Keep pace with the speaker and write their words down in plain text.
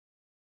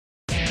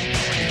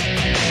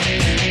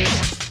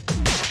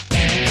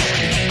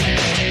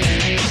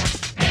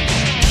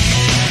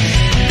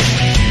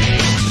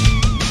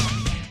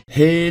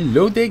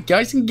Hello there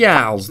guys and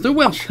gals, the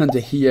Welsh Hunter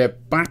here,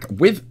 back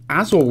with,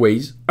 as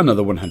always,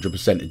 another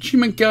 100%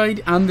 achievement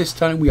guide, and this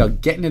time we are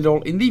getting it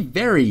all in the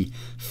very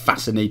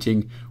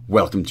fascinating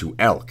Welcome to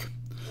Elk.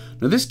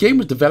 Now this game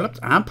was developed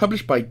and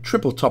published by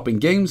Triple Topping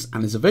Games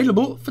and is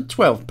available for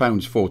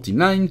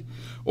 £12.49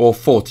 or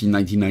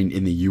 $14.99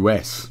 in the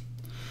US.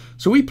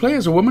 So we play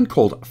as a woman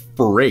called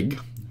Frigg,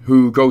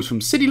 who goes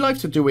from city life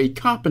to do a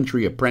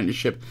carpentry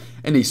apprenticeship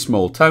in a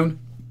small town,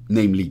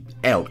 namely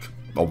Elk,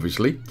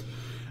 obviously.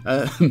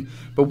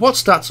 But what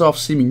starts off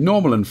seeming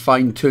normal and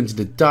fine turns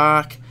into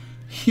dark,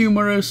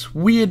 humorous,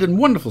 weird and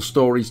wonderful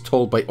stories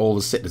told by all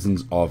the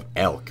citizens of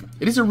Elk.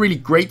 It is a really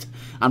great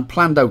and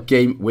planned out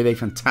game with a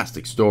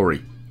fantastic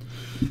story.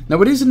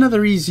 Now it is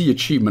another easy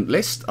achievement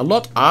list. A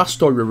lot are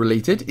story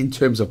related in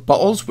terms of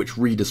bottles which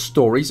read as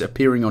stories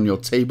appearing on your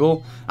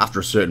table after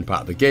a certain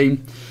part of the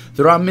game.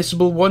 There are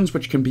missable ones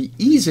which can be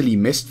easily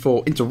missed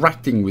for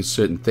interacting with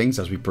certain things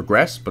as we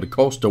progress, but of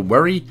course don't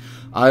worry,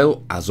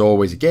 I'll, as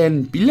always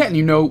again, be letting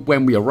you know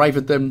when we arrive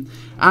at them,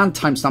 and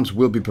timestamps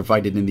will be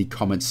provided in the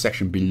comments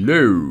section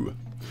below.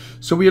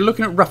 So we are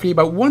looking at roughly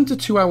about 1 to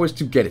 2 hours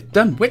to get it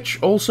done,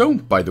 which also,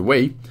 by the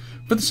way,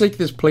 for the sake of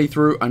this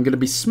playthrough, I'm going to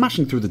be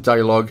smashing through the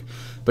dialogue,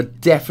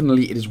 but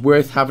definitely it is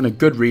worth having a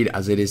good read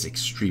as it is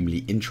extremely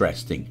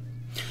interesting.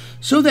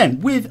 So then,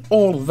 with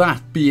all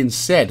that being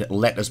said,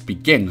 let us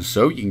begin.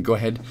 So you can go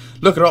ahead,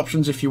 look at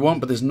options if you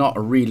want, but there's not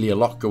really a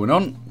lot going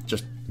on,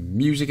 just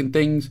music and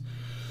things.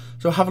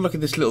 So have a look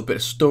at this little bit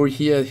of story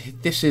here.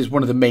 This is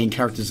one of the main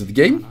characters of the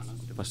game.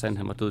 Det var sandt,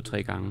 han var død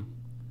 3 gange.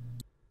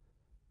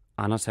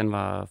 Anders han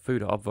var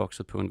født og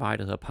opvokset på en vej,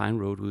 der hedder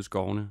Pine Road ude i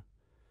skovene.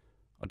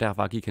 Og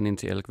derfra gik han ind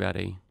til Elk hver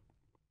dag.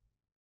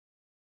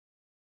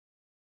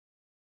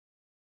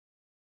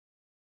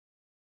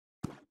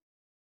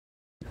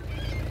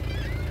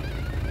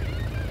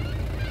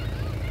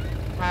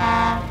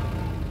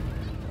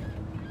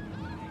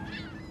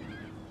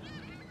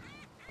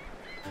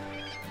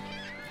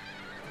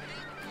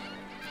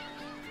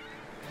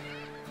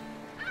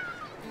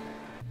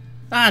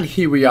 And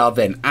here we are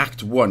then,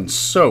 Act 1.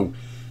 So,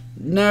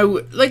 now,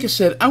 like I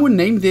said, our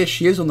name, there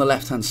she is on the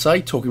left-hand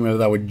side, talking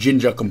with our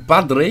ginger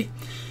compadre.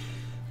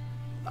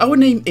 Our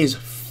name is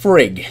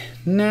Frigg.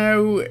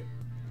 Now,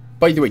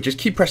 by the way, just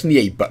keep pressing the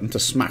A button to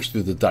smash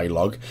through the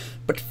dialogue.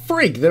 But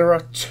Frigg, there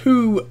are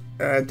two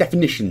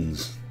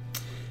definitions.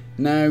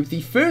 Now,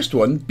 the first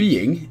one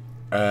being,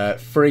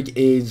 Frigg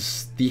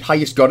is the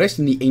highest goddess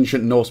in the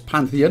ancient Norse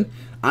pantheon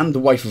and the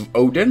wife of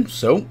Odin,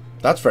 so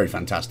that's very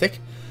fantastic.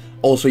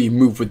 Also, you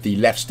move with the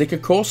left stick,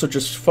 of course, so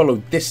just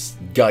follow this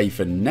guy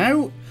for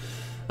now.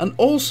 And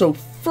also,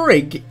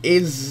 Frigg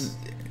is,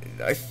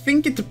 I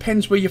think it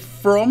depends where you're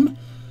from,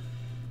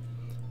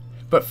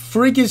 but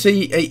Frigg is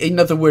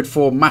another word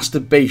for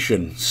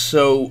masturbation.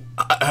 So,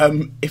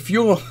 if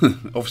you're,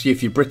 obviously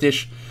if you're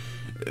British,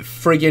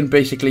 friggin'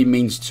 basically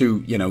means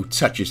to, you know,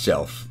 touch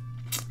yourself.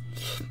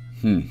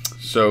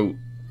 So,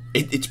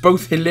 it's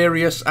both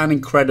hilarious and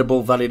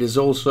incredible that it is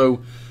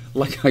also,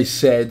 like I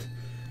said,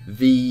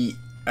 the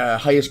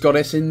highest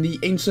goddess in the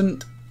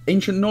ancient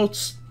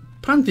Norse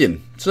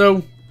pantheon.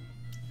 So,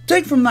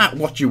 take from that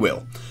what you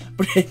will.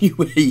 But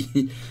anyway,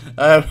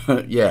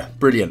 yeah,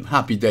 brilliant.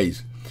 Happy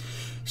days.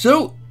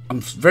 So, I'm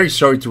very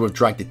sorry to have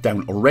dragged it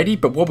down already,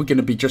 but what we're going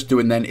to be just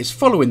doing then is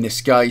following this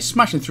guy,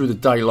 smashing through the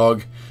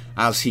dialogue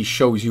as he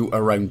shows you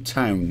around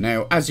town.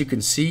 Now, as you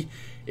can see,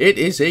 it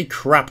is a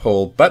crap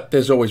hole, but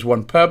there's always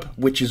one pub,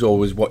 which is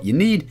always what you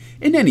need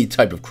in any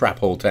type of crap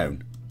hole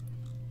town.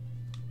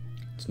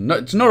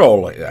 It's not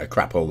all like a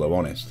crap hole though,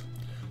 honest.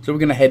 So we're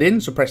going to head in,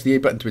 so press the A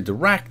button to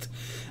interact.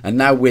 And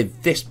now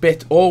with this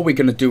bit, all we're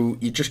going to do,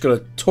 you're just going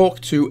to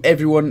talk to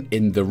everyone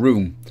in the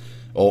room.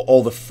 Or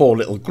all the 4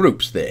 little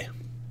groups there.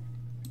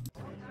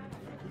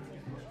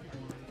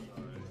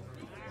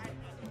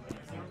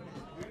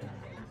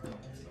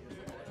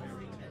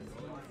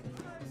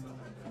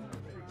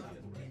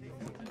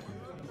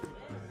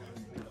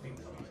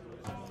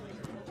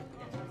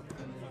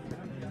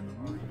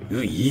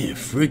 Oh yeah,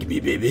 frig me,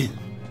 baby.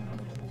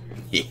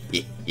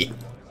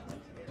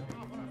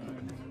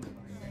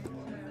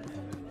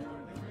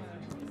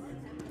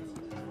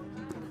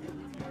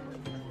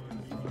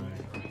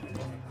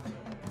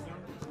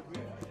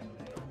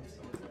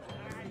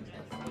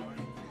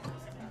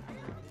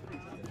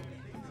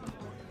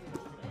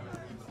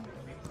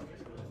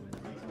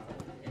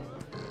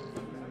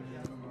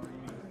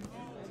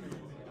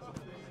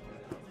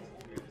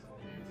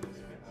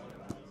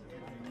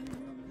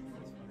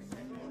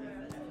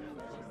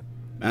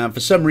 And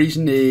for some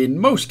reason, in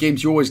most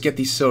games, you always get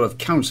these sort of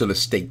council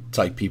estate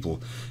type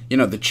people. You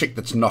know, the chick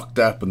that's knocked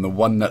up and the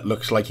one that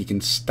looks like he can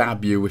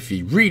stab you if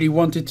he really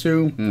wanted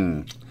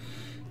to.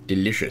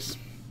 Delicious.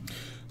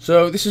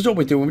 So this is what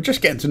we're doing. We're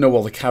just getting to know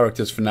all the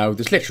characters for now.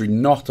 There's literally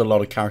not a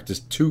lot of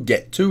characters to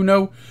get to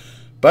know.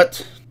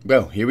 But,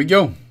 well, here we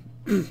go.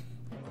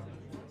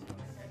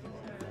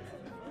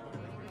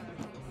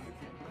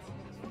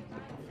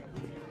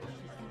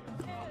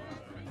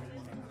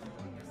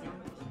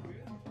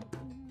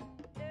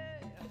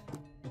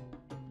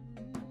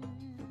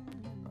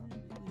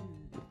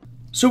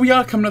 So we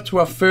are coming up to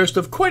our first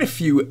of quite a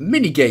few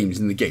mini games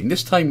in the game.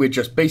 This time we're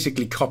just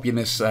basically copying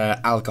this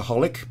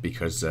alcoholic,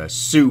 because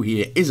Sue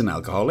here is an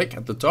alcoholic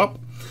at the top.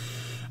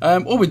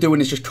 All we're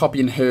doing is just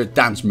copying her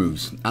dance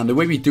moves, and the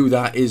way we do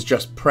that is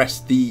just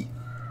press the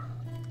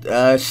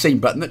same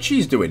button that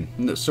she's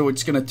doing. So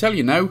it's going to tell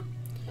you now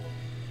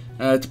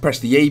to press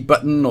the A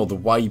button or the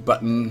Y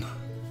button.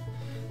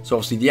 So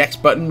obviously the X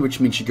button,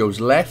 which means she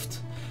goes left.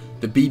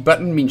 The B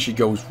button means she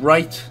goes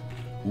right.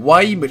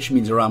 Y, which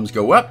means her arms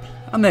go up.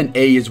 And then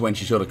A is when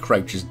she sort of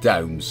crouches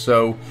down.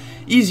 So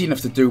easy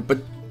enough to do, but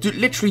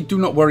literally do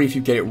not worry if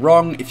you get it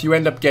wrong. If you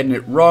end up getting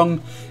it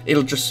wrong,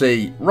 it'll just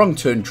say wrong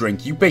turn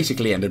drink. You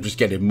basically end up just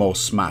getting more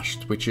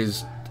smashed, which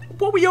is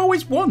what we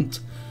always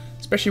want.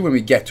 Especially when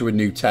we get to a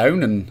new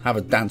town and have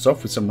a dance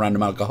off with some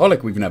random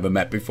alcoholic we've never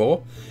met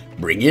before.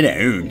 Bring it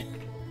on.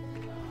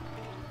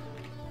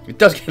 It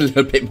does get a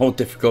little bit more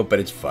difficult, but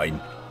it's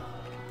fine.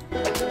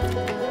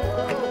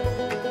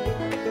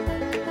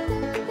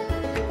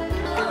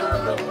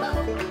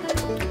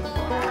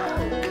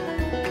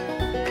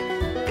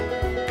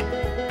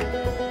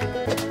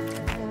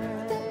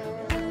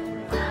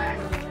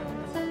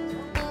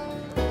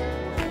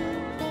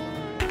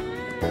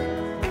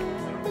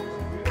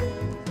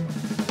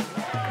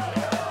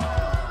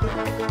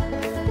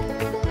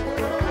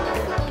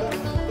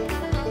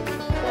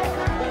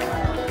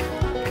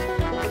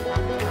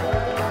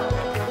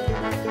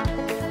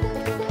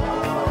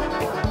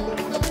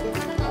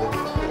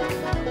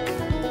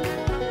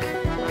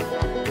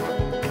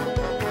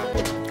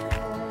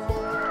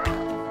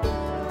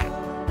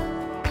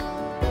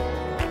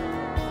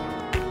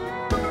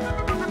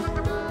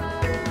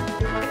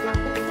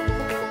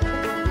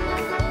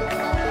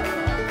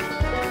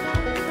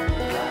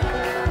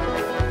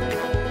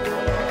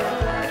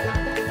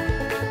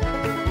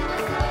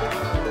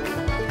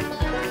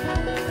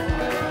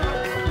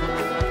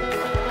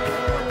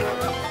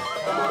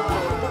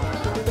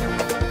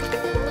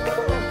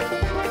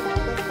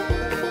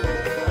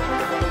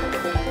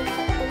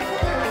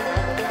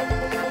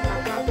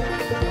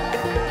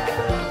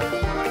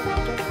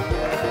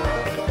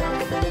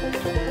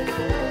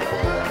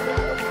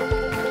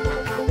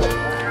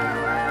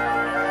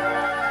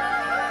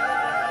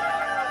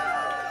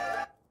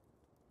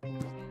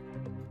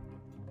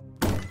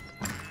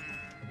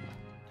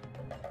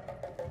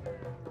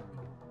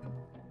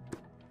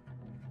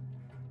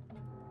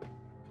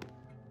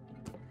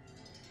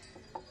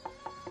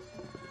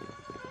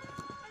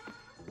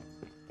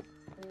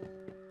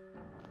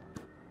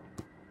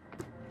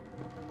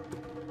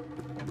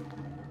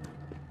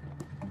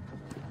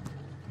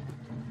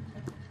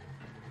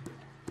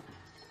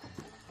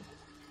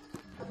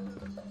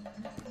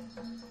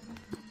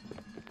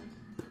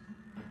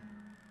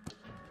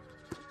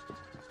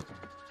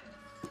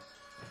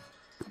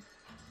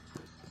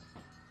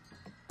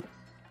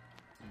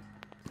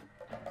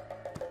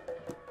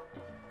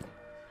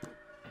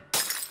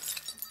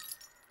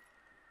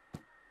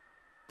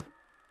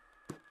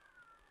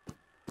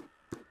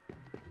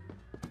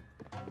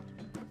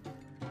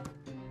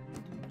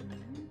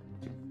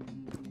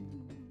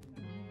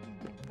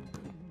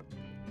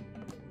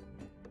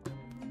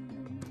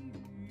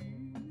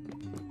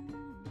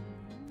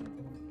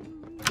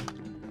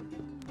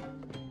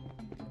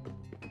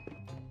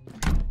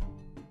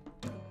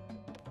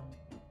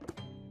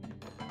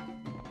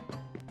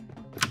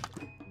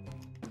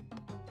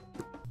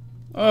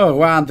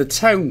 Oh, and the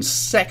town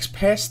sex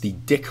pest, the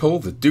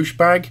dickhole, the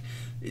douchebag.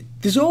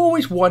 There's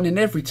always one in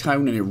every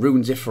town and it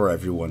ruins it for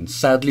everyone.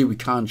 Sadly, we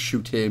can't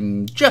shoot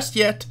him just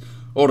yet,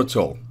 or at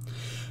all.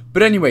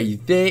 But anyway,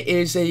 there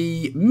is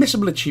a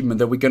missable achievement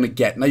that we're going to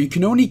get. Now, you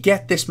can only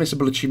get this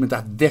missable achievement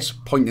at this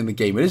point in the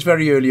game. It is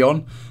very early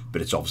on,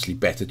 but it's obviously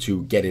better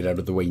to get it out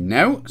of the way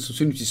now. So as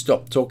soon as you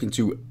stop talking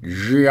to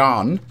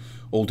Jan,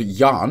 old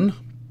Jan,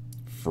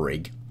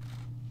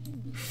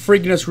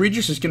 Frignus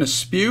Regis is going to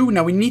spew.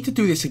 Now, we need to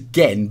do this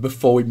again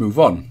before we move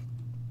on.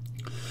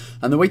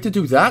 And the way to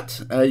do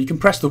that, you can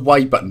press the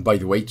Y button, by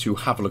the way, to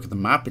have a look at the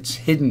map. It's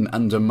hidden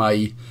under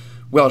my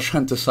Welsh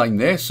Hunter sign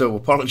there, so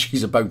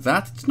apologies about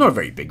that. It's not a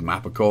very big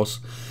map, of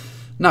course.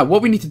 Now,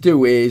 what we need to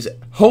do is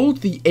hold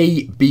the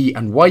A, B,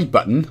 and Y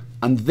button,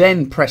 and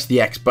then press the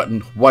X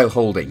button while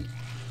holding.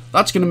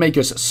 That's going to make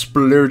us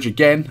splurge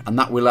again, and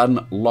that will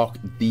unlock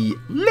the,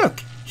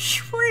 look,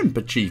 shrimp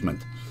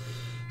achievement.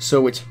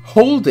 So it's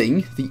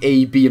holding the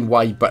A, B, and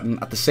Y button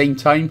at the same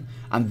time,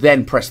 and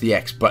then press the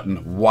X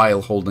button while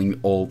holding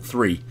all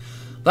three.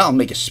 That'll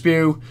make a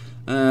spew.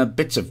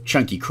 Bits of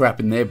chunky crap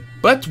in there,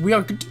 but we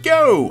are good to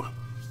go.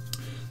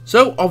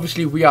 So,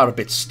 obviously, we are a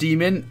bit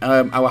steaming.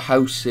 Our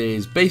house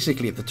is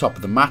basically at the top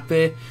of the map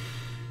there.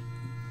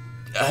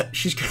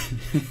 She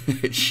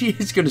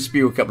is going to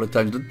spew a couple of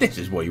times, but this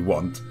is what you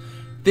want.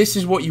 This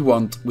is what you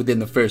want within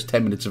the first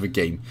 10 minutes of a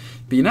game.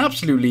 Being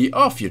absolutely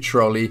off your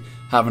trolley,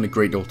 having a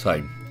great old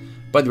time.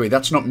 By the way,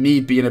 that's not me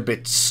being a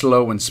bit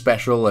slow and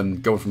special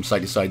and going from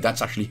side to side.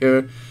 That's actually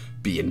her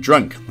being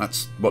drunk.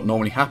 That's what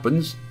normally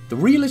happens. The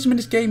realism in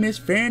this game is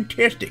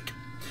fantastic.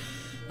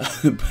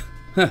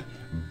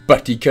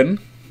 Buttycon.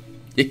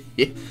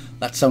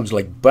 That sounds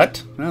like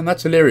butt, and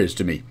that's hilarious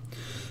to me.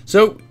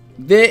 So,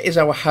 there is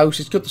our house.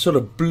 It's got the sort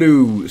of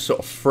blue sort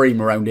of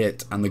frame around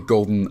it and the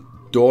golden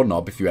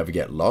doorknob if you ever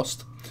get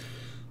lost.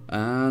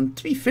 And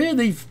to be fair,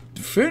 they've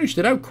furnished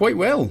it out quite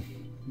well.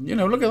 You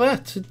know, look at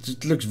that.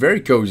 It looks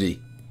very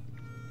cozy.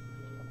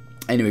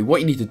 Anyway,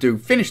 what you need to do,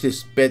 finish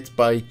this bit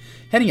by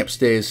heading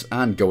upstairs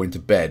and going to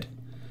bed.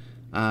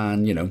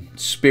 And, you know,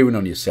 spewing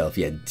on yourself,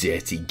 you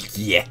dirty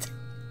git.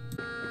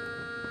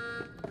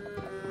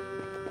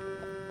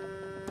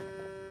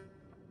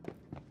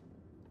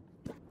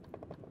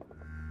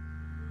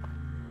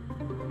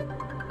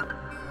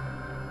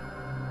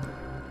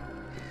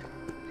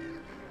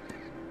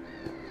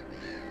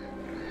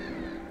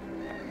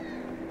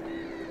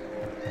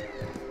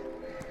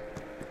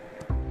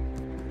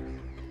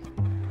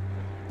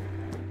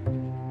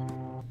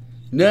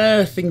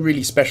 Nothing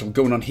really special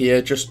going on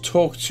here. Just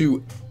talk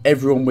to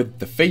everyone with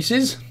the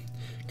faces,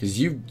 because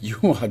you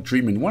are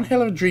dreaming one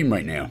hell of a dream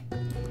right now.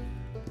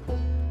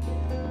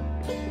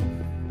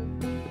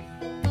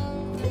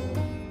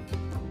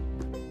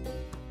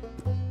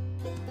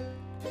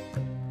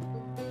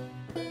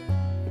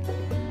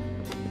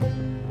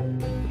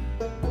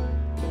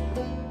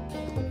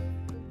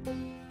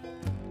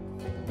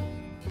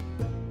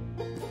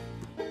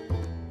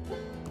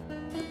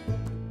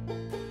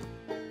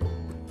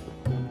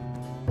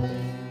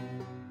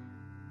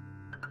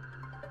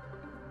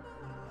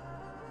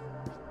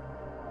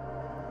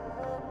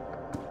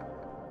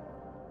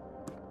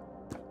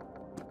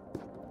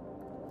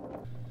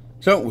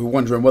 So we're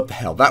wondering what the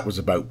hell that was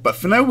about. But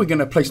for now, we're going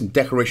to place some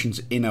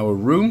decorations in our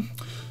room.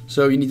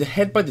 So you need to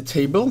head by the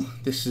table.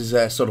 This is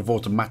a sort of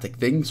automatic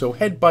thing. So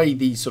head by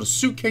the sort of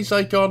suitcase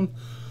icon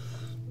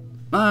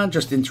and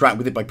just interact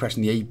with it by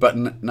pressing the A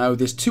button. Now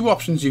there's two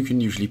options you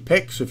can usually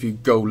pick. So if you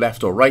go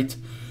left or right,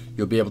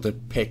 you'll be able to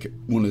pick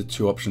one of the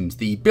two options.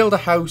 The Build a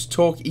House,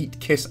 Talk, Eat,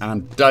 Kiss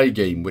and Die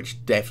game,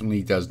 which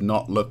definitely does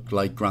not look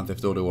like Grand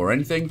Theft Auto or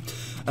anything.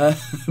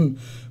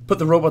 Put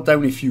the robot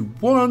down if you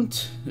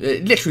want.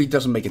 It literally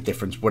doesn't make a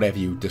difference, whatever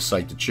you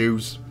decide to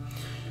choose.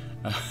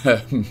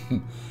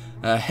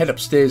 Head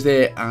upstairs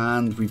there,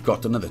 and we've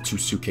got another two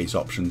suitcase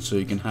options. So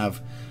you can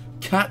have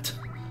cat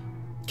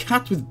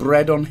with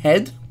bread on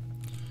head,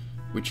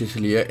 which is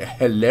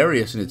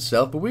hilarious in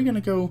itself. But we're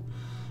gonna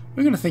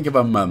think of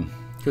our mum,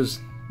 because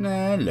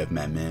I love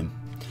my mum.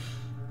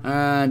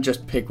 And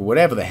just pick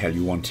whatever the hell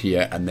you want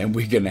here, and then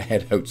we're gonna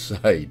head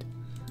outside.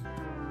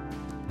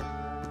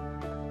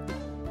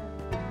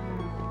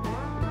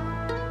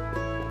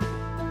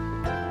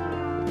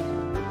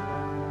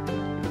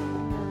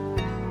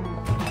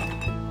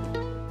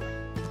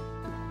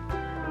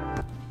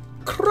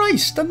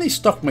 Christ, and they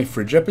stocked my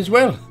fridge up as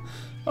well.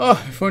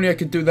 Oh, if only I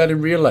could do that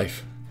in real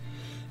life.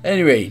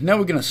 Anyway, now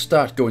we're going to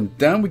start going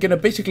down. We're going to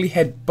basically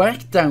head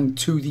back down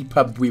to the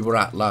pub we were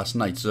at last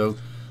night. So,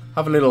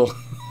 have a little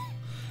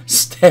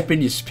step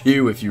in your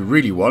spew if you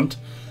really want.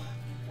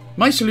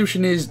 My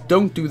solution is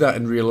don't do that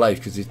in real life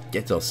because it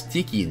gets all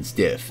sticky and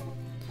stuff.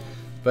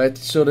 But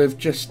sort of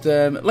just,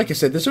 like I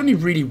said, there's only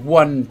really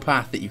one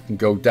path that you can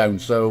go down.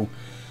 So,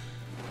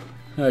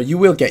 you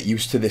will get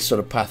used to this sort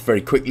of path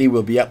very quickly.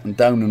 We'll be up and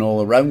down and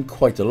all around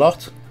quite a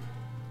lot.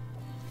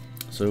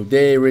 So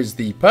there is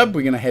the pub.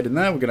 We're going to head in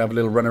there. We're going to have a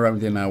little run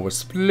around in our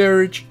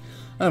splurge.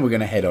 And then we're going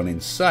to head on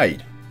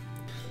inside.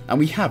 And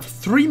we have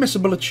 3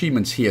 missable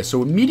achievements here.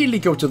 So immediately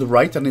go to the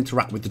right and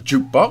interact with the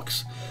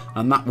jukebox.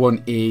 And that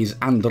one is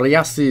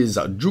Andreas's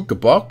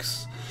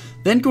jukebox.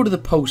 Then go to the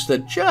poster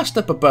just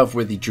up above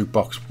where the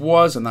jukebox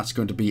was. And that's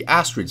going to be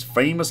Astrid's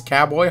famous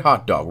cowboy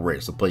hot dog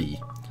recipe.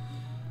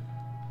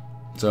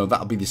 So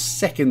that'll be the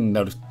second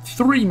out of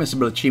 3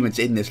 missable achievements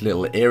in this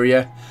little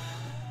area.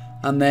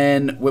 And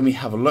then when we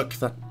have a look,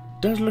 that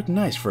does look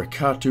nice for a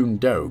cartoon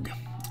dog.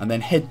 And then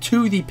head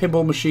to the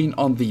pinball machine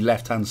on the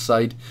left hand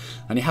side.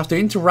 And you have to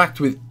interact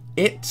with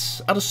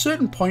it at a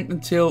certain point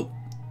until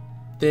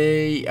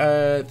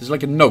there's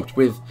like a note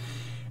with,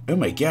 oh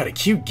my god, a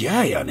cute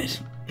guy on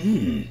it.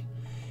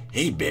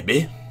 Hey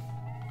baby.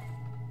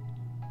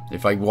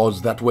 If I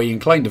was that way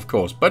inclined, of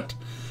course. But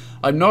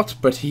I'm not,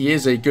 but he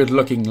is a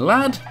good-looking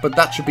lad, but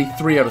that should be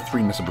 3 out of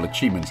 3 missable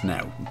achievements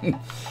now.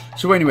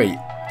 So anyway,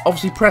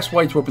 obviously press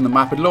Y to open the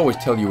map. It'll always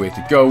tell you where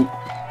to go.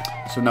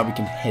 So now we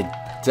can head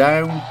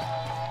down.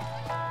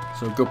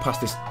 So go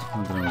past this,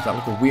 I don't know, is that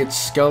like a weird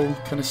skull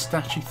kind of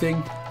statue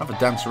thing? Have a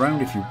dance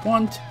around if you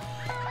want.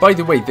 By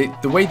the way,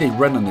 the way they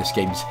run on this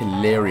game is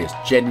hilarious.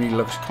 Generally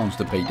looks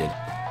constipated.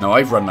 Now,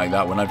 I've run like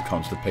that when I've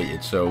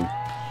constipated, so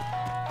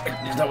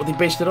is that what they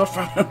based it off?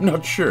 I'm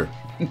not sure.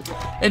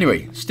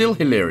 Anyway, still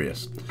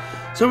hilarious.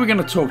 So we're going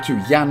to talk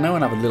to Jan now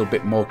and have a little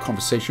bit more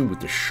conversation with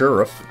the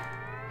sheriff.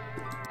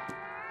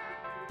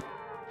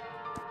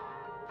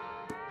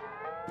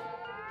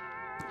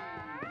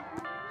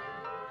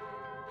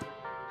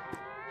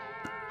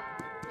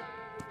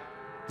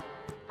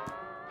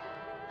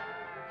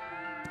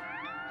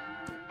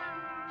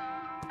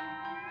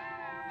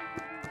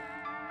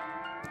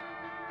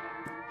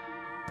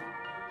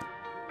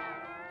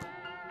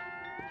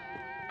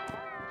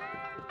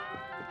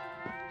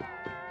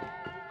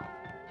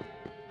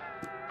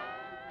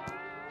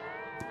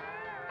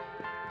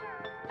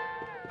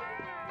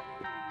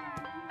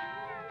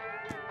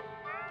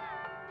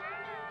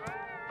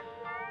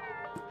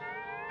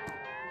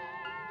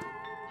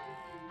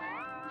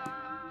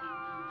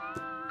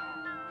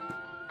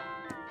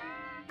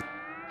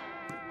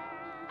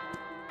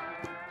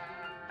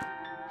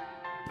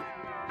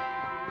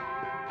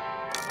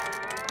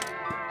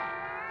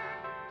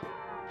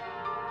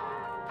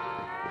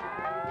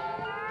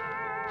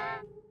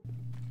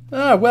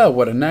 Ah, well,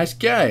 what a nice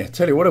guy. I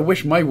tell you what, I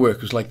wish my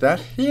work was like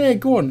that. Yeah,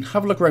 go on,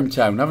 have a look around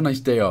town, have a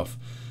nice day off.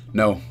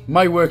 No,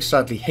 my work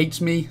sadly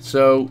hates me,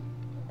 so,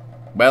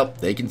 well,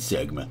 they can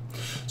sug me.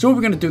 So what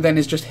we're going to do then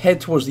is just head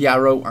towards the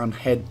arrow and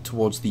head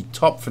towards the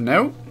top for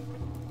now.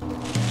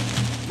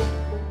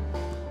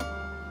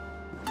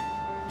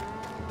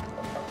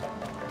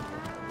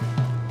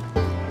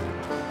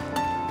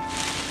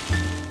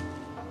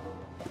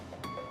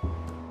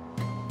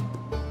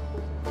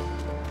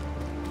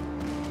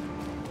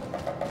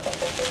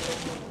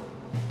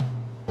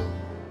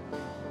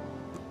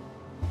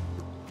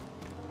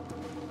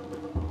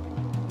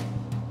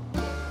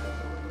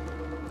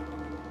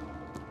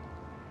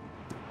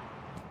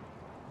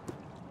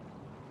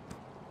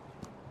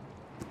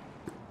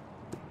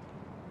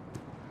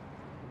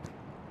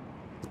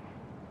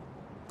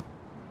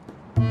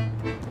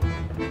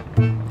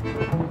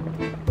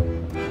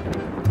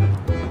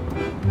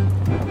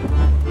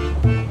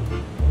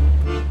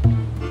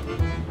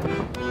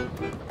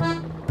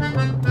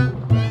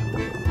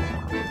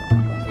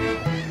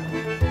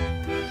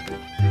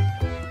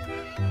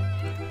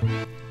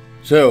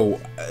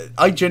 So,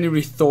 I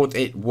genuinely thought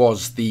it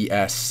was the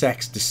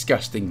sex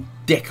disgusting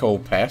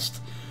dickhole pest.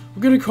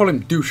 We're going to call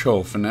him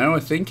douchehole for now, I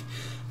think.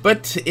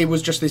 But it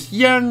was just this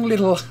young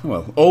little,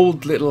 well,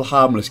 old little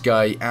harmless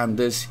guy, and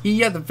as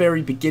he at the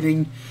very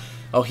beginning,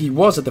 or he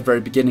was at the very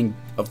beginning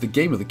of the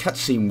game, of the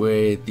cutscene,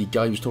 where the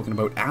guy was talking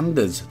about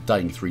Anders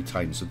dying 3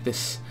 times. So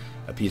this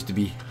appears to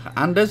be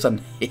Anders,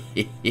 and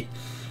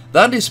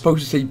that is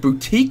supposed to say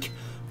boutique,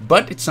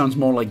 but it sounds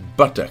more like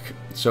buttock.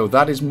 So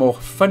that is more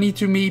funny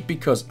to me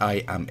because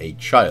I am a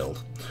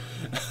child.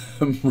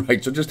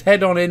 Right, so just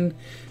head on in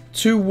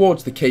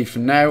towards the cave for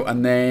now,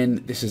 and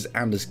then this is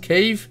Anders'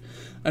 cave,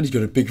 and he's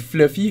got a big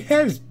fluffy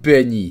house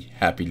bunny.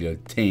 Happy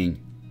little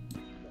thing.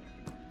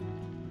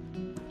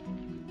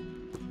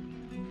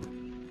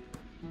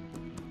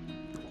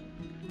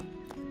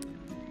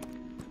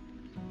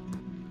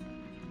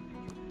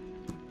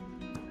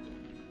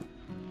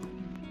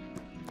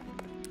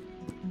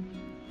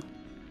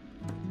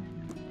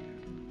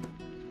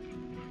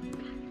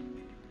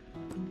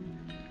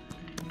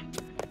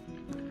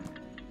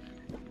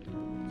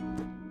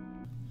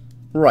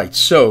 Right,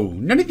 so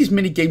none of these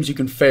mini games you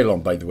can fail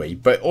on, by the way,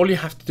 but all you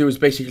have to do is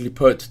basically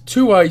put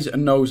 2 eyes, a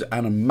nose,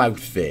 and a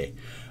mouth there.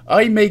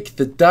 I make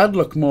the dad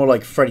look more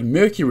like Freddie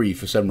Mercury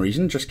for some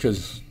reason, just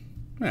because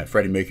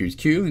Freddie Mercury's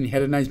cute and he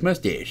had a nice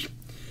mustache.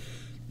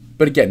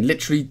 But again,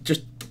 literally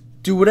just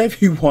do whatever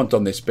you want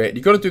on this bit.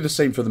 You've got to do the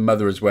same for the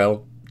mother as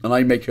well, and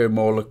I make her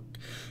more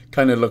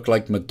kind of look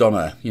like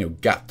Madonna, you know,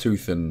 gap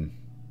tooth and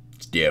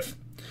stiff.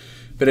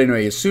 But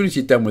anyway, as soon as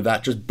you're done with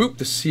that, just boop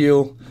the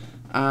seal,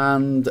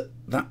 and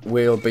that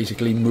will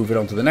basically move it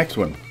on to the next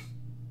one.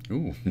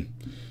 Ooh,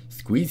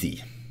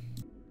 squeezy.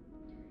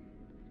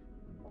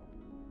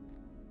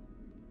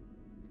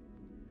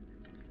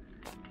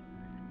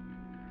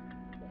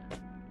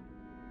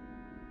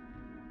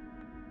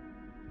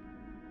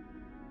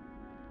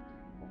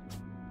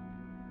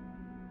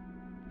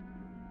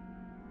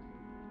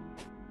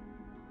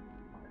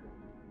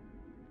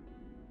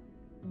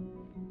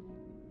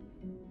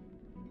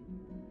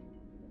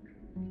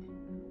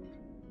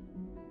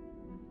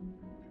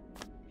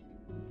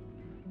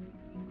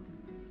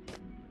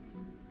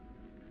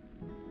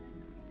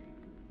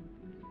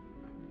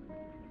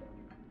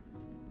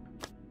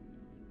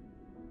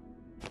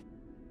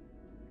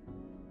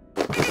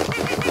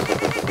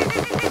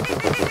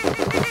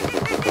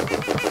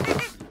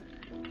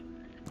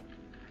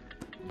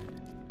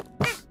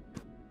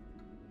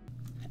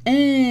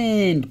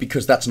 And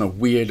because that's not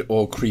weird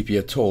or creepy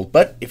at all,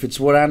 but if it's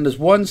what Anders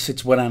wants,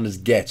 it's what Anders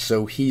gets.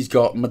 So he's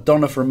got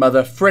Madonna for a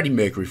mother, Freddie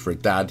Mercury for a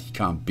dad. He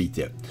can't beat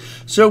it.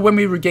 So when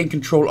we regain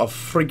control of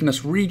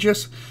Frignus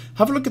Regis,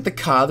 have a look at the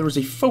car. There is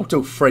a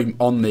photo frame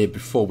on there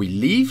before we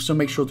leave, so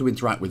make sure to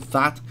interact with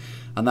that.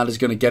 And that is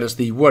going to get us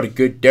the what a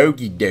good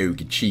doggy dog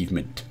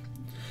achievement.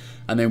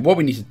 And then what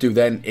we need to do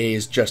then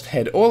is just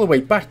head all the way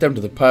back down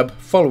to the pub,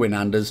 following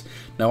Anders.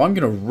 Now I'm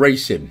going to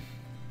race him.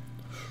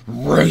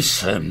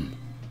 Race him!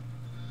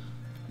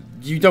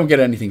 You don't get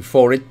anything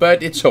for it,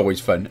 but it's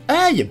always fun.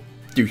 Ah, you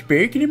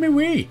douchebag, get in my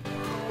way.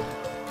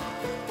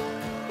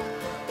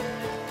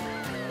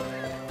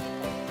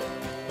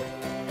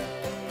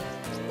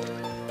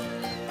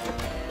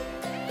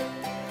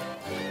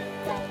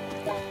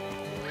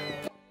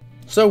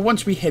 So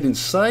once we head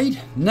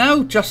inside,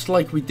 now just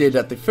like we did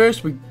at the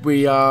first, we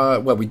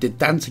did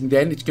dancing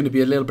then, it's going to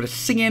be a little bit of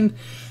singing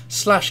 /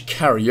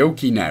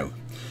 karaoke now.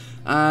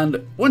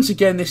 And once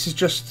again, this is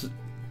just...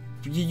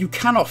 You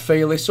cannot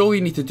fail this. All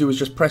you need to do is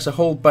just press a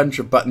whole bunch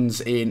of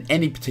buttons in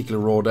any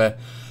particular order.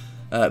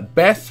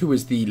 Beth, who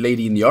is the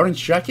lady in the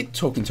orange jacket,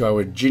 talking to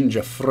our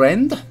ginger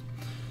friend,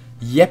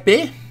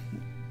 Yeppe.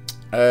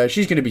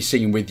 She's going to be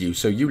singing with you,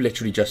 so you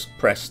literally just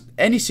press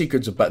any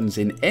sequence of buttons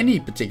in any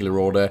particular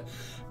order.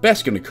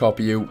 Beth's going to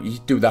copy you. You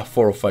do that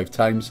 4 or 5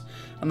 times,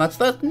 and that's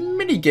that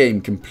mini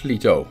game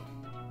completo.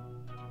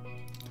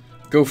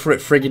 Go for it,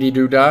 friggity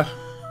doo dah.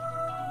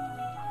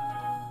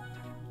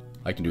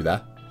 I can do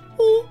that.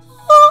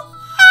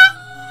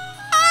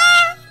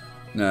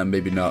 Nah,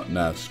 maybe not.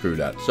 Nah, screw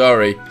that.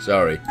 Sorry.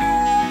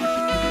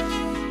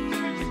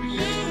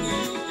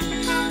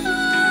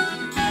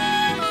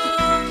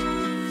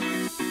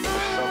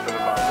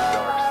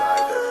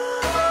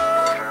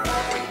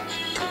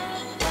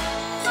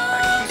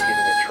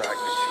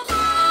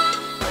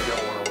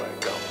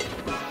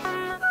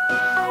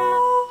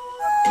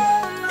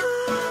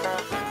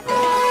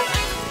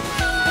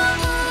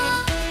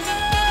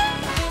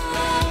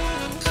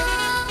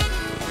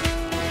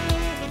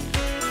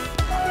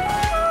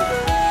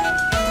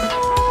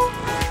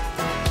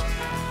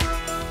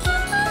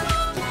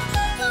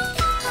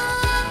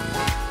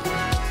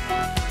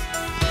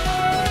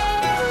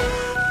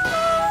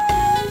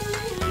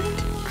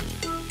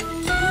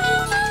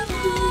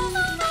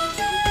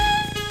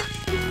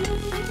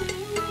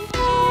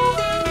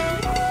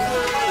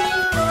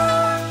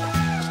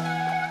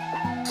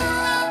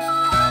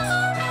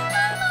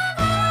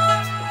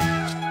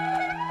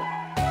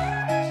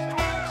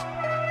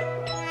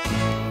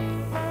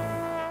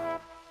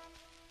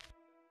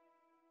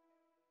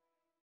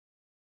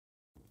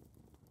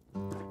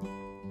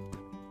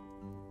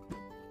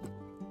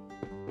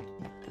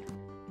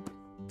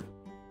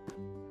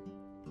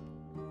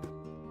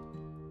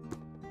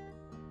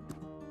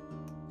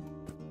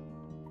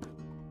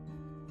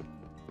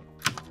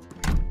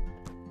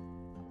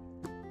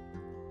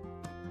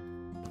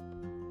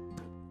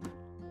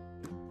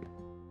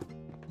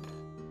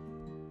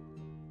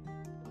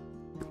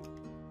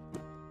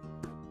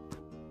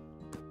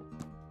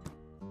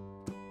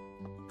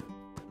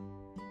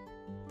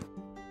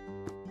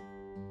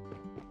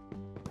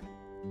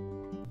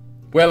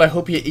 Well, I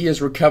hope your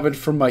ears recovered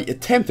from my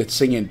attempt at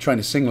trying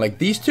to sing like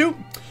these two.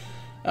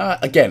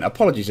 Again,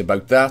 apologies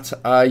about that.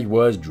 I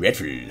was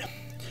dreadful.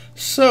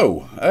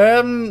 So,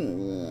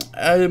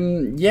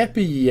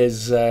 Yeppy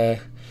is,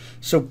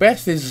 so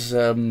Beth is,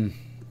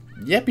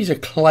 Yeppy's a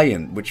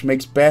client, which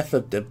makes Beth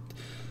the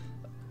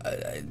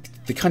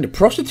kind of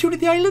prostitute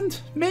of the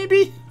island,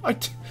 maybe? I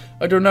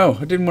don't know.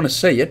 I didn't want to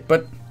say it,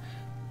 but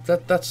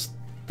that's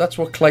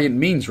what client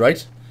means,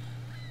 right?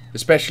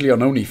 Especially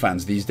on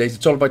OnlyFans these days.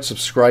 It's all about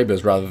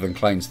subscribers rather than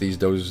clients these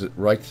days,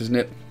 right, isn't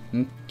it?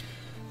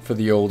 For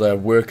the old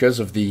workers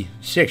of the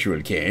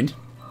sexual kind.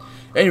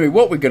 Anyway,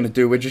 what we're going to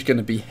do, we're just going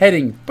to be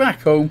heading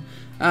back home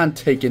and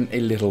taking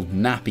a little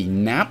nappy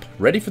nap,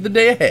 ready for the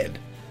day ahead.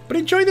 But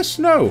enjoy the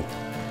snow.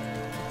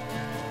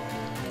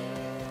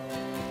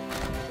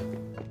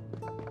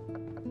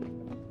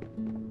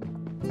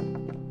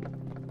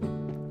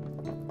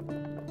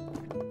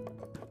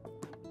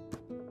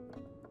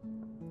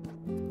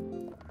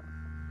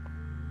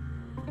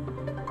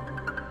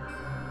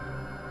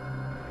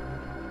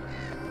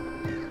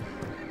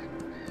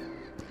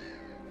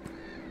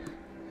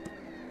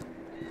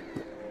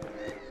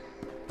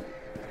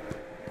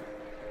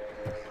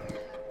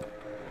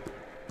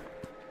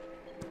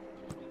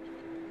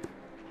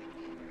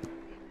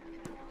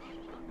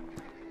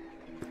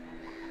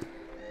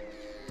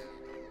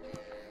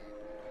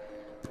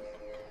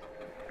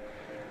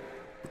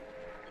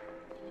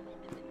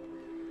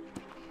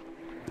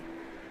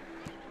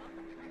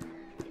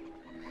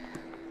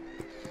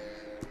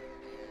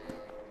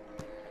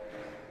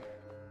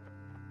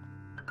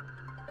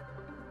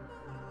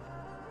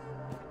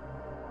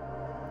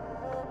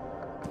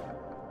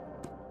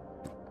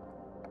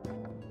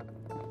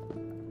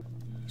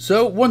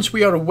 So, once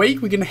we are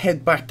awake, we're going to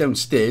head back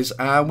downstairs,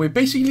 and we're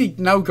basically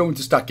now going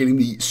to start getting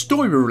the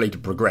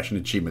story-related progression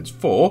achievements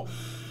for,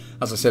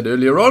 as I said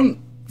earlier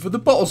on, for the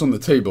bottles on the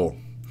table.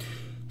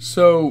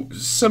 So,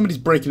 somebody's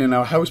breaking in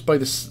our house by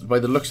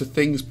the looks of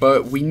things,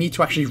 but we need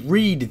to actually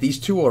read these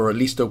two, or at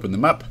least open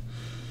them up.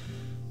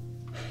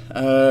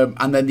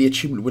 And then the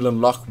achievement will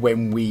unlock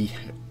when we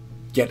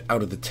get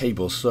out of the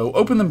table. So,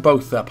 open them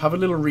both up, have a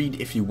little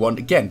read if you want.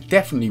 Again,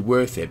 definitely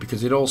worth it,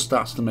 because it all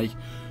starts to make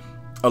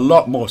a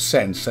lot more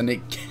sense, and it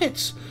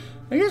gets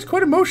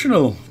quite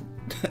emotional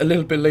a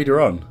little bit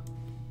later on.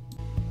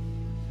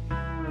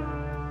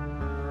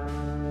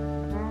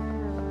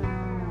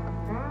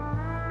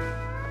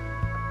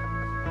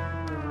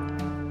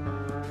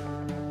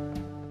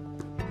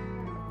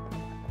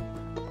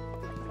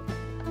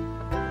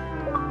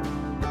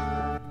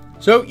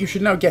 So you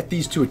should now get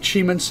these two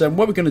achievements, and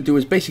what we're going to do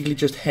is basically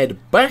just head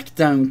back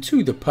down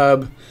to the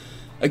pub.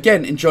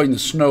 Again, enjoying the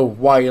snow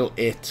while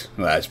it's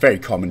very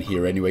common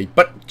here anyway,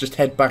 but just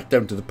head back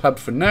down to the pub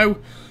for now.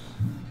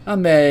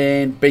 And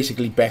then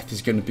basically Beth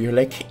is going to be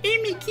like,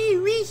 "Oh my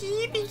God, where's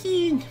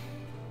everything?"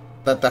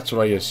 That's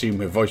what I assume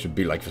her voice would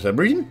be like for some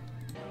reason.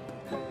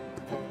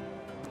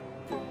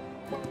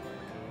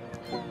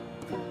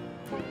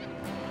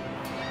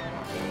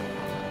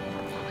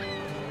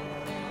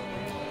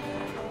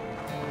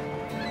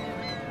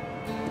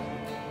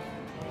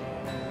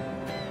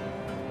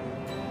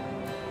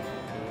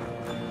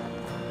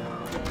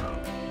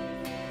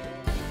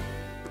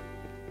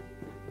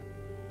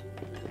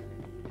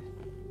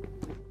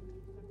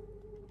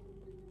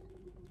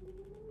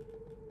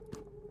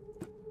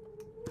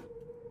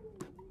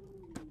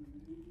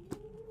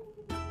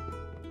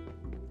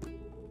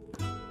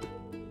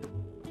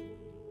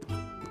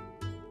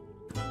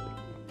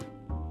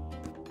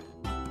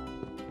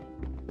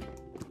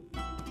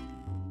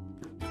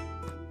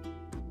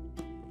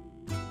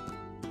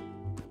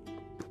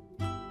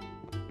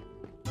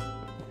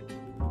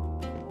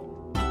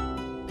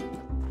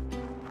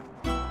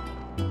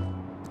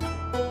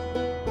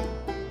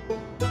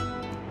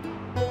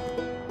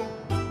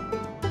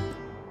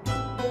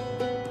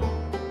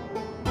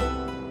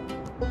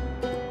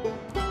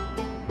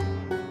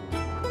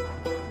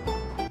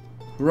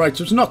 Right,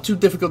 so it's not too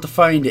difficult to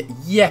find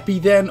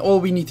Yeppy then.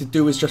 All we need to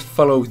do is just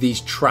follow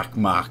these track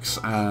marks,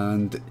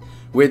 and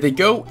where they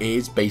go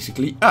is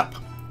basically up.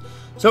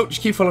 So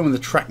just keep following the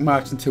track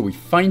marks until we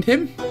find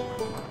him.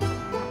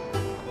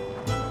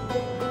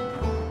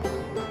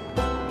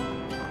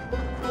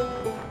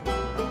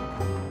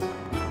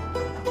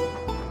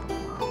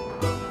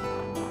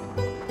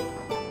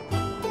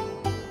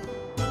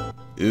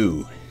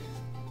 Ooh.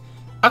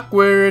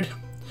 Awkward.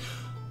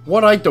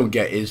 What I don't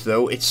get is,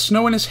 though, it's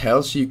snowing as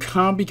hell, so you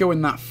can't be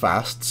going that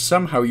fast.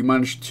 Somehow you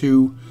managed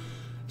to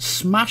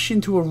smash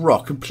into a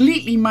rock,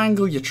 completely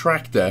mangle your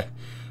tractor,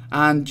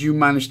 and you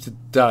managed to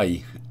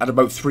die at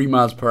about 3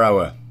 miles per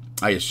hour,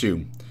 I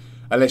assume.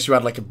 Unless you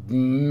had like a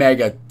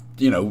mega,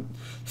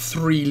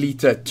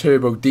 3-litre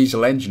turbo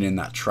diesel engine in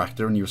that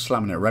tractor and you were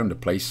slamming it around the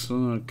place.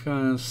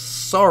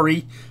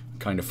 Sorry.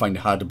 Kind of find it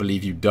hard to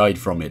believe you died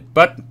from it.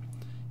 But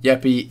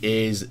Yeppy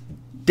is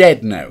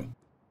dead now.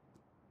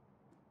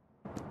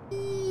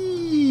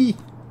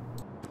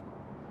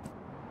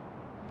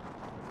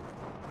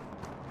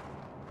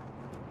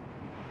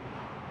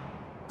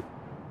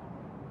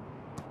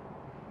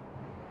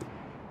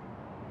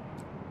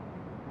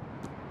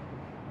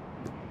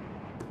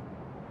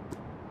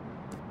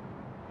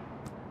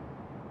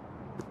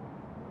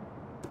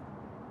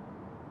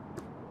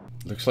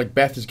 Looks like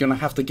Beth is going to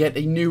have to get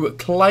a new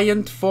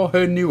client for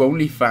her new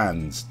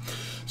OnlyFans.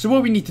 So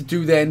what we need to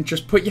do then,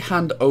 just put your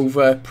hand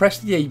over, press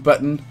the A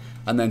button,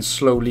 and then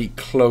slowly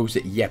close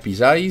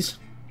Yeppy's eyes.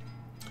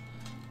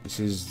 This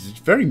is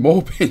very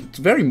morbid. It's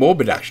very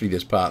morbid, actually,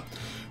 this part.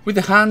 With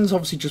the hands,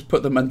 obviously just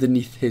put them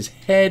underneath his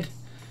head.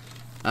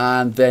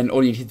 And then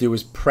all you need to do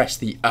is press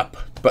the up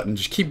button.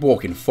 Just keep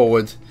walking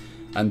forward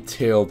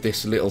until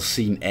this little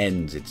scene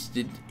ends.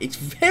 It's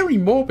very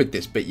morbid,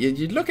 this bit.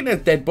 You're looking at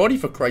a dead body,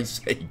 for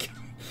Christ's sake.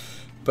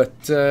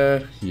 But,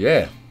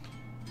 yeah.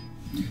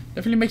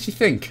 Definitely makes you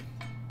think.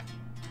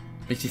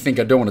 Makes you think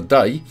I don't want to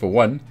die, for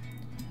one.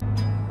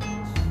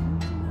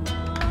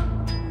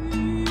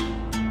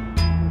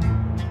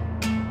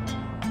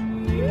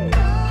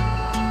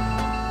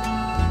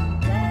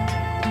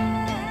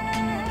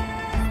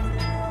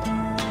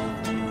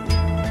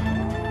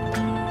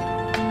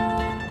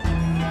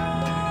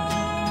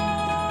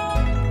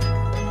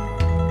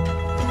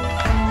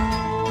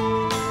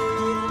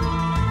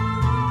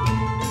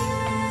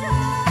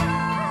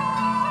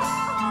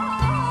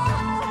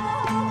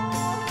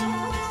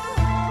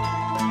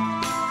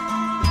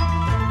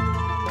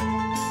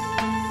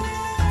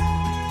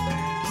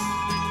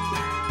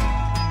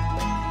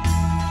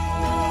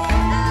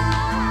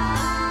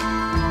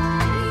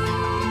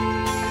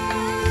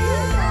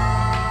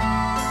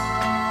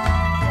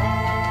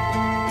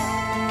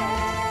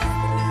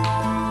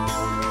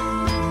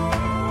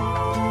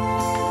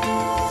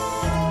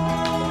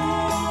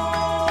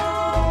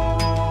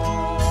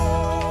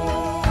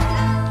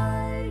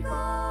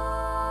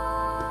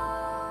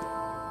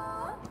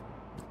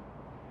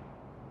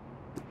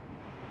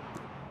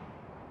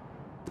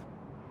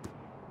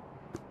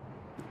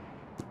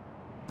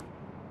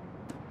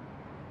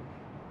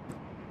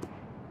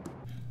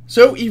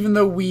 So even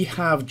though we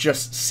have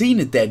just seen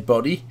a dead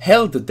body,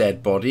 held a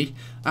dead body,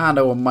 and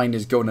our mind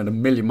is going at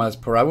 1,000,000 miles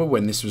per hour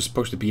when this was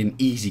supposed to be an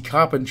easy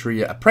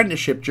carpentry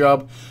apprenticeship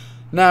job,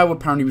 now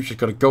apparently we've just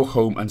got to go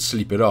home and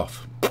sleep it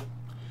off.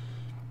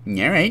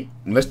 Alright,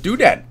 let's do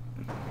that.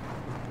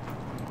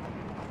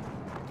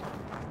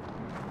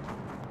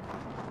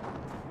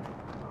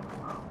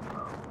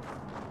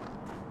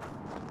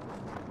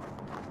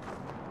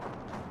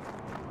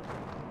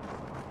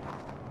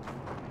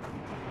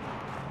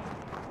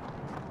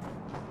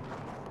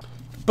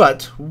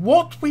 But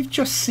what we've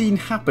just seen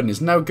happen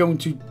is now going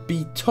to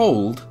be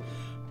told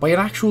by an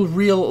actual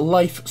real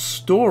life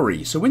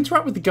story. So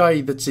interact with the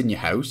guy that's in your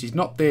house. He's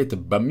not there to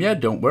bum you,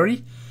 don't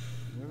worry.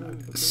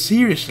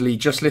 Seriously,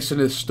 just listen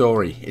to the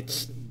story.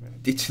 It's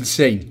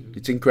insane.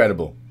 It's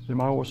incredible. Det er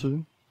mange år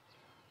siden.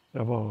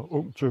 Jeg var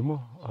ung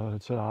tømrer og havde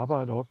taget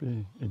arbejde op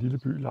i en lille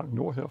by langt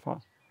nord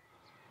herfra.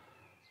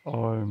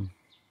 Og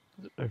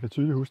jeg kan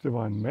tydeligt huske, det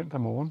var en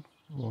mandag morgen,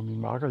 hvor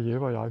min makker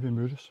Jeppe og jeg vi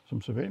mødtes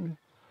som sædvanligt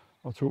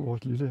og tog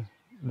vores lille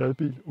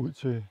ladbil ud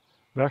til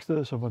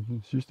værkstedet, som var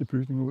den sidste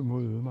bygning ud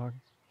mod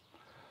ødemarken.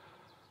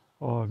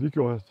 Og vi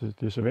gjorde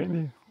det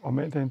sædvanlige. Om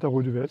mandagen der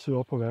ryddede vi altid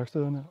op på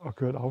værkstederne og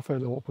kørte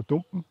affaldet over på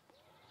dumpen,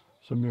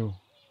 som jo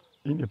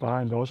egentlig bare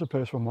er en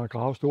losseplads, hvor man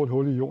graver et stort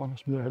hul i jorden og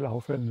smider alt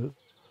affald ned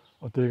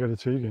og dækker det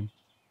til igen.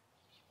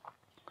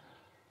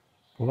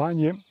 På vejen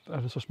hjem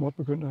er det så småt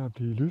begyndt at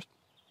blive lyst.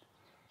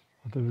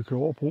 Og da vi kører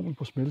over broen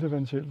på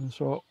smeltevandshælden,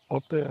 så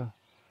opdager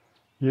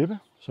Jeppe,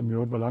 som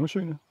jo var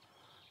langsynet,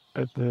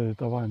 at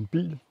der var en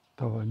bil,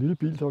 der var en lille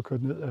bil, der var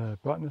kørt ned af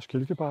børnenes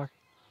kælkebakke,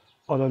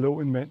 og der lå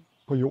en mand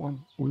på jorden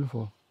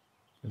udenfor,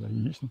 eller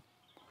i isen.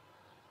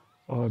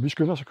 Og vi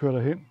skynder os at køre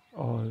derhen,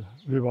 og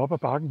løber op ad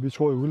bakken. Vi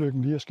tror, at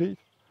ulykken lige er sket.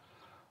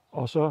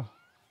 Og så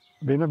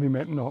vender vi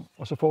manden om,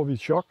 og så får vi et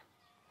chok,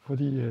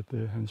 fordi at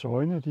hans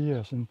øjne, de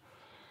er sådan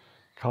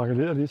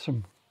karakeleret lidt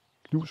som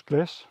knust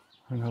glas.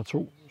 Han har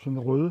to sådan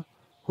røde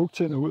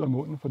pugtænder ud af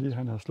munden, fordi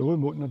han har slået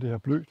munden, og det er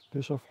blødt. Det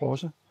er så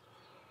frosset,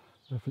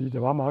 fordi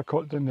det var meget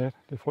koldt den nat.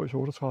 Det frøs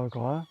 38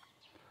 grader.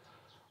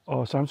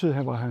 Og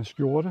samtidig var hans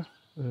skjorte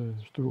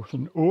stod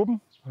sådan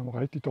åben. Han var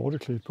rigtig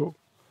dårligt klædt på.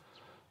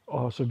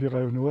 Og så vi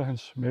rev noget af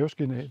hans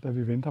maveskin af, da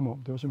vi vendte ham om.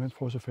 Det var simpelthen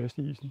frosset fast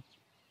i isen.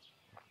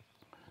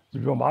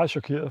 Vi var meget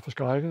chokeret og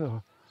forskrækket, og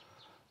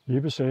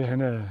Jeppe sagde,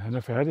 at han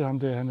er færdig, ham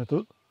der, han er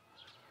død.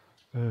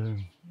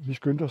 Vi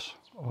skyndte os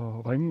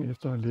at ringe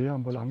efter en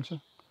lægeambulance,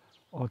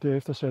 og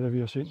derefter satte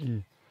vi os ind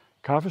i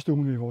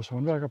kaffestuen i vores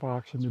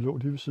håndværkerbarak, som vi lå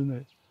lige ved siden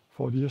af,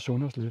 for lige at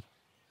sunde os lidt.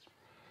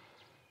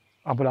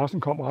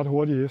 Ambulancen kom ret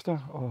hurtigt efter,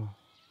 og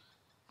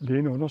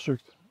lægen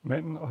undersøgte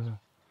manden, og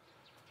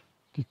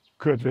de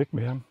kørte væk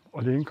med ham.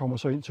 Og lægen kommer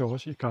så ind til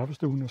os i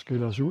kaffestuen og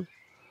skiller os ud,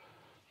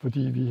 fordi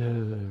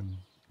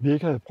vi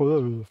ikke havde prøvet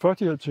at yde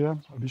førstehjælp til ham,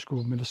 og vi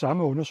skulle med det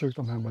samme undersøgt,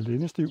 om han var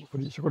lændestiv,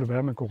 fordi så kunne det være,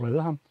 at man kunne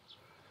redde ham.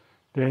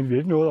 Det anede vi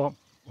ikke noget om,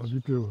 og vi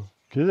blev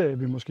kede af, at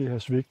vi måske havde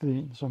svigtet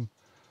en,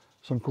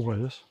 som kunne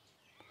reddes.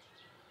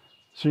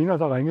 Senere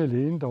der ringede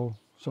lægen dog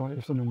så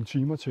efter nogle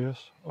timer til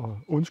os og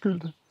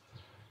undskyldte.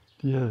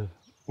 De havde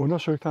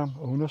undersøgt ham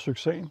og undersøgt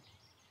sagen,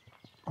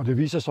 og det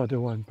viser sig, at det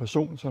var en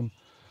person, som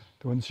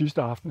det var den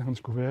sidste aften, han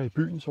skulle være i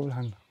byen, så ville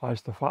han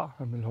rejse derfra,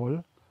 han ville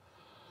holde.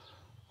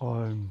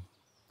 Og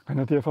han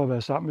har derfor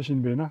været sammen med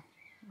sine venner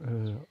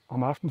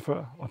om aftenen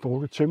før og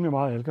drukket temmelig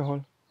meget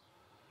alkohol.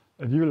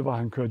 Alligevel var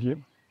han kørt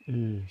hjem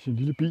i sin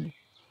lille bil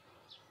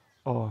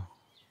og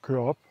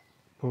kører op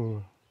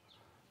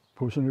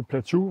på sådan et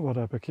plateau, hvor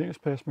der er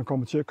parkeringsplads. Man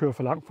kommer til at køre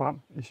for langt frem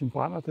i sin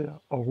brænder der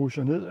og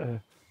rusher ned af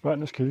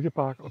børnenes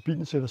kælkebak, og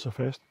bilen sætter sig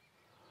fast.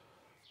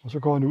 Og så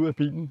går han ud af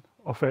bilen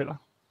og falder.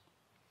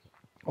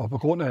 Og på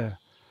grund af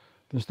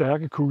den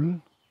stærke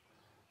kulde,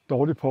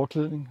 dårlig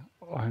påklædning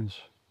og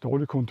hans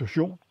dårlige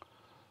kondition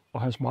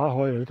og hans meget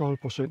høje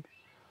alkoholprocent,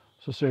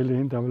 så sagde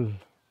lægen, der ville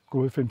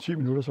gå 5-10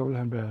 minutter, så ville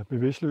han være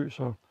bevidstløs,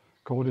 og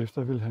kort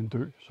efter ville han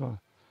dø. Så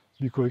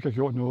vi kunne ikke have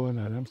gjort noget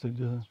under alle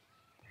omstændigheder.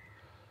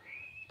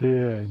 Det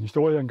er en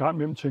historie, jeg engang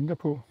imellem tænker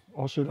på,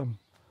 også selvom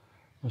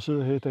man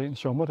sidder her i dag en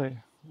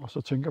sommerdag, og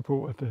så tænker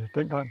på, at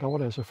dengang der var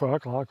det altså 40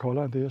 grader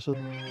koldere end det, jeg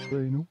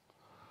sidder i nu.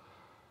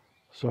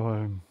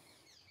 Så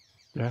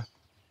ja.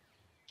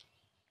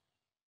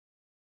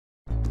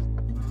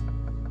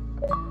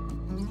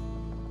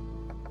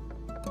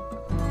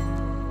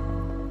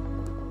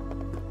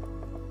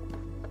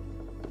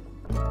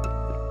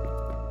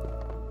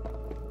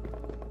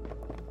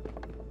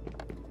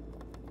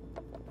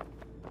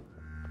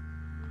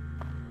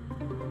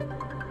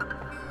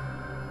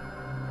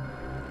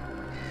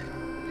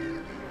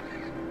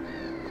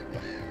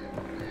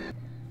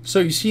 So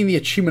you've seen the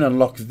achievement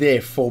unlock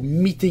there for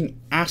meeting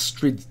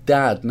Astrid's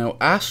dad. Now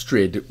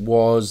Astrid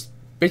was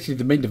basically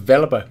the main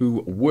developer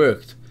who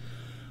worked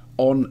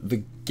on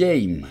the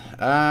game,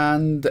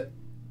 and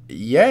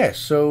yeah,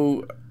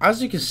 so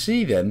as you can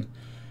see then,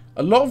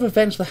 a lot of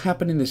events that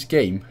happened in this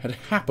game had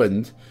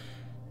happened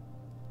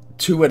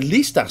to at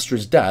least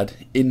Astrid's dad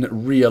in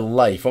real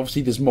life.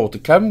 Obviously there's more to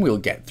come, we'll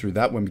get through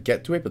that when we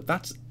get to it, but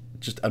that's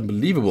just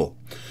unbelievable.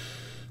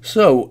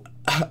 So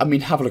I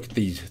mean, have a look at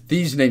these.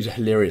 These names are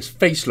hilarious.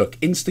 Facelook,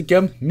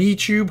 Instagram,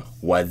 MeTube,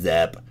 what's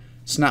up?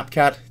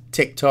 Snapchat,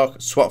 TikTok,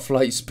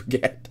 Swatfly,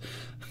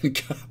 Spaghetti,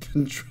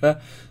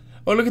 Carpenter.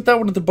 Oh, look at that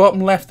one at the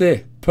bottom left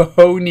there.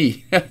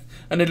 Pahony.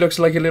 And it looks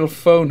like a little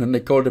phone and they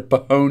called it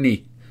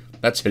Pahony.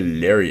 That's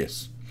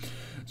hilarious.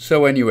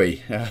 So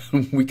anyway,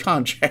 we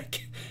can't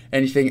check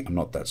anything. I'm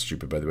not that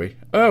stupid, by the way.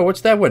 Oh,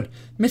 what's that one?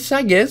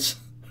 Messages?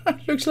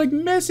 Looks like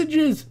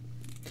messages.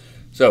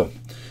 So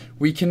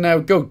we can now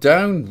go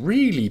down,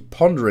 really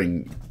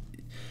pondering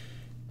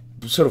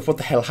sort of what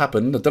the hell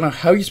happened. I don't know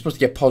how you're supposed to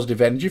get positive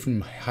energy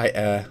from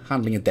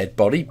handling a dead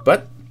body,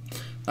 but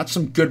that's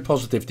some good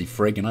positivity,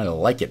 frig, and I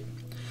like it.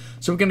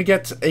 So we're going to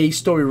get a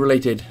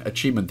story-related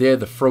achievement there,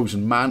 The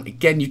Frozen Man.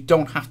 Again, you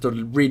don't have to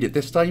read it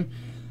this time.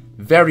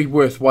 Very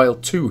worthwhile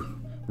to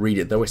read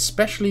it, though,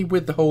 especially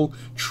with the whole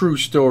true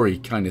story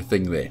kind of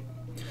thing there.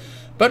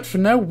 But for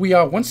now, we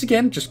are once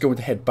again just going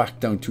to head back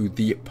down to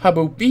the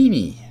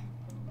Pabobini.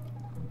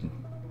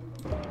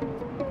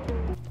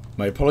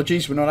 My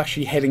apologies, we're not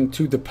actually heading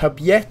to the pub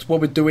yet. What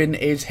we're doing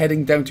is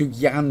heading down to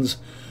Jan's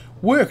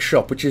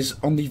workshop, which is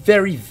on the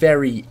very,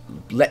 very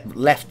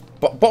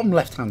bottom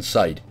left-hand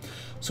side.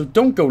 So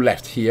don't go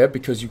left here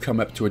because you come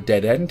up to a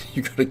dead end.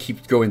 You've got to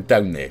keep going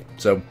down there.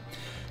 So,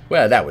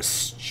 well, that was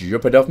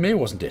stupid of me,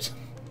 wasn't it?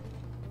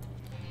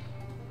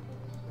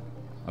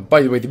 And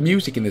by the way, the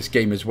music in this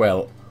game as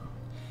well,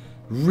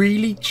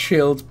 really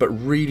chilled, but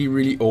really,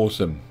 really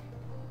awesome.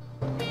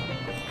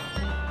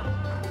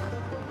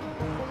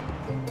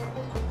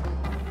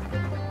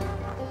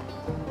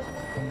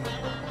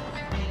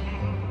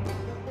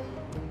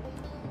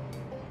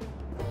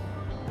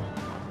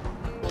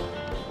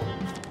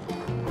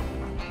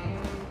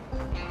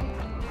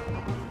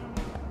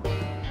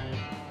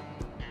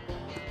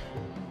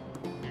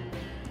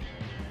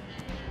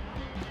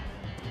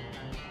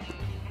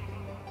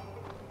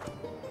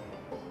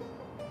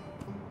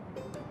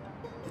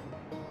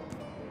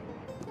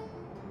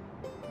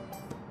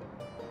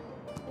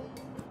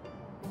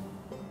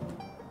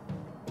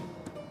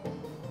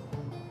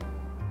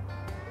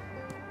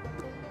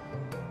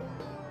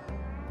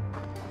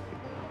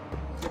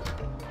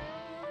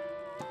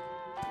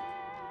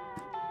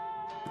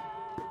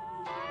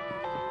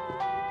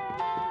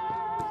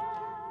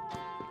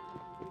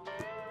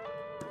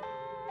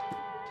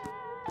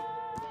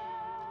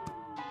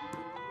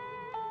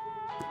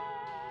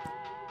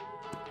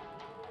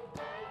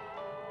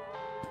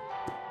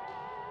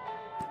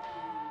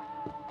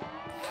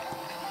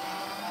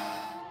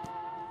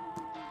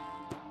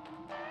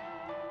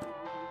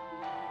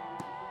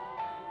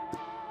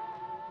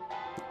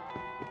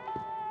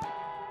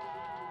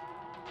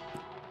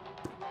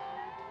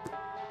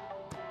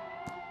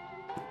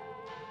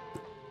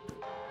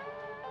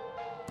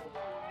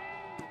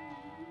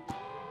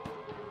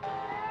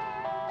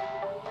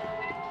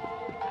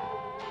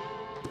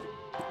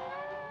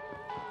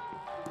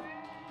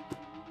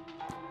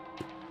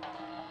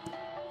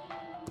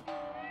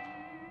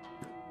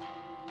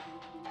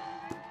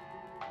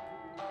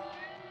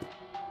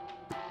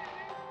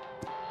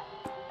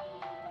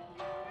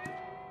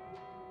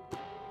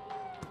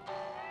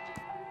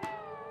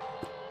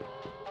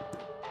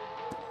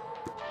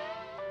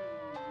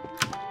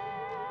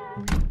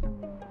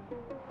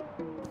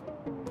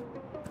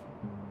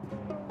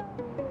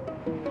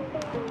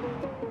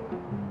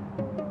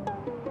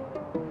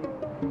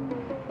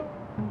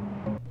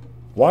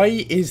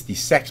 Why is the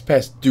sex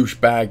pest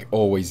douchebag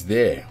always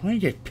there? I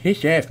get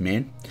pissed off,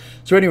 man.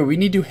 So anyway, we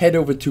need to head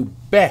over to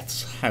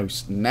Beth's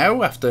house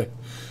now after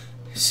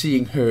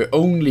seeing her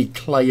only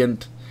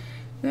client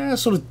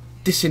sort of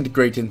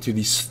disintegrate into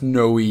the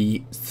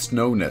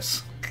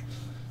snowness.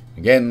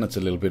 Again, that's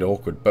a little bit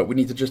awkward, but we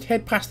need to just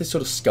head past this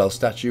sort of skull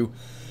statue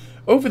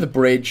over the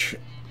bridge.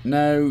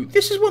 Now,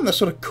 this is one that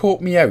sort of caught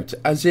me out,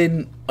 as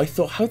in, I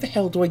thought, how the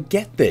hell do I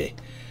get there?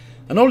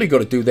 And all you got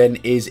to do then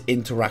is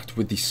interact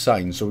with the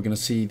sign. So we're going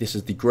to see this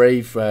is the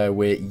grave where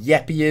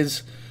Yeppy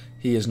is.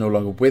 He is no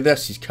longer with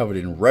us. He's covered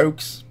in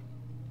rogues.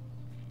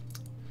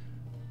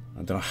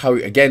 I don't know how,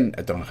 again,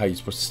 I don't know how you're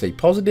supposed to stay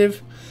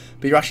positive.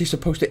 But you're actually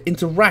supposed to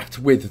interact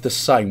with the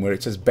sign where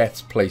it says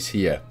Beth's place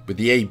here. With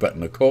the A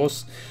button, of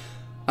course.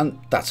 And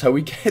that's how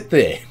we get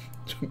there.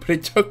 But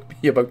it took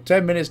me about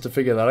 10 minutes to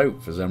figure that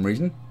out for some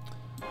reason.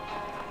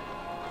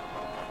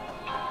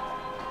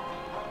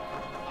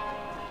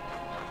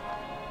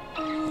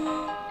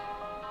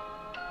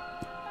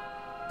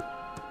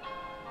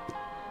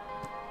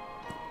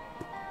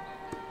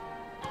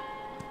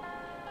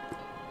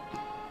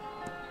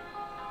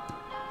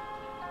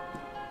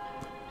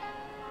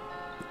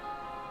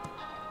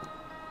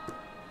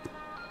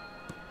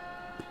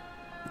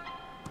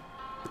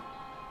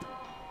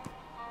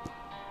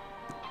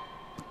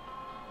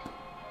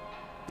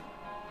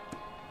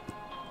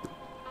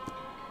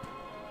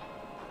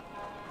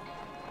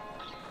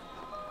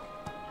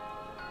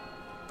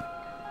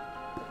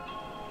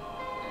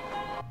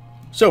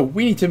 So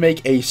we need to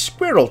make a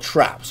squirrel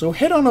trap. So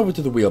head on over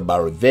to the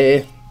wheelbarrow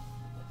there.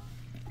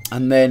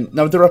 And then,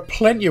 now there are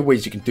plenty of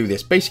ways you can do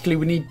this. Basically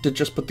we need to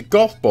just put the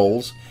golf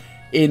balls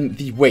in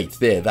the weight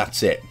there,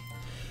 that's it.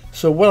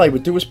 So what I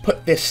would do is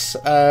put this,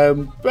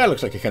 well, it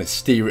looks like a kind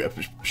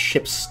of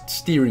ship's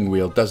steering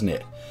wheel, doesn't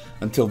it?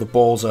 Until the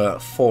balls are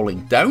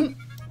falling down.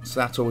 So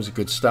that's always a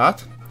good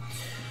start.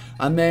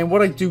 And then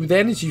what I do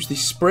then is use the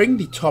spring,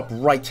 the top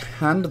right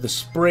hand of the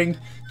spring.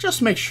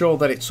 Just make sure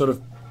that it sort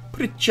of,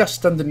 put it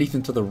just underneath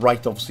and to the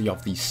right, obviously,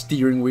 of the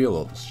steering wheel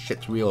or the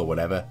ship's wheel or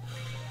whatever.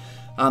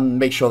 And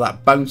make sure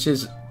that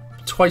bounces.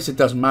 Twice it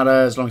doesn't matter,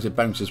 as long as it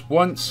bounces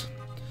once.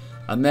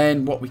 And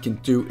then what we can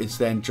do is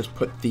then just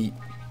put the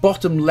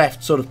bottom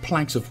left sort of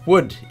planks of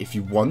wood, if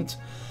you want,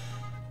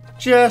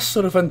 just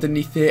sort of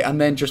underneath it, and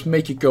then just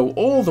make it go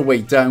all the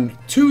way down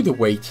to the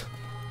weight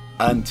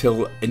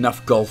until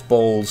enough golf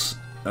balls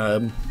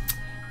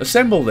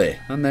assemble there.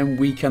 And then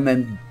we can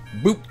then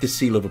boop the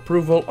seal of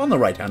approval on the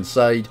right hand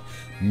side.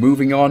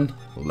 Moving on,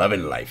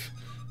 loving life.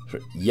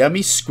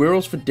 Yummy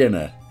squirrels for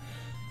dinner.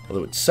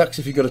 Although it sucks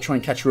if you've got to try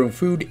and catch your own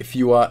food if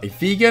you are a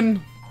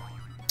vegan,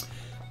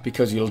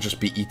 because you'll just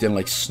be eating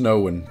like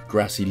snow and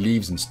grassy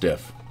leaves and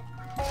stuff.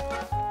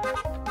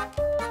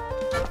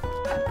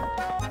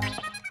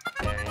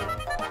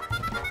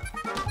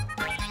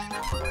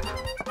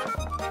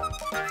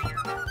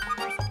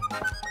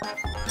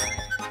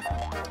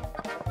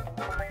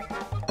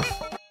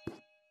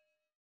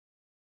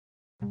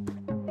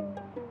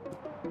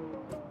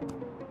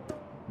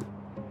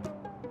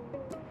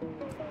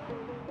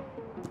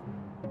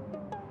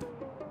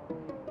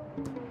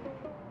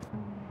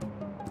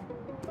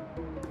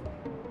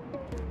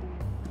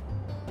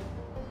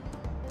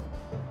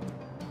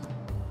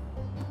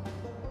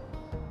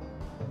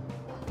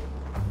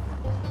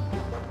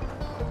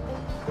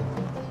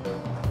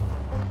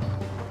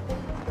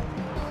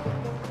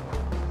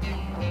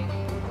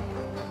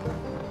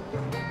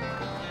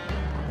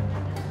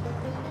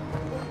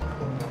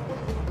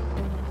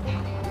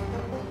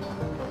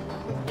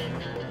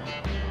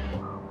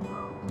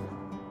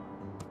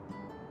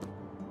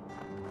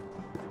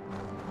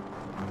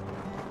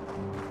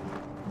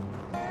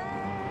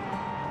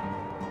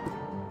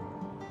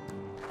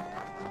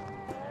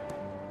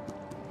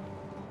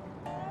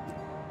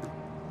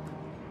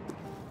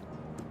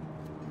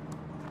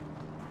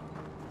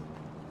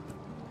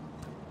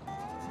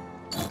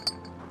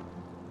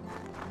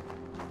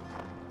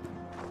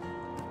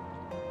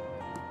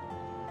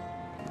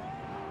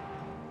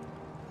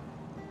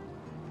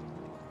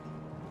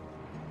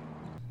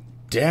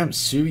 Damn,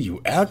 Sue,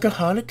 you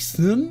alcoholic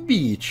son of a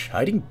bitch,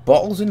 hiding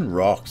bottles in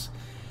rocks.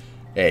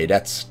 Hey,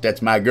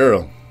 that's my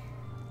girl.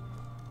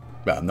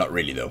 Well, not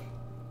really, though.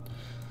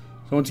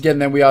 So once again,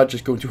 then we are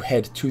just going to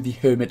head to the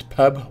Hermit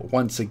Pub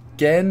once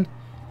again.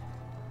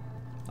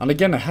 And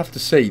again, I have to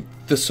say,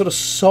 the sort of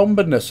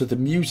somberness of the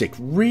music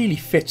really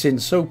fits in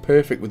so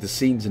perfect with the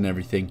scenes and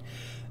everything.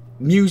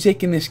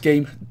 Music in this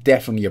game,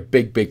 definitely a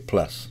big, big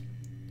plus.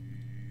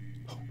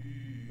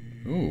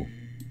 Ooh.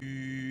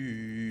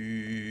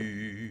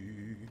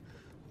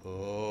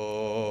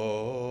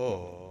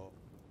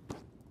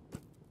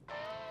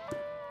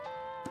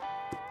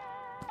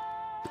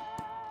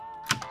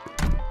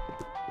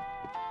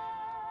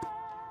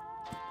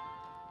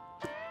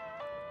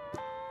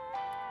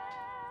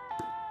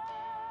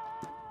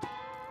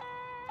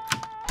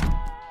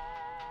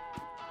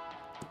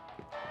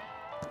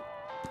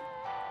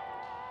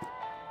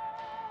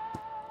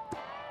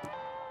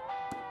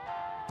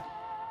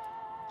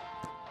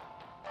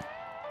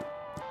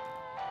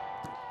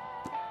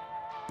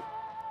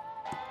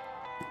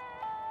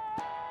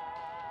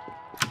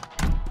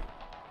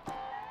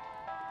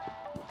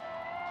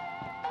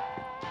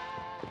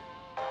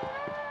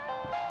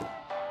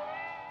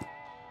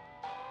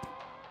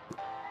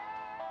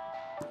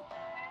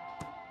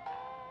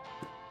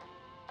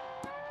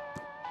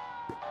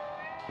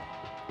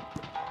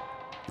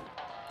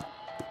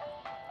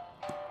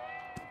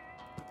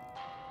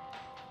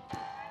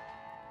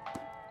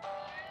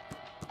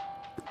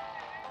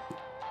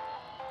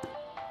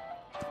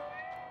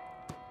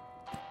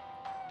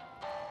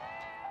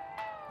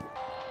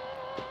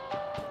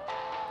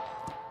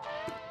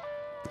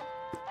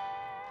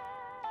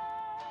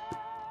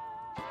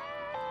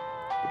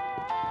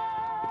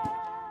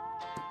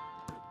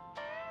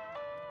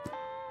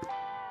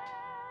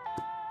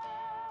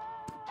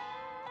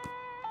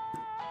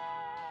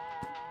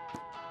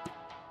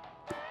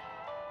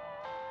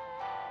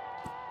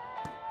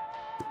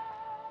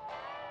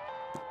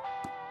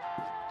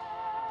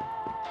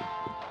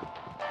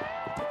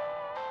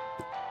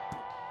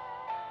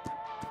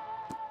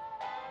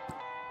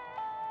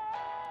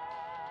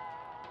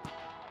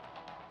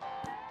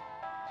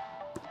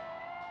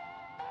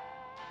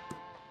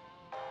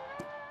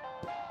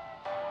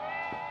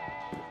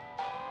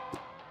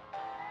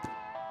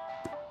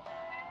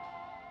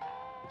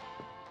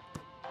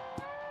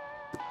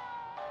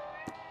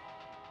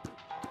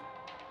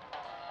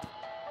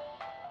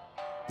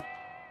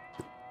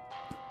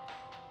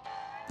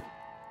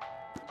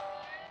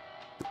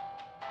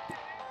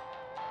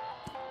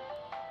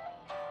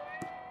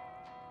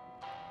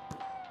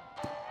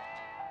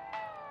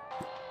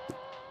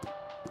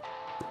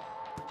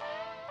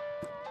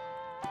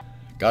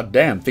 God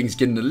damn, things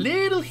getting a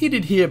little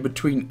heated here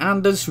between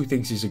Anders, who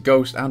thinks he's a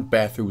ghost, and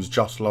Beth, who's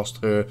just lost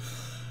her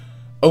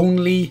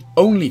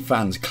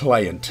OnlyFans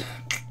client.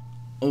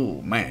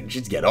 Oh man,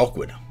 shit's get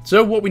awkward.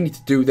 So what we need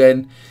to do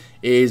then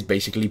is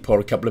basically pour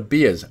a couple of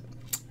beers.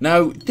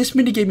 Now, this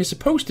minigame is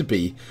supposed to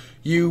be,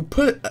 you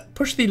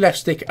push the left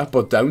stick up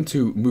or down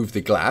to move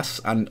the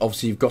glass, and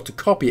obviously you've got to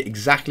copy it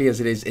exactly as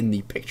it is in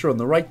the picture on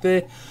the right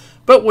there.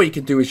 But what you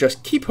can do is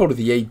just keep hold of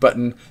the A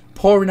button,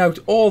 pouring out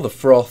all the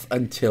froth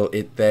until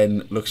it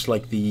then looks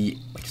like like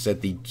I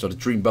said, the sort of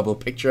dream bubble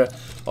picture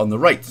on the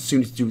right. As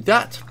soon as you do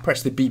that,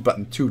 press the B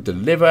button to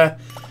deliver,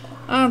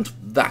 and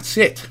that's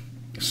it.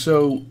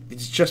 So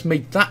it's just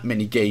made that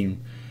mini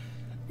game,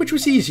 which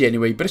was easy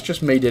anyway, but it's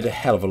just made it a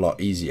hell of a lot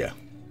easier.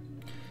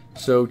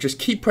 So just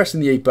keep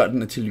pressing the A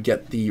button until you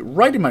get the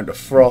right amount of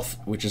froth,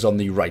 which is on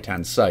the right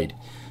hand side.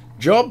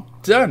 Job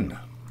done.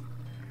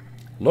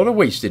 A lot of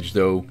wastage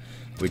though,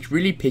 which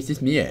really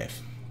pisses me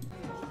off.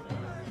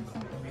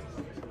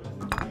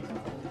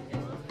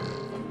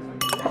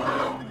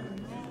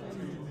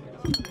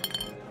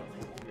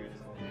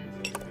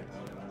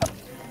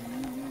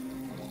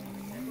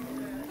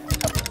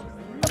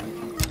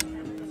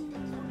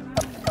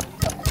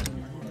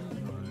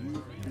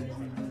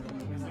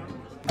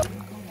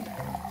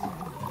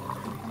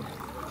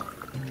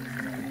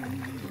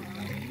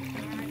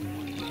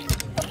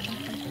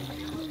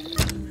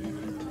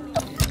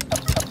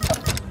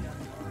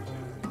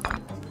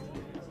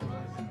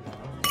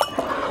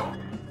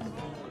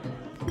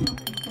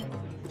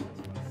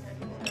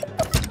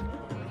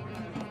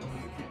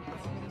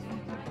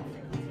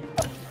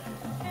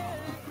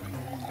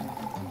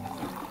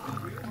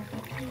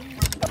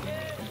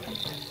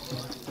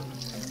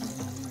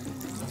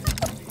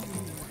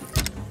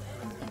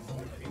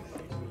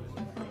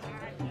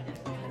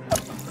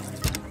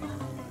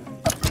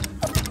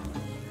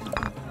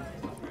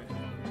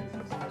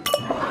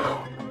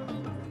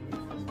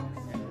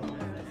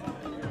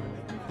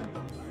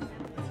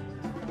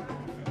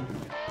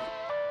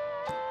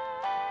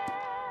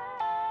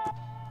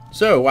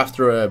 So,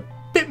 after a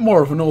bit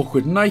more of an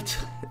awkward night,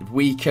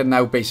 we can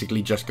now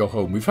basically just go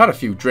home. We've had a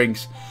few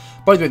drinks.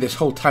 By the way, this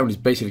whole town is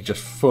basically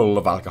just full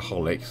of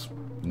alcoholics.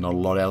 Not a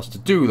lot else to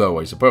do though,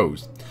 I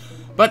suppose.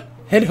 But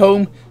head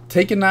home,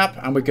 take a nap,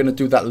 and we're going to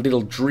do that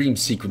little dream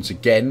sequence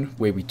again,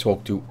 where we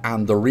talk to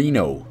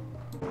Andorino.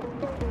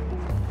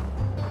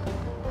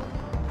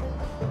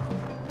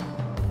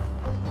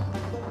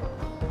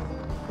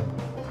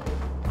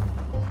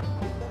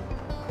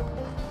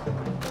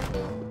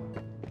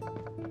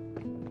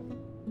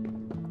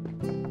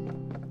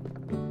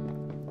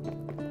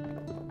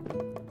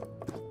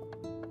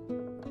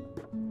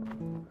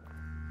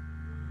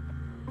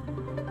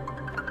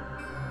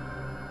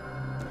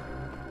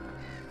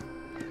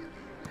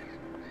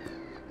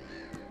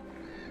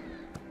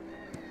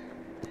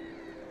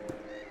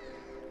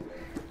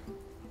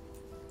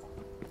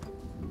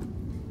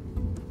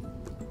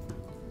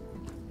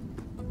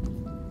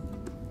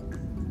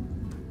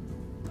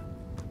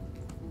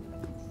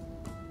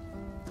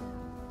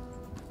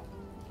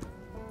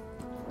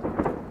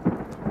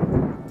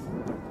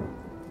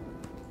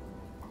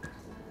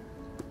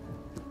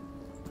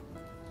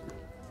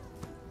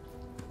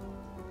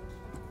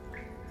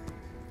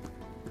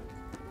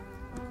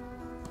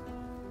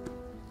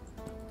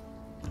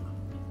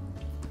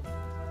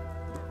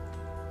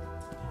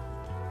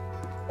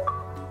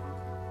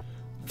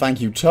 Thank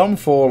you, Tom,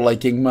 for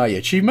liking my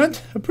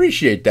achievement.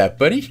 Appreciate that,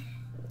 buddy.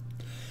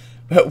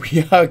 But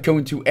we are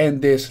going to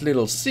end this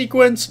little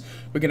sequence.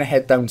 We're going to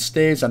head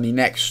downstairs and the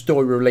next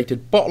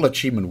story-related bottle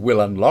achievement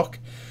will unlock.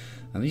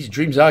 And these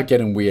dreams are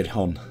getting weird,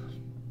 hon.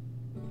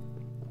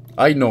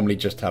 I normally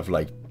just have,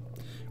 like,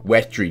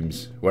 wet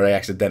dreams where I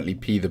accidentally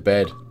pee the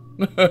bed.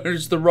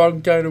 It's the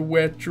wrong kind of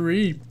wet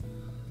dream.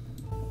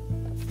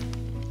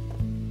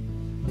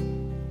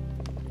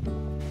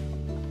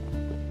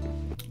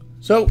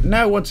 So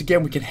now once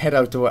again we can head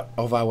out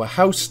of our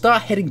house,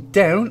 start heading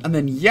down, and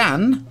then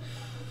Jan,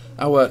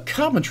 our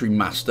carpentry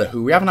master,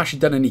 who we haven't actually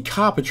done any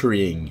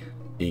carpentrying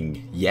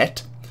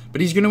yet,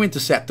 but he's going to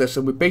intercept us,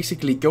 and we're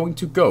basically going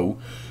to go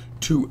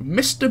to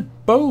Mr.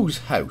 Bo's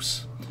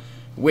house,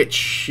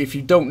 which, if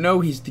you don't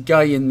know, he's the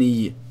guy in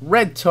the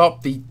red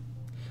top, the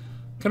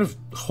kind of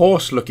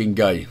horse-looking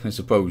guy, I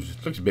suppose.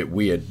 Looks a bit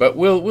weird, but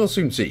we'll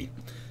soon see.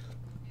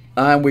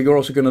 And we're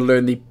also going to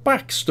learn the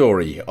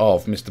backstory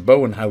of Mr.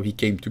 Bo and how he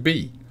came to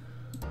be.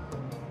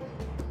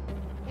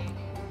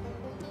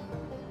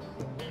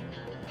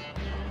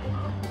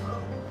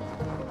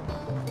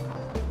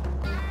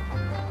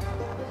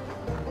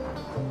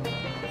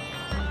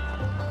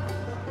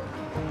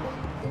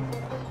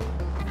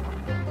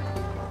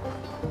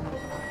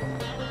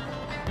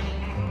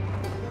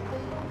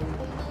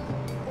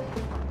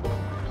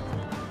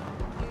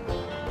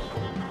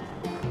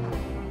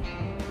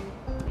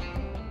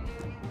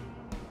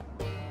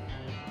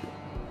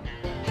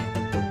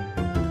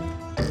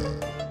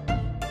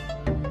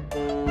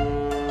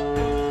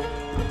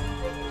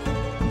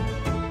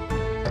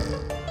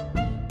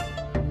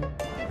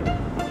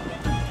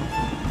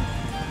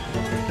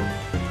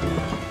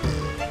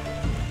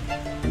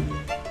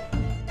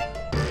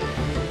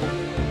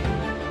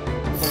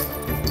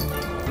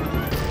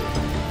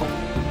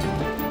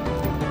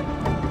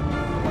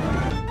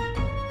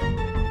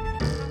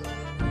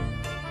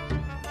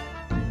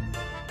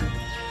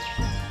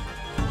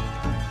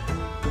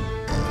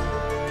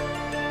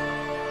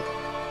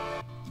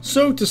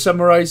 So to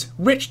summarise,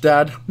 rich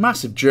dad,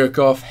 massive jerk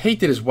off,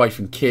 hated his wife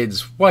and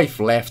kids, wife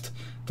left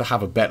to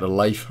have a better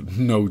life,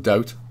 no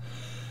doubt.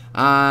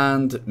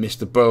 And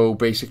Mr. Bow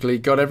basically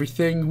got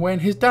everything when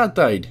his dad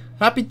died.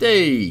 Happy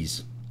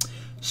days!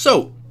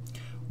 So,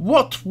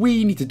 what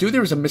we need to do,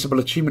 there is a missable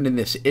achievement in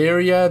this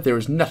area. There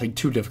is nothing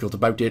too difficult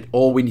about it.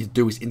 All we need to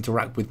do is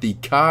interact with the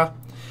car,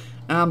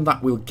 and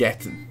that will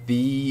get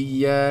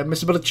the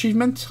missable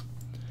achievement.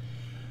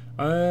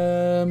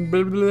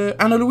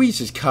 Anna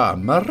Louise's car,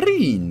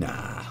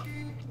 Marina.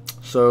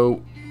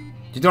 So,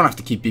 you don't have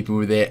to keep beeping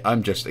with it.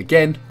 I'm just,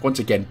 once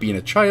again, being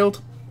a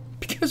child.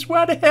 Because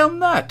why the hell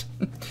not?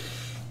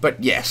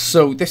 But yes,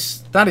 so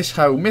that is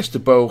how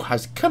Mr. Bow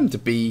has come to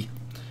be.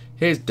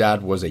 His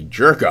dad was a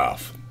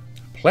jerk-off.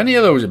 Plenty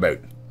of those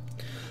about.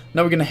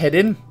 Now we're going to head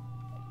in.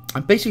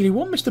 And basically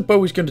what Mr.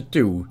 Bow is going to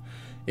do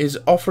is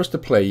offer us to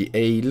play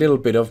a little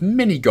bit of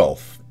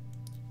mini-golf.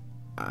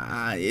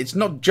 It's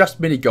not just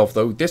mini-golf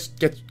though. This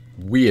gets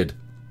weird.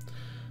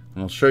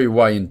 And I'll show you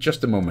why in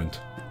just a moment.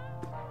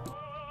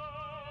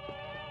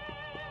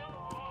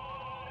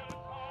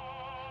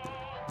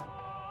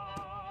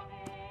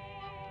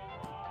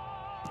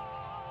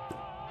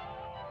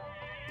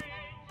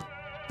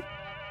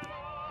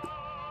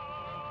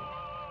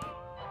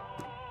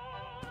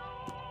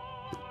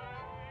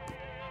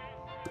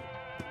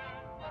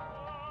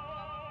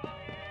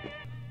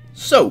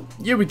 So,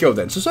 here we go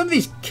then. So some of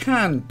these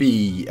can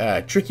be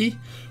tricky,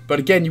 but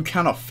again, you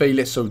cannot fail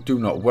it, so do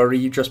not worry.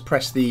 You just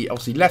press the,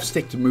 obviously, left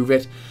stick to move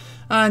it,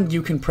 and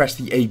you can press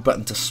the A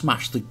button to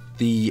smash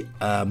the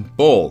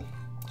ball.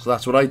 So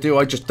that's what I do.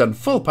 I just done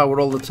full power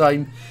all the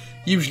time.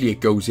 Usually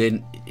it goes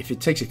in. If it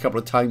takes a couple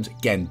of times,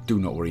 again, do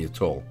not worry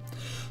at all.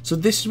 So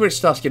this is where it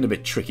starts getting a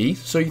bit tricky.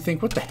 So you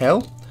think, what the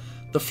hell?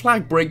 The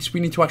flag breaks.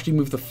 We need to actually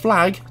move the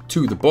flag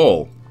to the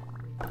ball,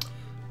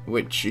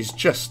 which is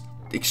just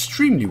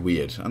extremely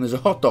weird. And there's a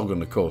hot dog on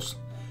the course.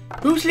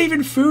 Who's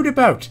leaving food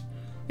about?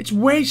 It's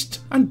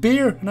waste and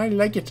beer, and I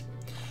like it.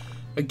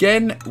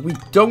 Again, we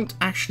don't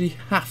actually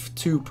have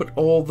to put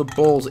all the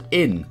balls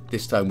in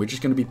this time. We're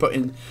just going to be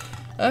putting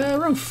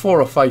around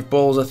 4 or 5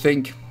 balls, I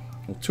think,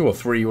 or 2 or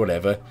 3,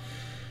 whatever.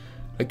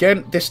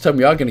 Again, this time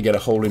we are going to get a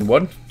hole in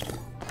one.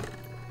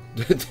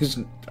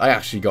 I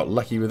actually got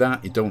lucky with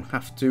that. You don't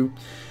have to.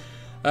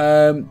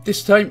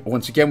 This time,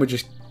 once again, we're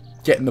just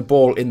getting the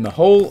ball in the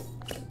hole.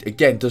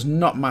 Again, does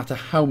not matter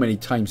how many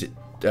times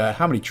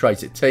how many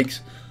tries it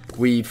takes.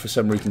 We, for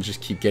some reason,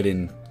 just keep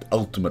getting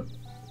ultimate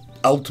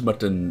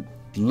and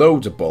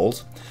loads of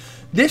balls.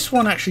 This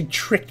one actually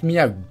tricked me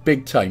out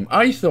big time.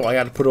 I thought I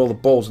had to put all the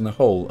balls in the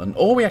hole, and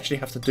all we actually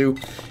have to do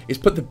is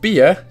put the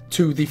beer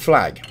to the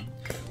flag.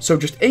 So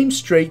just aim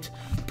straight,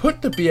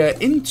 put the beer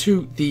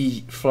into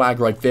the flag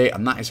right there,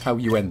 and that is how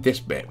you end this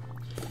bit.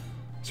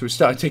 So it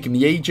started taking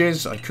me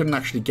ages. I couldn't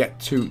actually get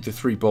to the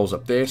 3 balls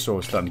up there, so I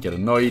was starting to get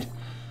annoyed.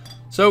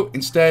 So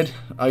instead,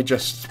 I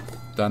just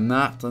done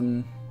that,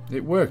 and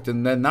it worked,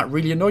 and then that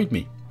really annoyed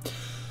me.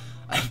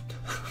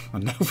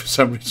 And now for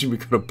some reason we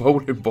got a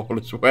bowling ball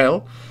as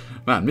well.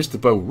 Man,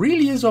 Mr. Bow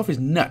really is off his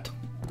nut.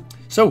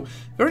 So,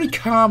 very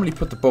calmly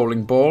put the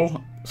bowling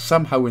ball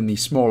somehow in the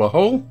smaller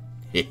hole.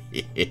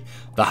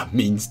 That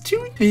means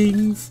 2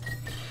 things.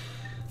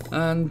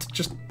 And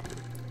just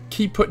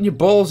keep putting your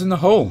balls in the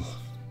hole.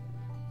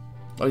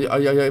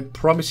 I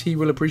promise he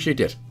will appreciate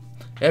it.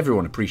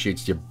 Everyone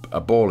appreciates a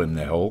ball in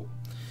their hole.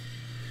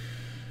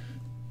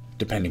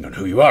 Depending on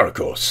who you are, of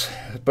course.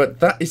 But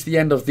that is the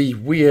end of the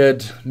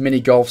weird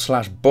mini-golf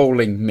 /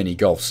 bowling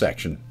mini-golf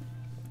section.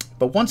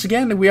 But once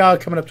again, we are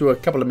coming up to a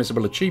couple of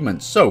missable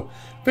achievements. So,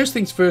 first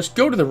things first,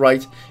 go to the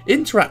right,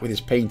 interact with this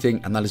painting,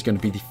 and that is going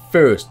to be the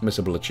first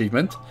missable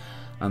achievement.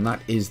 And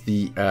that is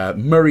the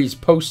Murray's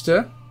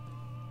poster.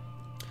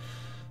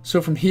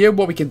 So from here,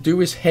 what we can do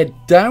is head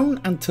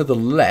down and to the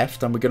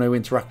left, and we're going to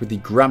interact with the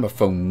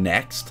gramophone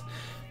next.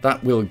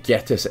 That will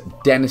get us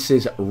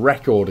Dennis's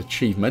record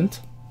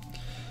achievement.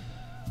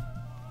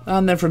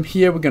 And then from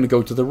here, we're going to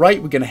go to the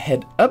right. We're going to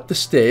head up the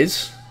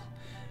stairs.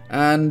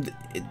 And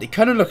it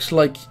kind of looks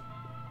like,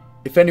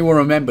 if anyone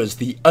remembers,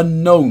 the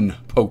unknown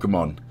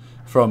Pokemon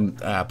from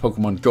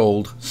Pokemon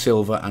Gold,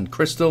 Silver, and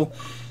Crystal.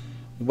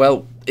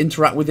 Well,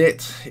 interact with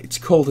it. It's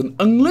called an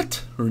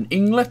unglet, or an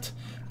inglet.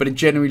 But it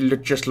generally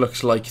just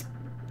looks like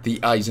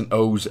the I's and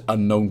O's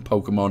unknown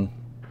Pokemon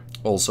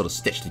all sort of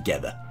stitched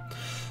together.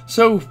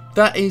 So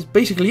that is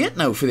basically it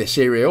now for this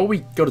area. All we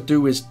got to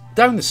do is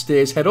down the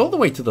stairs, head all the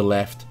way to the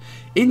left,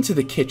 into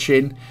the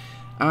kitchen,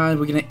 and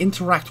we're going to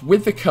interact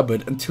with the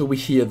cupboard until we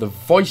hear the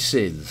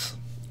voices,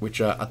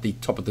 which are at the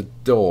top of the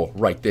door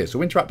right there.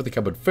 So interact with the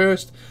cupboard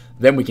first,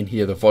 then we can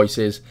hear the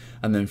voices,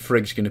 and then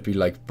Frigg's going to be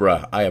like,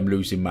 bruh, I am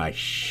losing my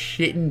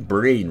shitting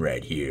brain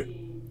right here.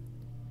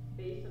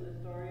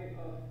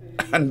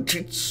 And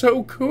it's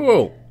so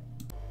cool.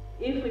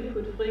 If we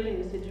put Frigg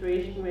in a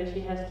situation where she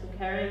has to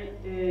carry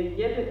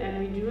Jeppe, and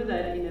we do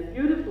that in a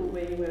beautiful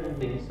way, where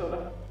Frigg sort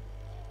of,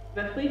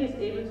 where Frigg is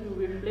able to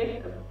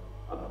reflect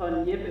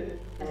upon Jeppe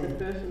as a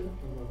person,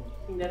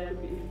 I think that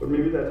could be. But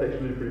maybe that's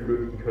actually pretty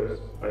good, because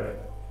I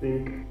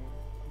think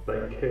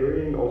like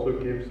carrying also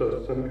gives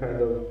us some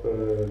kind of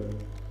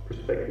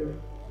perspective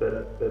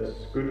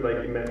that's good,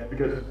 like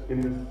because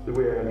in the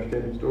way I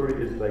understand the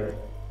story is like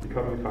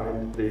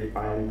they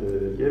find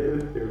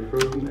Jeppe, they're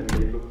frozen, and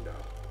they look down.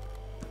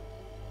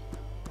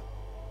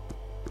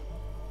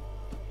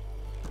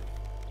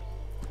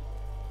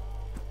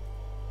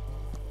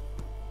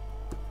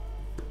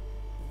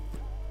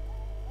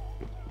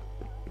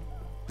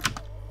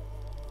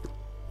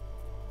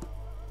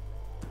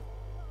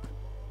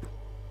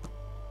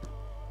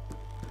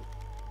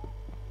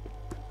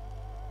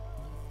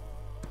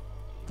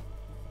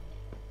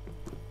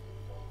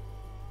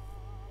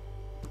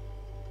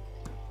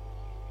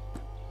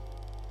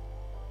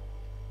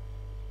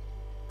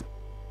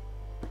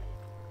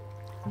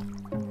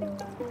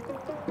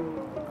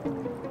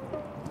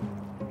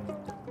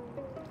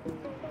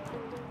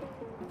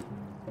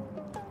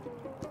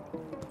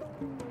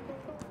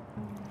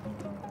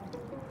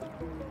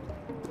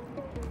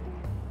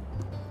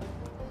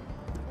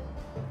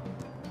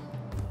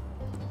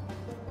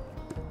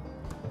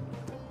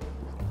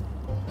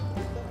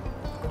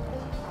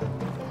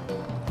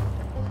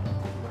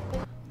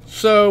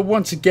 So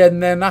once again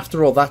then,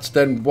 after all that's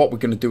done, what we're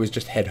going to do is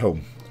just head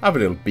home. Have a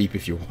little beep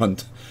if you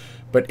want.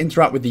 But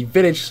interact with the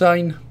village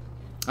sign,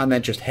 and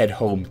then just head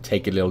home,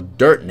 take a little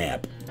dirt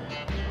nap.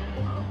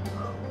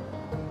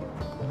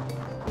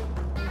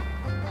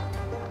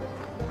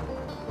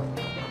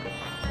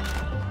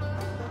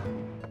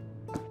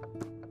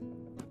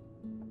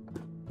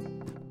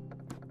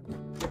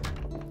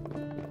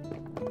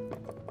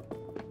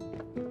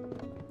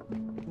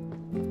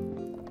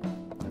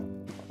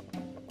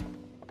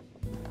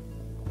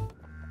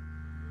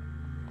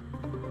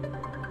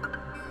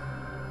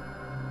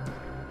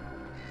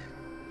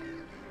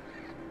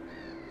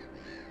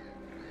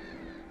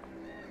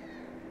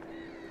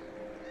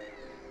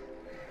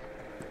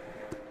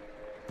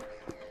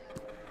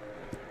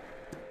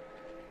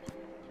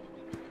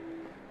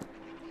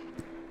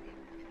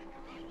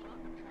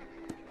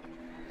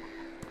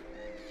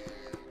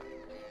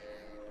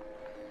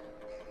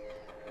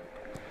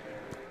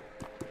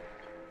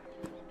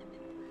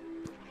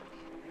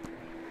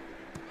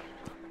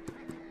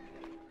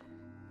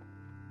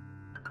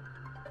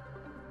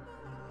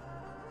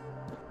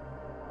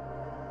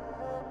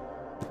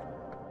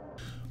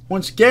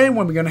 Once again,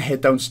 when we're going to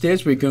head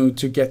downstairs, we're going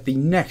to get the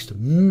next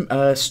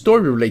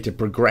story-related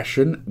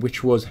progression,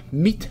 which was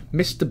Meet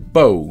Mr.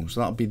 Bow. So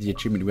that'll be the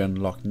achievement we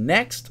unlock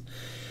next.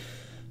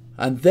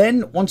 And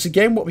then, once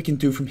again, what we can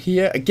do from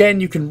here,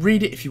 again, you can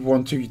read it if you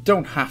want to. You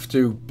don't have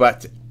to,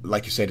 but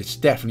like I said, it's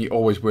definitely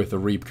always worth a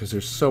read because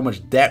there's so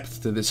much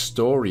depth to this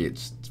story.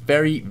 It's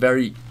very,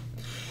 very,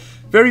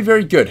 very,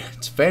 very good.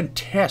 It's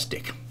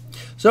fantastic.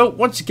 So,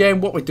 once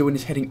again, what we're doing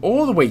is heading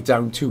all the way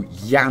down to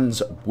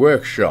Jan's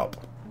workshop.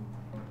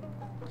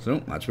 So,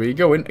 that's where you're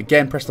going.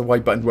 Again, press the Y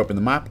button to open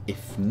the map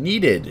if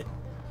needed.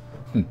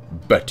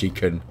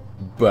 Buttican.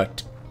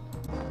 But.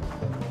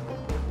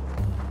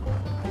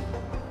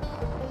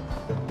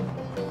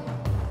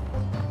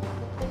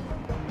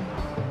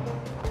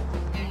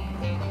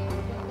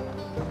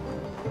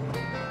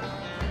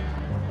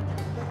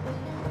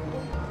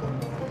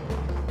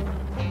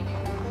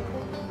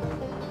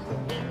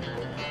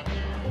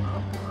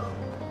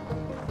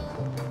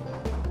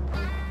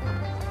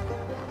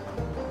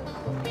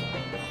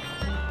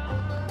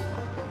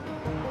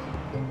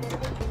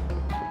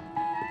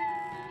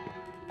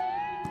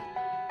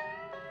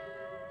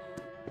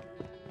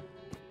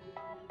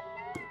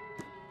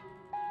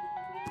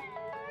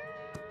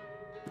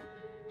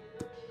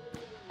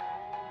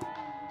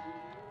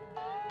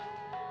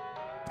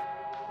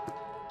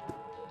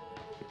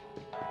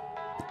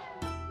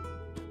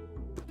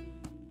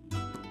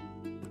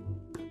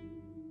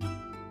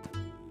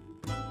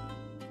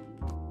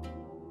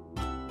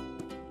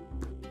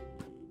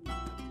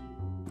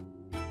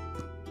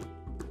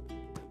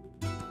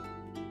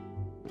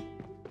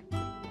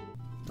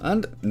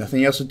 And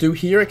nothing else to do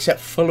here except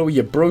follow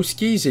your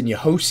broskies and your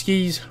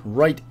hoskies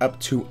right up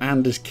to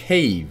Anders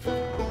Cave.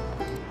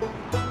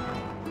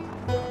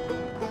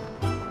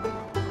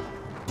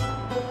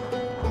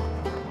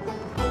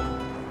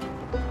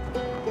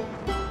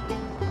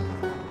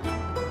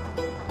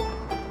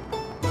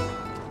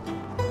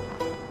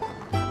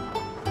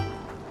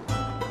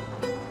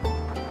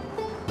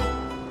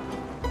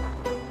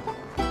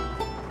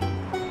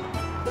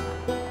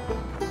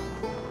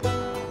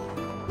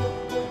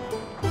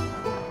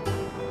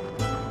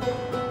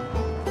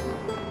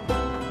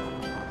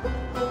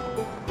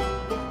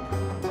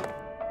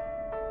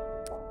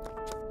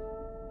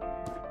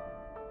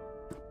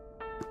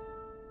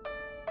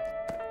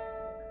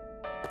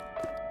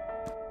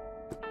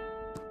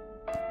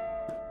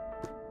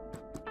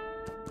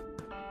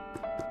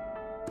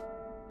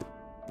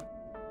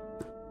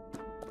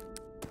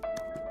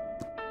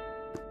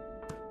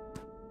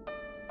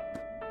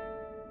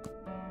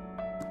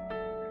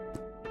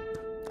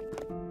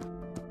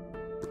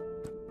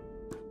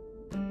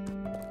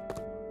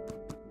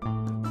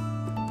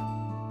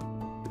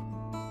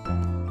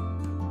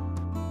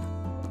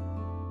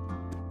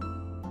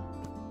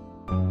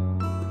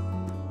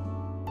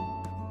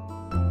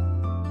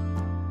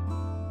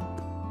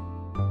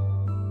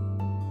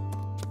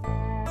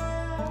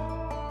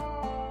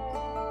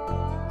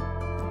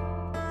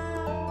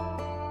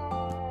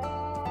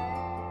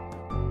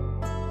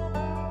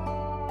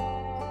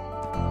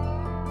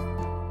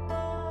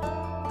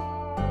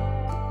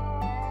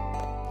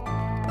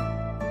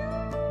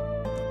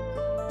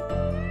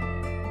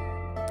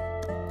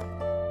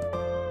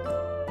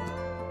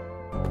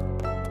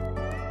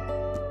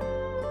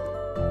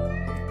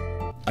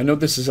 I know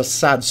this is a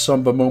sad,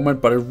 somber moment,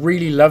 but I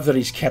really love that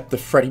he's kept the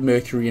Freddie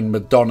Mercury and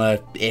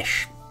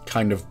Madonna-ish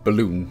kind of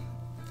balloon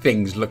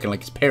things looking like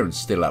his parents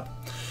still up.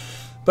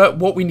 But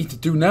what we need to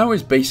do now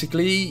is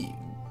basically,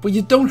 well,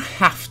 you don't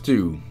have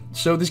to.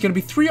 So there's going to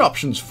be 3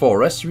 options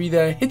for us. You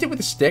either hit it with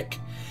a stick,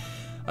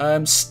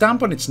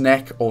 stamp on its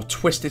neck, or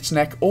twist its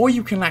neck, or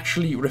you can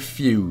actually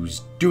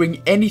refuse.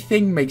 Doing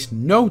anything makes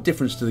no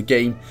difference to the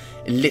game.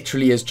 It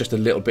literally is just a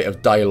little bit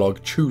of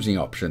dialogue choosing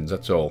options,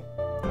 that's all.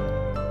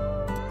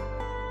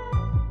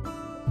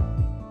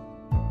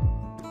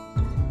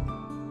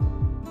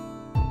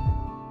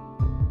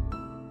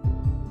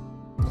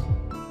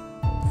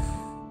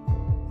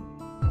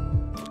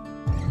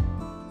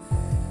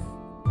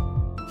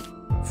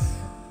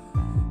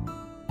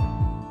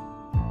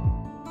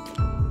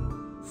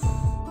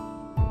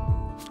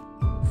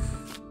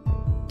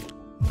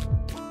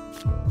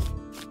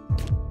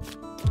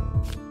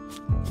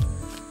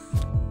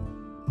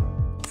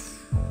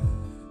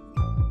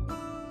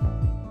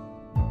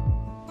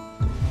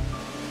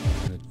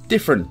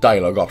 Different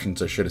dialogue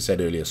options, I should have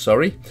said earlier,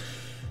 sorry.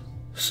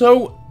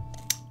 So,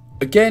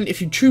 again,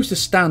 if you choose to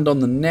stand on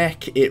the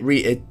neck,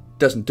 it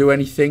doesn't do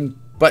anything.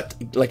 But,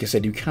 like I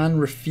said, you can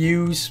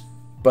refuse.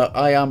 But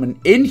I am an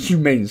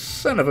inhumane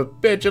son of a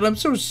bitch, and I'm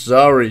so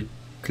sorry,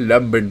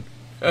 Clumbin.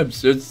 I'm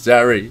so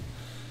sorry.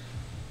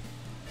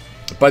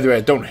 By the way,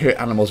 I don't hurt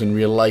animals in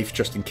real life,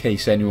 just in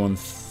case anyone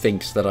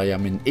thinks that I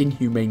am an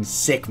inhumane,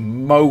 sick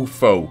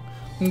mofo.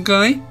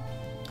 Okay?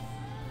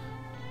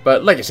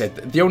 But, like I said,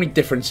 the only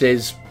difference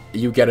is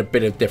you get a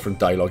bit of different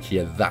dialogue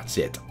here, that's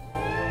it.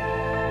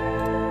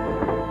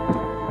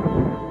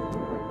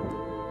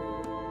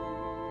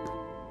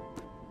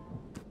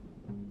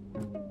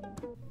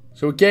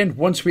 So again,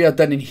 once we are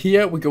done in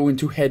here, we're going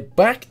to head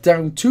back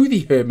down to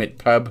the Hermit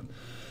Pub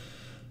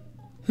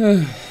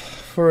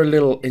for a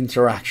little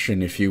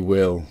interaction, if you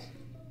will.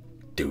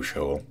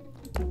 Douchehole.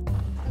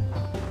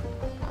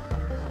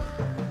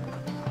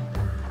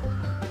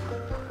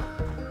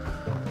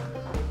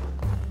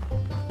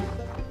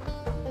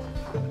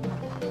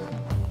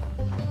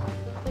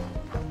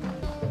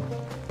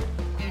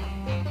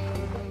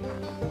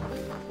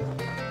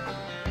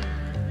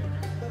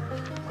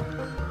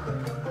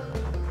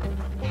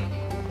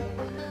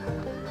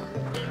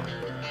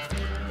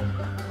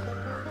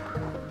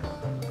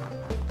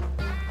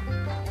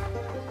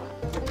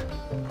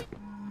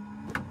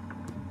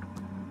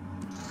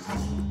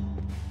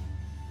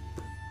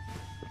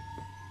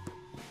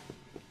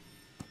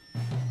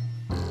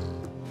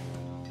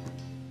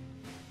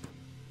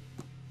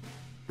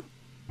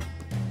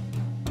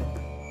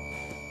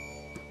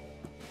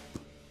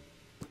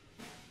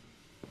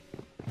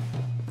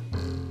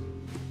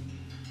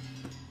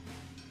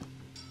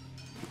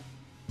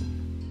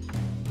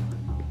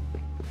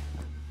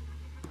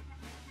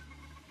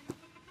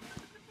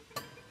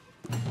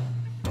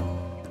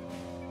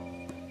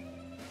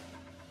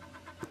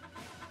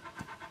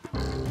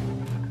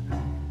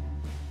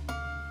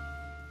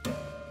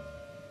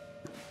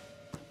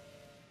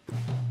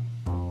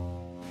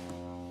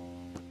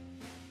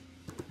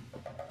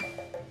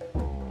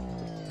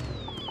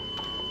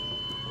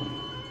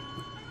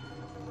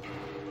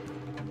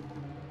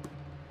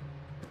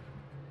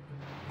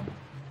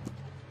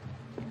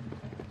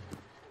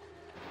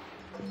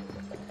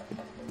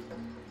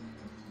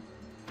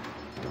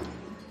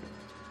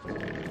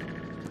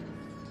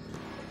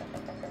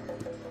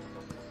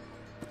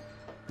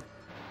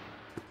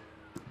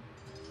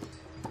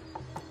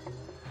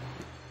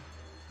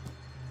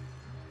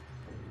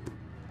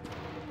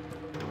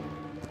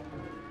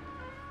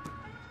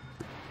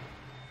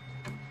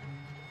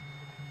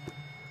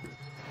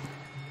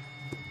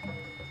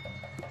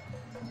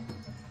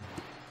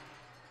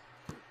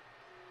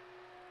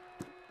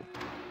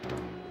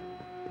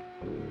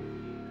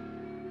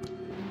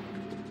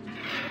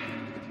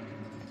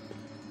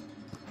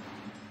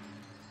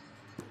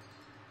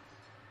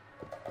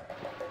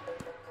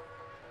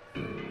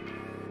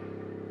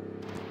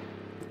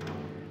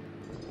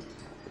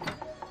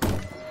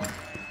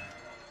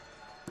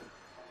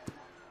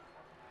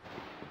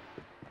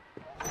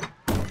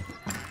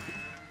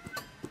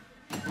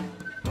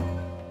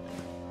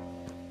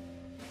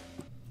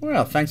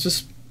 Well, thanks for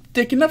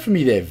sticking up for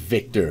me there,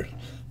 Victor.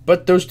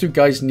 But those 2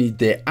 guys need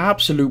their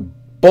absolute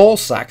ball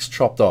sacks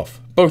chopped off.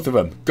 Both of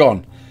them,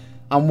 gone.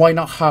 And why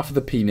not half of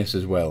the penis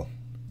as well?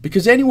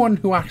 Because anyone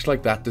who acts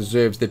like that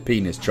deserves their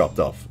penis chopped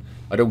off.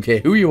 I don't care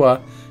who you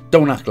are,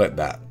 don't act like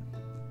that.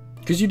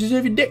 Because you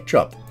deserve your dick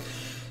chopped.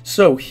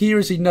 So, here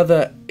is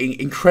another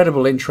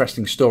incredible,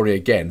 interesting story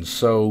again.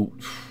 So,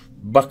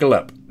 buckle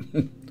up.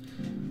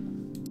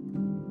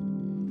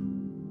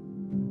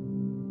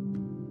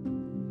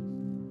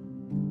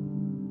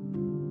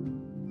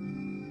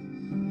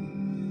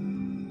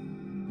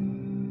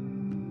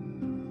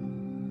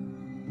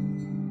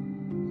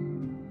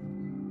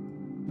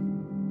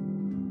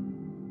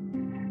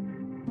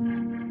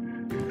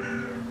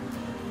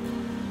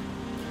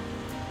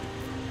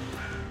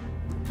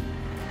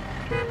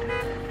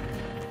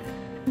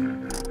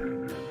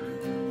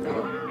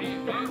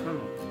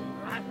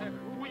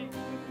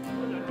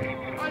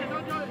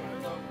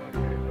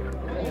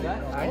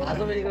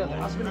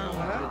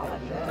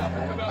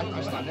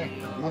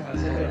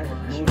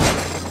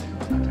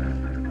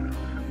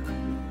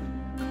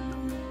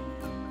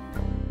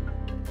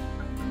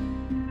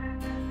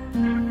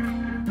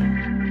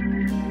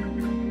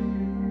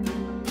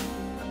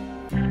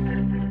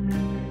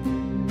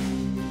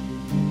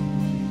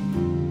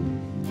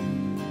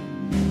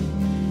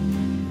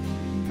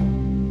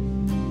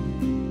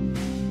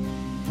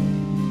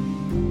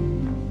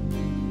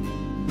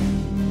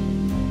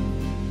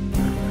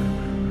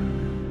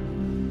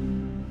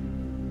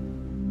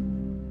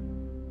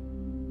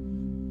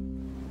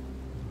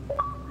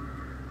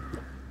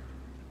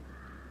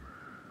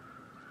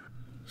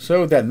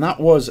 So then, that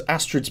was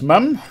Astrid's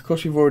mum. Of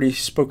course, we've already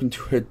spoken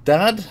to her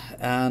dad,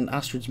 and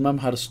Astrid's mum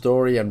had a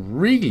story, and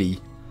really,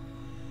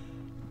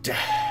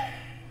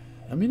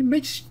 I mean, it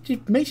makes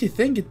you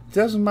think. It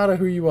doesn't matter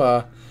who you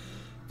are.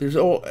 There's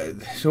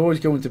always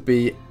going to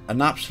be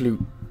an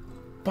absolute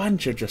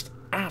bunch of just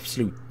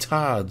absolute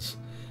tards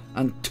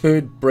and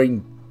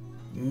turd-brained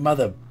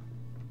mother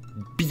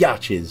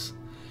biatches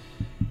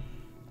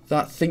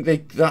that think they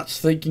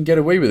can get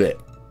away with it.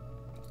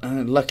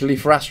 And luckily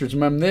for Astrid's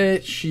mum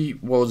there, she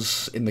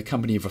was in the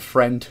company of a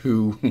friend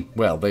who,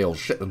 well, they all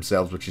shit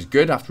themselves, which is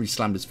good after he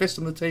slammed his fist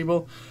on the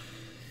table.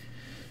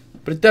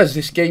 But it does,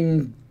 this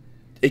game,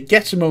 it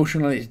gets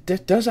emotional,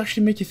 it does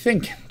actually make you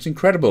think. It's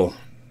incredible.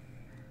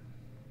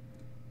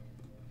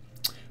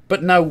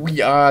 But now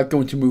we are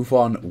going to move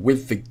on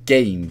with the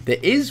game. There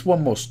is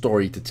one more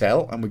story to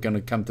tell, and we're going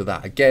to come to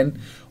that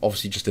again,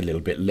 obviously just a little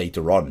bit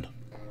later on.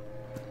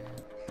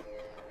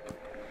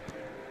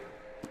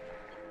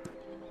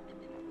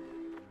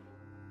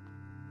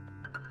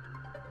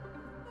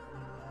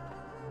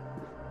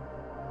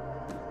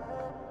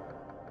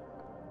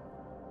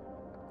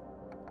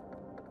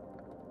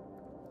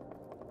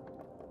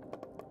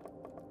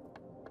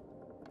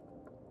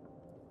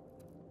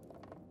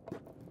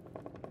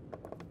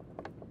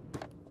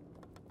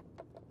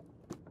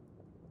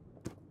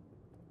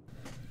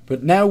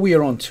 But now we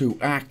are on to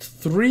Act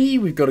 3.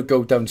 We've got to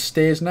go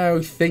downstairs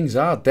now. Things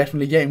are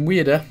definitely getting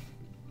weirder.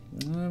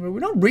 But we're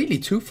not really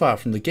too far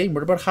from the game.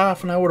 We're about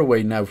half an hour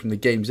away now from the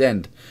game's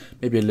end.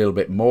 Maybe a little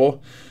bit more.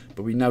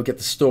 But we now get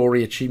the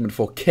story achievement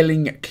for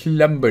killing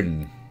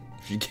Clumbin.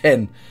 Which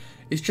again,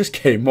 it's just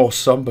getting more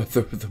somber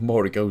the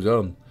more it goes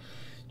on.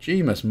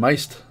 Jeemus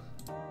Meist.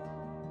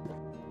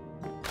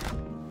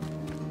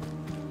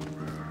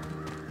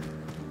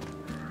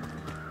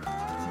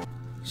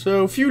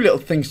 So a few little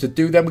things to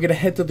do then. We're going to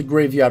head to the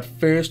graveyard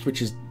first,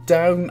 which is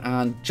down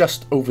and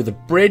just over the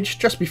bridge,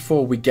 just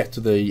before we get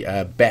to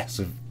the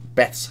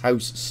Beth's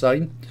house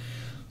sign.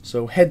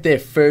 So head there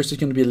first. There's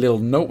going to be a little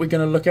note we're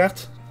going to look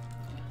at.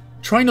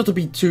 Try not to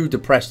be too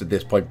depressed at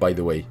this point, by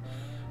the way.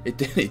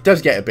 It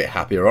does get a bit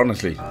happier,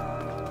 honestly.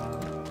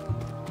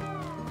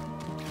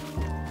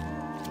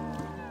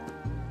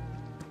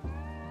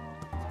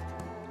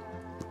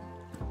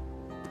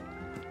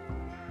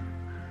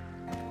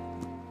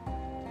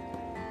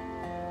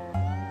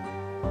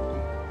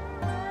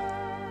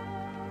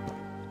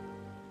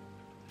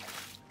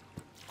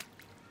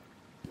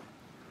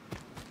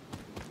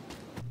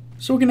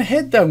 So we're going to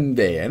head down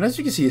there, and as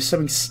you can see, there's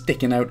something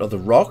sticking out of the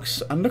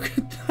rocks, and look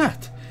at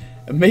that.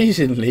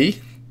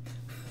 Amazingly,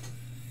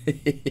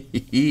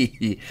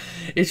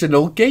 it's an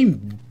old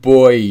Game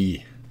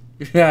Boy.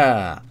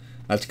 Yeah,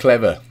 that's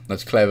clever,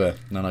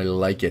 and I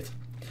like it.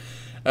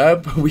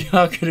 But we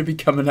are going to be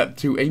coming up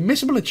to a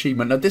missable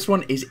achievement. Now this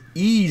one is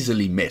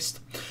easily missed.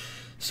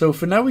 So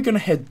for now we're going to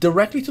head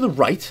directly to the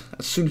right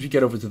as soon as we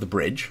get over to the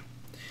bridge.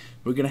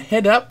 We're going to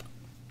head up,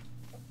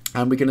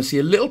 and we're going to see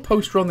a little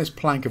poster on this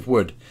plank of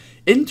wood.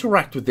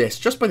 Interact with this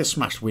just by the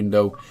smashed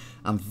window,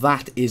 and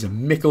that is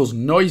Mickle's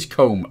noise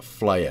comb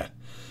flyer.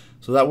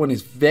 So that one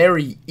is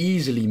very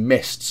easily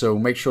missed, so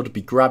make sure to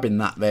be grabbing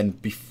that then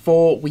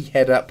before we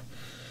head up.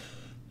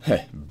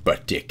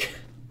 But dick.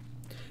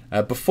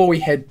 Before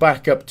we head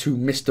back up to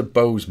Mr.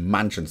 Bow's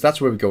mansions.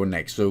 That's where we're going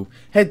next. So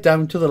head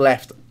down to the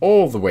left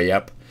all the way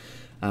up,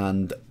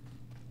 and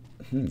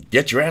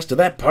get your ass to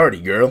that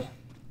party, girl.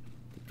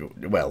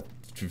 Well,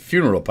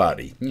 funeral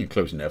party.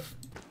 Close enough.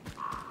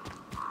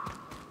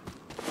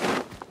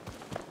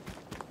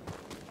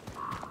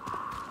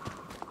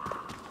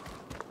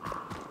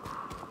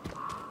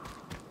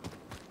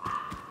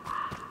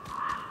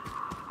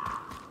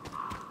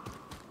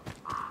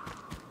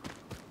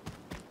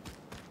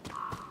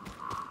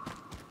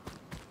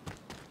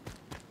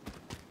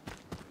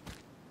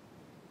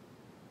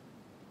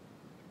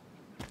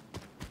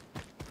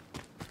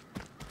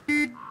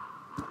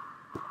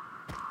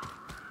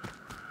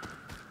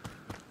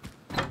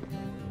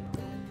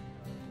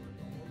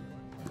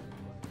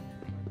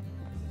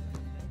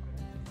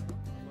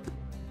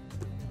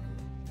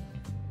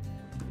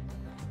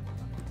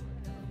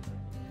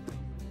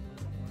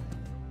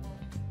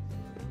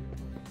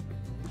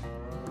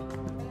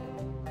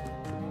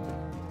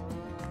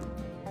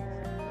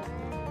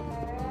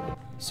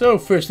 So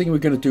first thing we're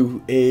going to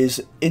do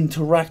is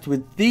interact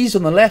with these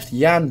on the left,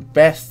 Jan,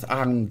 Beth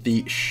and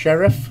the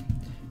sheriff.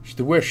 She's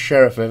the worst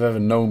sheriff I've ever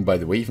known, by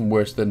the way, even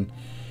worse than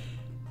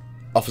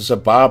Officer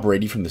Barb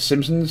Brady from The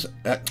Simpsons.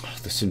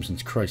 The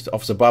Simpsons, Christ.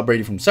 Officer Barb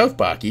Brady from South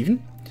Park,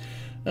 even.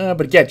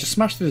 But again, just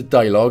smash through the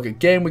dialogue.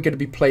 Again, we're going to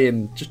be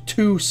playing just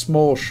 2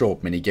 small,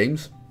 short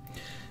mini-games.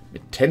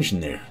 Bit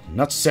tension there.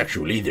 Not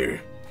sexual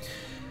either.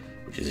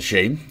 Which is a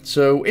shame.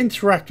 So,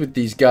 interact with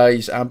these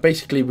guys, and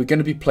basically we're going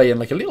to be playing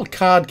like a little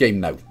card game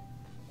now.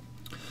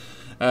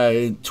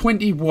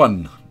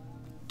 21.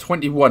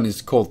 21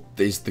 is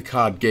the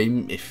card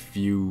game if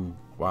you...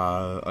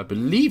 I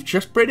believe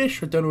just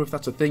British. I don't know if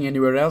that's a thing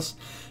anywhere else,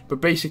 but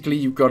basically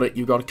you've got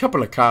a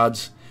couple of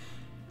cards,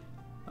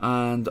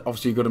 and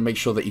obviously you've got to make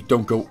sure that you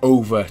don't go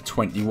over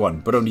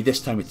 21. But only this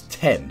time it's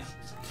 10.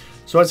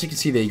 So as you can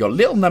see there, you got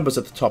little numbers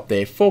at the top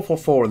there: 4, 4,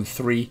 4, and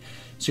 3.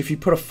 So if you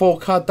put a 4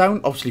 card down,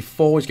 obviously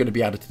 4 is going to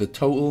be added to the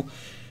total.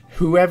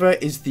 Whoever's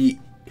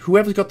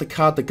got the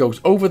card that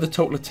goes over the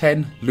total of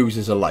 10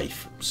 loses a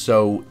life.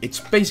 So it's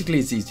basically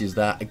as easy as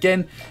that.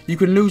 Again, you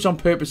can lose on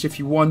purpose if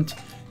you want.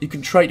 You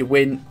can try to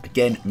win.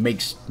 Again,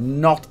 makes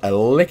not a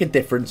lick of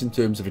difference in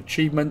terms of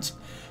achievements.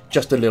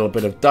 Just a little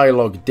bit of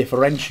dialogue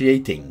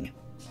differentiating.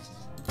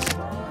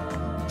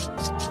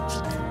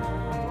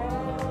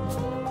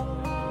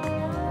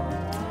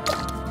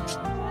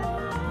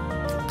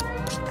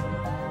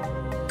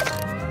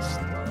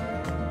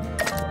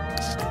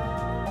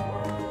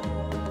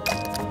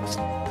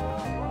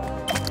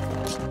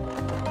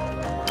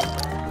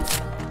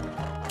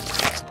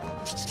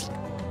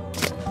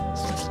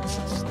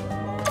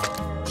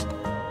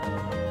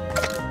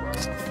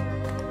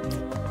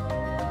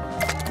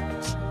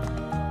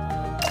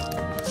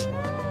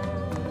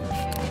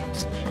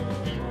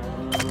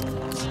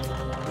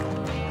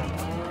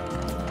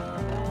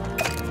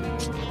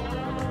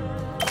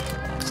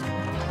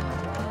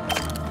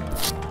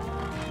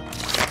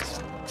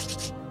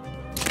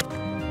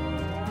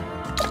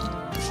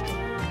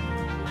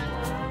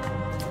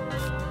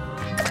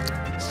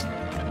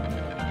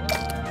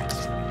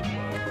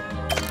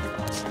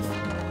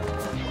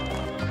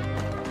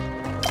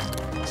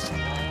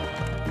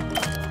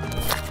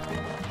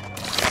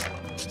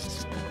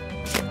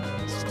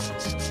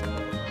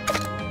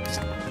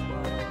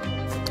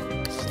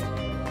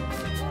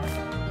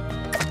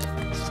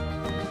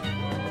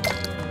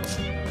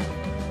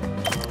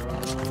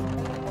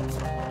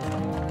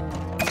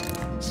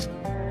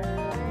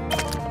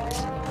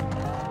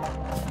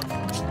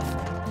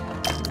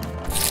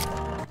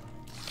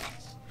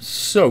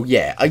 So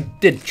yeah, I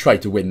did try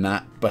to win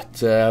that,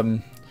 but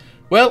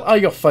well, I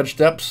got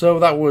fudged up, so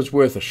that was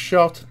worth a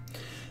shot.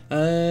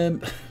 Yeah,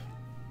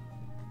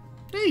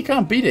 you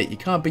can't beat it. You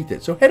can't beat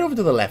it. So head over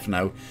to the left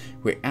now,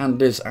 where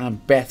Anders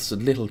and Beth's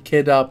little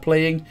kid are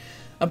playing.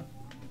 And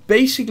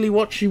basically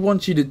what she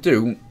wants you to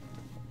do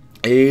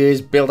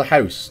is build a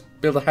house.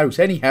 Build a house,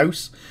 any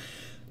house.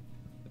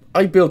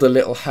 I build a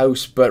little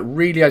house, but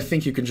really I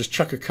think you can just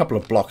chuck a couple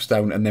of blocks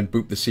down and then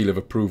boop the seal of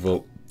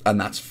approval, and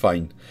that's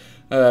fine.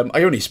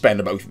 I only spend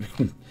about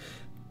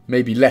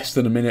maybe less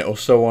than a minute or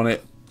so on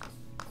it.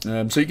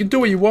 So you can do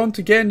what you want.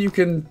 Again, you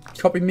can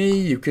copy me,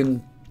 you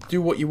can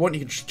do what you want. You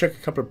can just chuck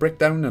a couple of brick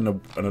down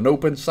and an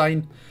open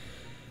sign,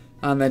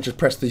 and then just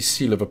press the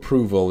seal of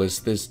approval.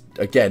 There's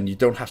again, you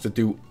don't have to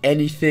do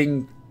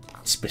anything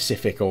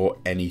specific or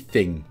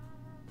anything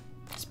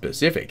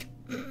specific.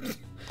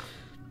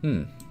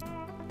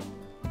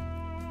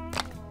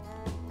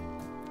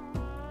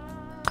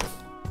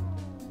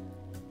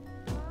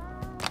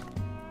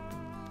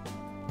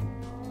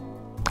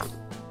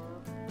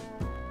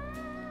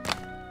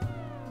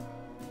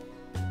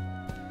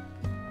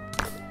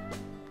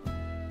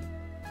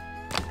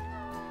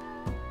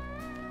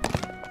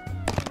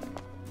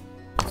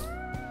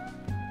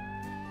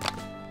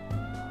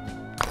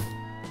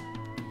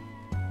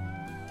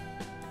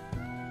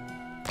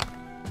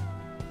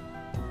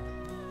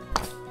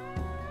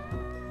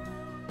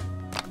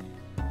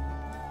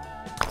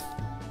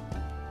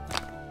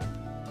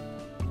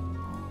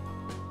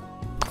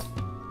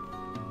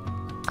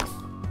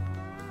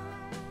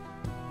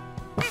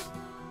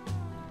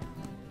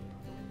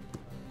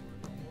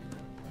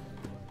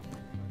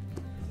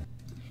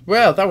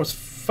 Well, that was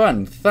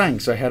fun.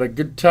 Thanks. I had a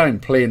good time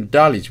playing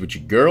dollies with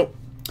you, girl.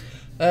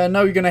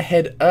 Now you're going to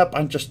head up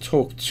and just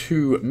talk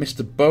to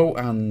Mr. Bo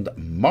and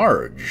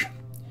Marge.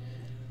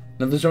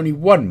 Now, there's only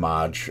one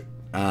Marge,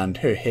 and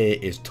her hair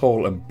is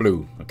tall and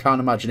blue. I can't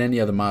imagine any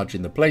other Marge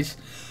in the place.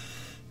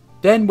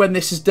 Then, when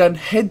this is done,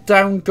 head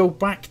down, go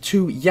back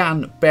to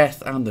Jan,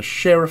 Beth, and the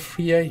sheriff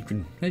here. You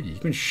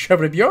can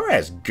shove it up your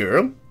ass,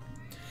 girl.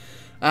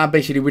 And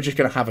basically, we're just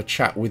going to have a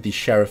chat with the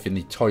sheriff in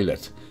the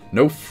toilet.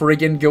 No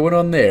friggin' going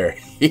on there.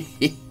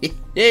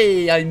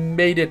 Hey, I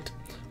made it.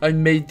 I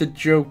made the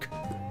joke.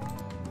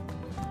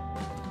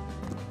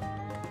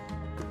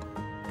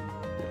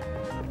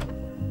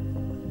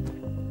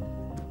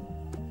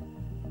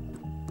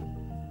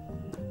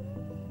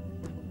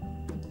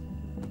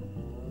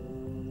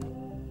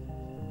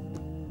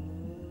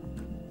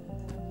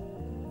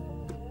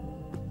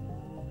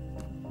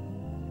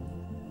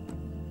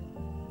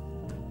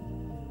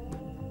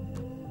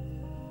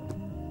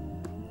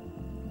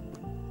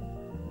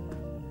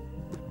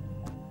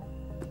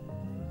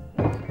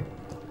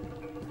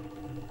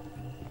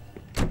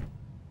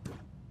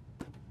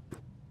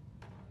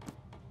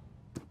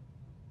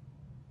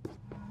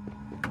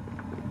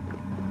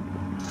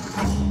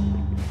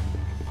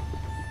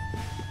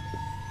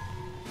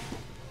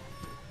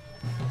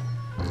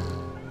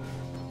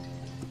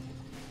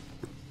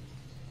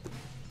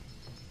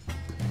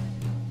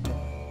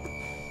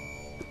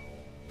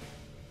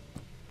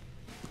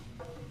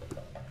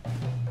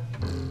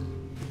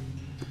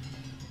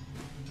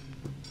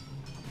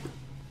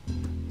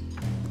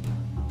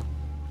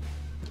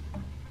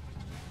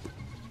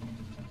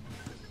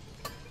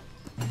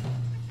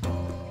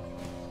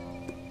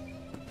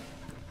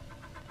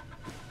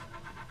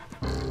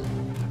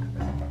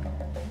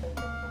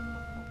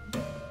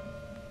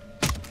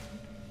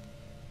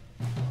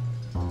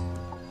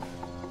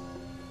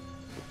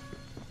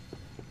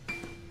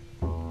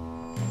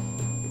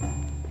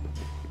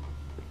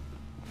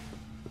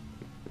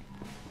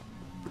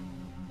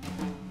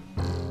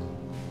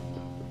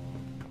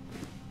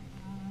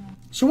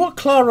 So what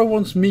Clara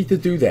wants me to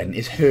do then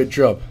is her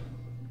job.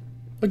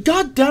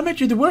 God damn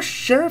it, you're the worst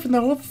sheriff in the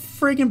whole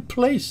friggin'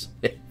 place.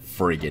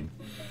 Friggin'.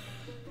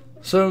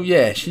 So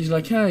yeah, she's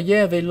like, oh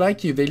yeah, they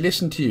like you, they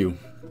listen to you.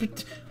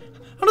 But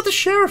I'm not the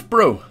sheriff,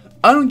 bro.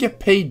 I don't get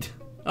paid.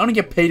 I don't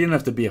get paid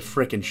enough to be a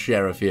frickin'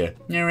 sheriff here.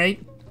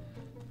 Alright?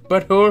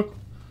 Butthole.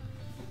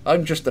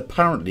 I'm just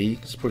apparently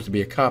supposed to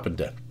be a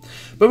carpenter.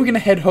 But we're going to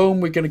head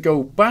home, we're going to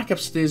go back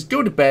upstairs,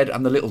 go to bed,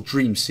 and the little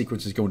dream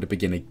sequence is going to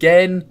begin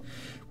again.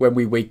 When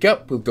we wake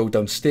up, we'll go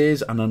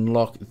downstairs and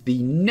unlock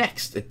the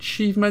next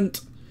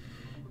achievement,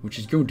 which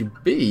is going to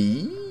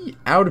be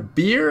out of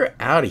beer,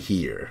 out of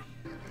here.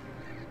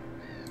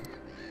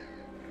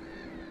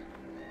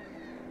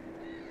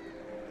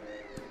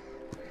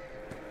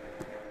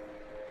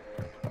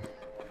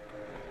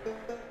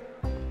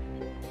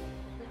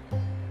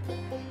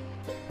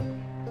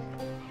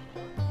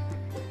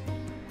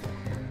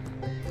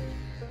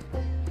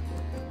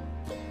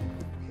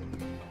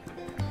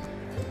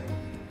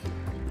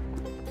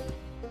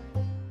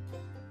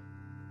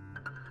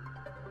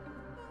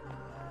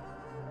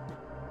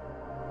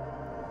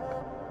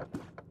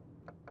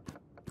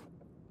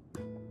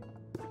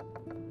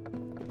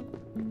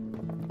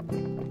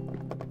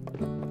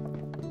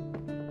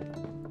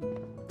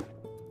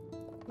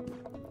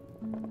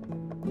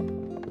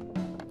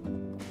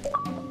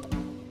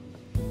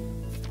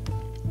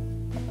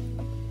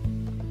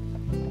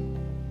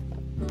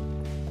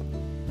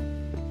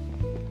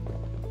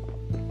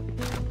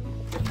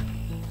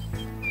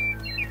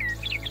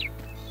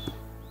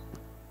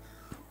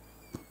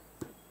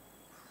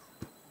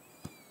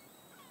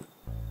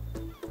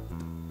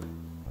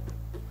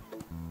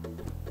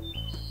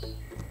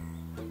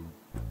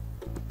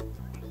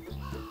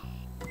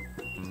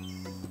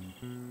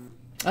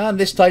 And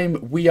this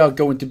time we are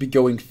going to be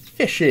going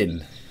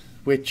fishing,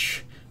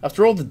 which,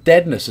 after all the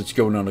deadness that's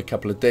going on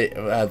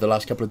the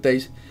last couple of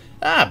days,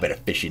 a bit of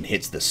fishing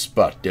hits the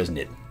spot, doesn't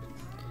it?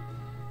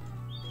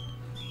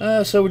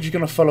 So we're just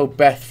going to follow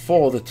Beth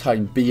for the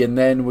time being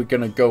then. We're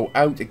going to go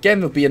out.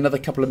 Again, there'll be another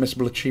couple of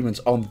missable achievements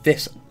on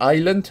this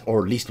island,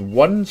 or at least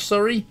one,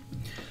 sorry,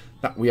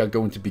 that we are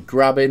going to be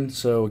grabbing.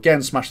 So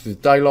again, smash through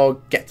the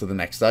dialogue, get to the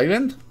next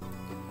island.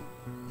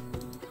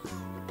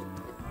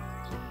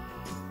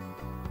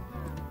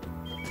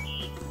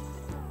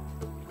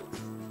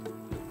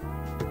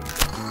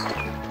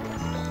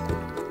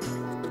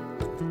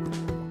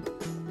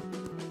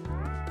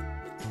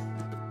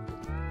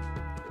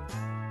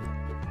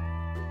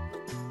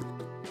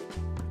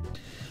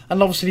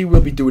 And obviously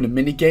we'll be doing a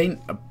mini-game,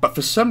 but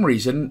for some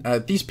reason,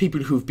 these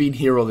people who've been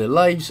here all their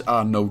lives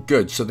are no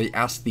good. So they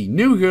asked the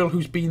new girl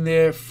who's been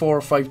there 4 or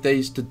 5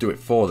 days to do it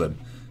for them.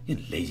 You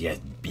lazy ass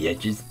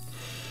bitches.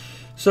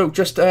 So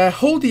just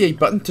hold the A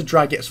button to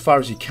drag it as far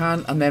as you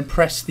can, and then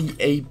press the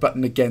A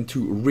button again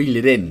to reel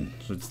it in.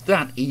 So it's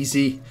that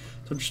easy.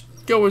 So just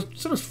go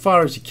as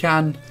far as you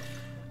can,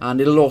 and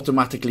it'll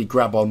automatically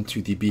grab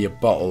onto the beer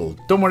bottle.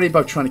 Don't worry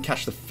about trying to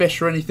catch the fish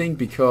or anything,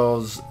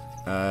 because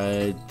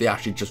they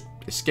actually just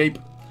escape,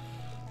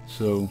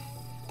 so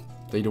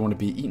they don't want to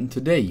be eaten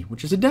today,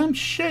 which is a damn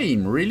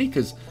shame, really,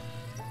 because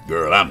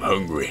girl, I'm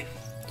hungry.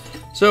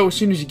 So as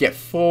soon as you get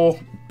 4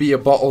 beer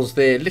bottles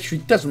there,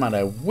 literally doesn't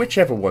matter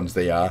whichever ones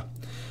they are,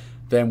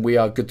 then we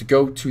are good to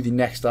go to the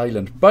next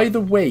island. By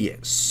the way,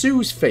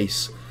 Sue's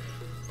face,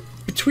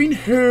 between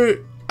her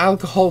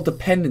alcohol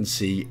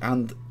dependency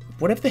and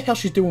whatever the hell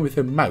she's doing with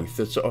her mouth,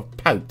 that sort of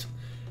pout.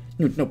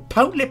 No,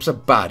 pout lips are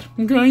bad,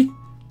 okay?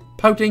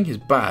 Pouting is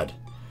bad.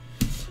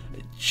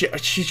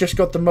 She's just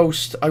got the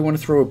most I want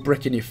to throw a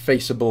brick in your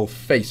faceable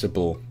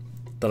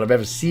that I've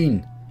ever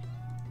seen.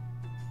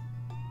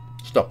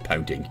 Stop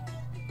pouting.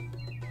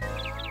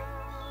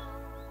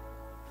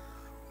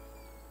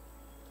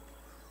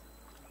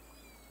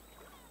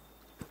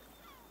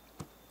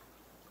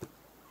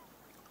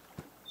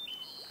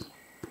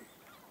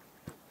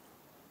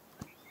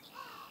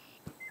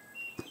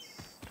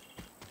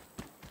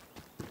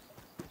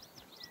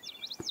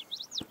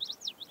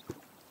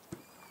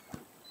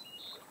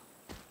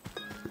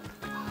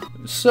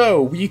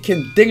 So, you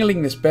can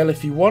ding-a-ling this bell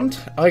if you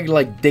want. I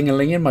like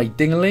ding-a-linging my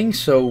ding-a-ling,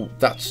 so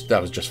that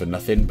was just for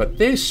nothing. But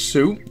there's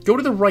Sue. Go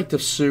to the right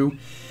of Sue,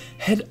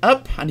 head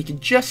up, and you can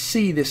just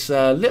see this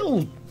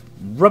little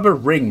rubber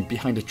ring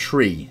behind a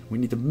tree. We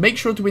need to make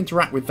sure to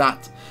interact with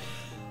that,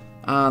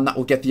 and that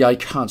will get the I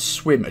Can't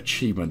Swim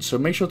achievement. So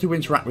make sure to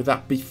interact with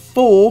that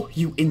before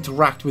you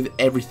interact with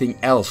everything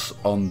else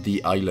on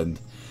the island.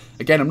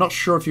 Again, I'm not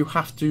sure if you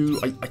have to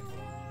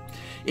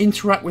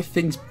interact with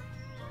things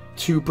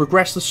to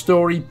progress the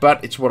story,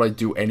 but it's what I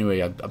do anyway.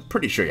 I'm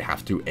pretty sure you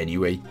have to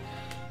anyway.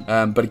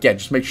 But again,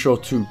 just make sure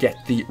to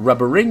get the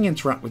rubber ring,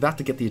 interact with that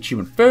to get the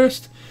achievement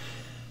first.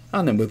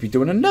 And then we'll be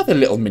doing another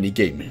little mini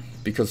game,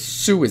 because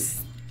Sue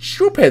is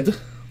stupid.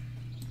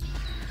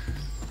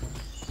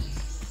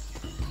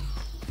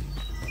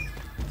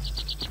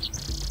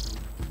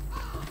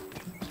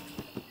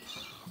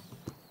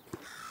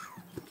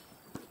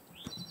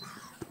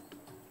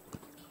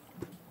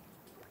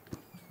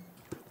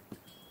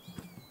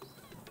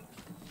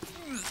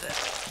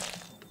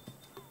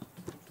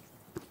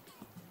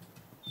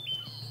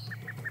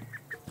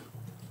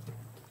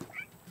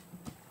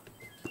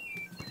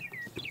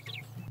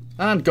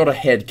 and got her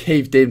head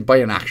caved in by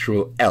an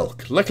actual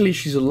elk. Luckily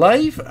she's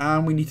alive,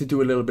 and we need to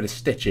do a little bit of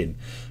stitching.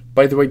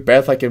 By the way,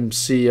 Beth, I can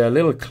see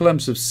little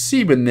clumps of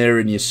semen there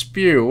in your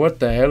spew. What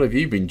the hell have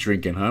you been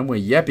drinking, huh? Where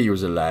Yeppy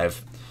was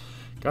alive?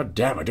 God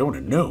damn, I don't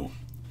want to know.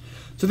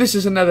 So this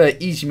is another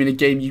easy minute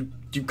game.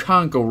 You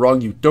can't go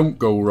wrong. You don't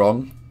go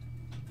wrong.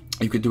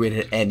 You can do it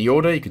in any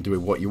order. You can do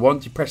it what you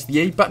want. You press the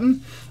A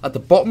button at the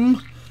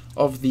bottom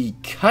of the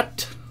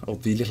cut, or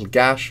the little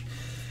gash,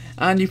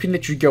 and you can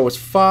literally go as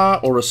far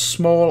or as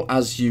small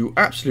as you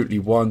absolutely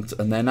want.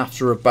 And then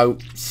after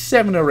about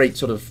 7 or 8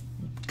 sort of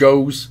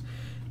goes,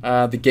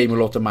 the game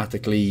will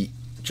automatically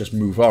just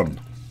move on.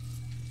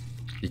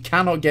 You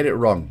cannot get it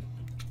wrong.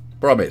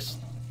 Promise.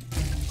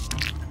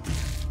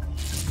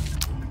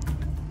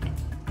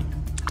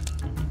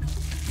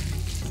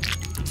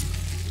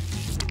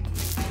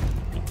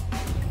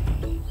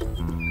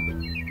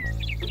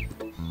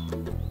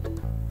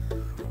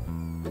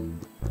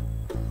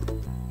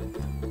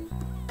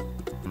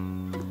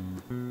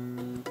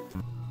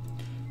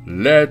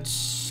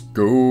 Let's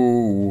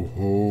go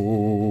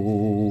home.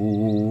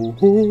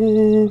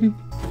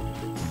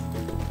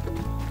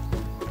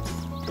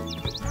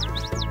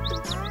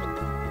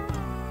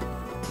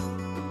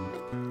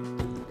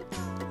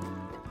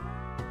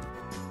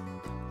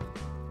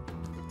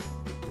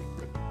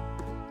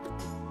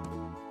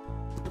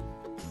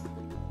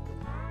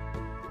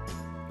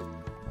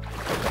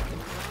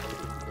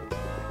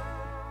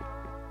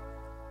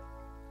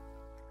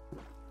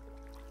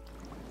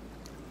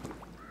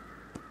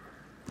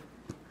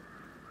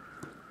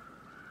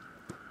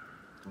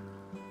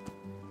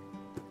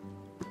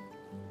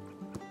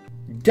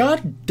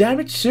 God damn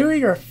it, Sue,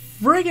 you're a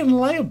friggin'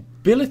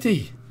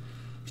 liability.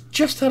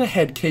 Just had her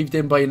head caved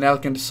in by an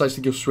elk and decides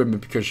to go swimming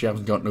because she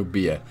hasn't got no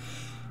beer.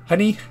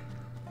 Honey,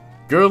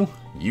 girl,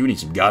 you need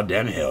some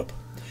goddamn help.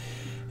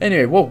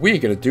 Anyway, what we're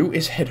gonna do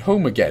is head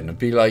home again and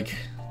be like,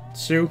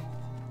 Sue,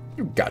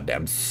 you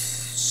goddamn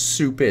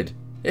stupid.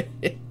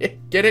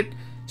 Get it?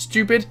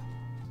 Stupid?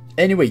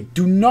 Anyway,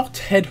 do not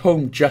head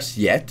home just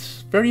yet.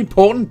 Very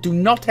important, do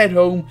not head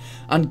home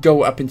and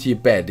go up into your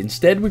bed.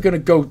 Instead, we're going to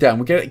go down.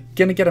 We're going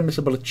to get a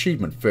missable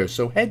achievement first.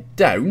 So head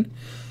down.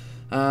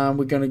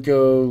 We're going to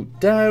go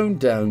down,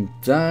 down,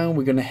 down.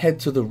 We're going to head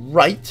to the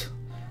right,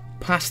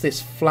 past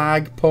this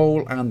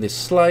flagpole and this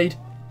slide.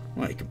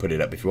 Well, you can put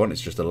it up if you want.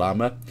 It's just a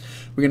llama.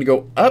 We're going to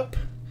go up,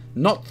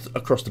 not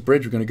across the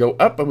bridge. We're going to go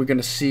up and we're going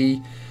to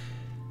see...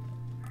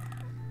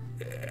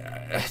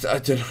 I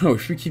don't know,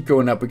 if we keep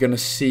going up, we're going to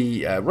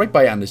see, right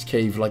by Anna's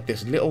cave, like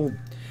this little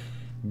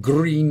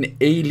green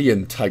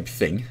alien type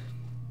thing.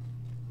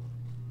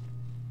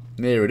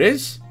 There it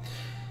is.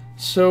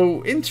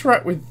 So,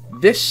 interact with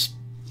this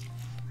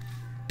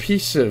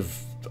piece of,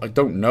 I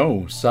don't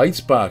know, side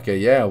sparker,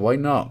 yeah, why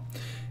not?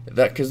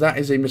 Because that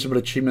is a missable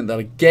achievement that,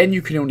 again,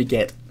 you can only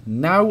get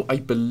now, I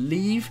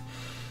believe.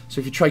 So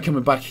if you try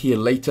coming back here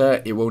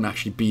later, it won't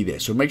actually be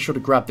there. So make sure to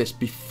grab this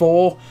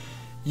before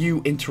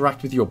you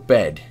interact with your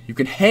bed. You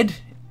can head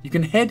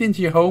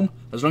into your home.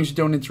 As long as you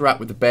don't interact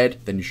with the bed,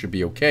 then you should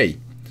be okay.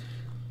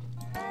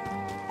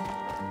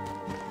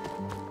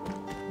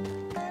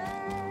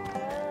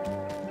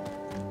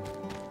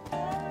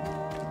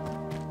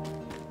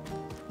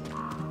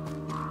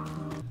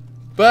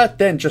 But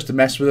then, just to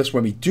mess with us,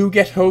 when we do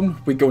get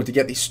home, we're going to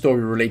get the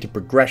story-related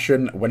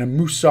progression. When a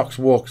moose socks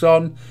walks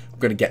on, we're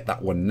going to get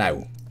that one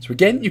now. So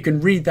again, you can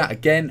read that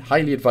again.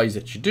 Highly advise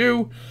that you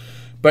do.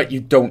 But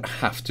you don't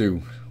have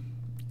to.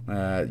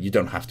 You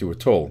don't have to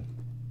at all.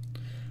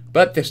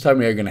 But this time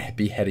we are going to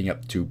be heading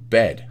up to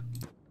bed.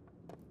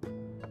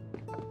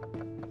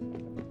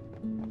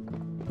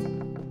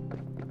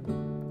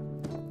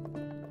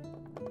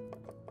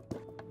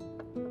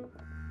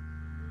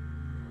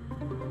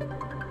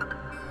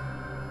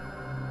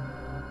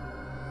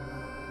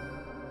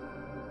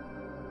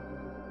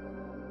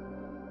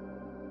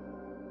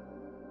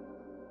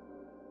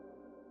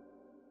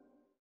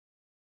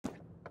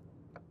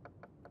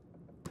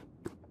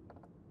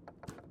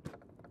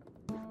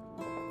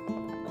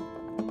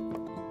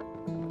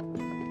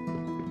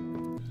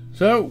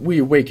 So,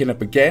 we're waking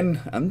up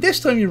again, and this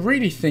time you're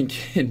really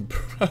thinking,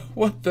 bro,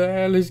 what the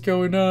hell is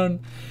going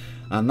on?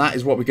 And that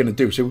is what we're going to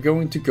do. So we're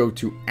going to go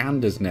to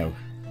Anders now.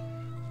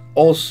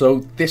 Also,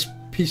 this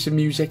piece of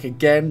music,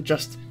 again,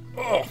 just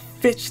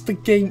fits the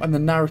game and the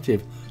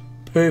narrative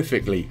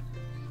perfectly.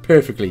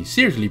 Perfectly.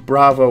 Seriously,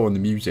 bravo on the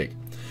music.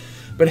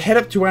 But head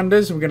up to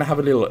Anders, and we're going to have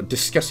a little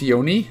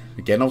discussione.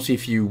 Again, obviously,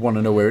 if you want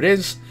to know where it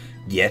is,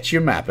 get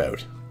your map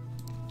out.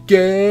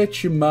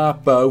 Get your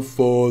map out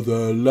for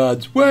the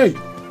lads. Wait!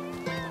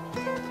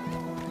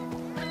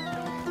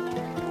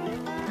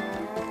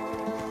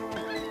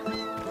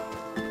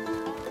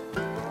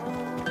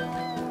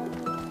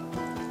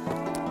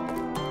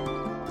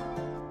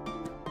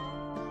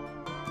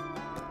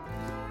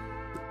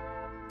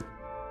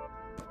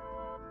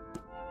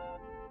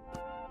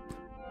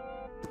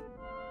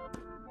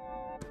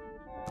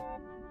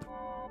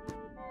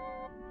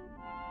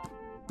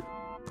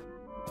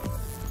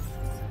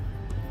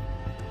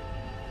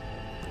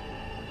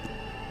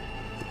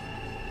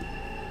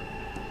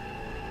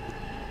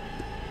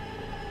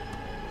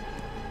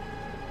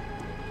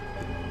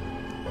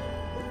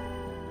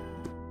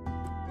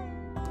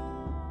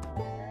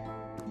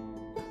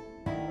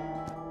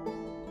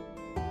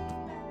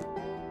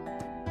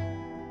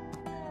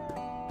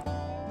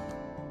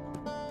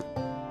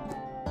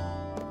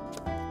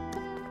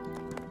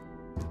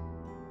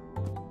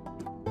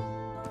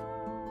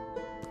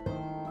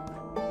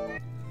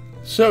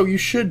 So you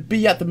should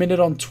be at the minute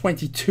on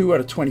 22 out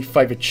of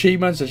 25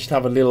 achievements. I just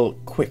have a little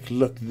quick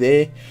look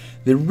there.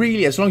 There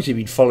really, as long as you've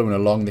been following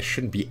along, there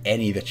shouldn't be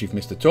any that you've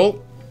missed at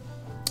all.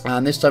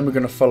 And this time we're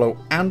going to follow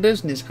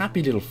Anders and his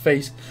happy little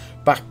face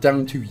back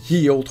down to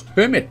Ye Old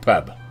Hermit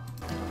Pub.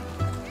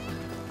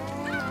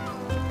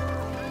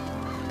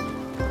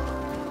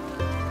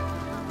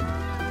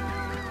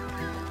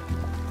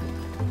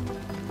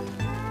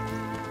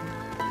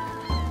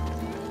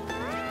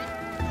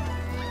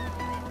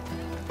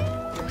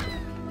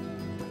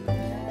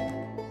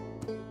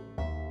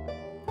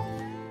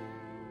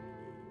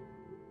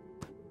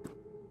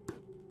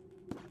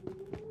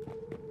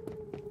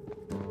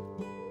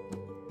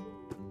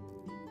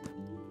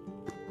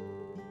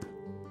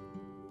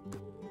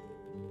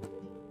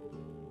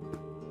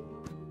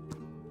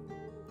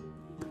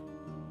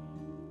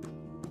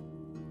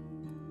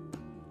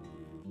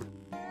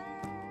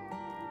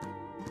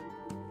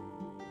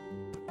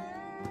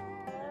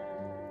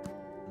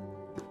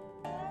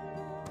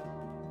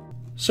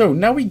 So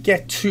now we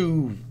get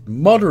to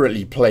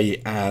moderately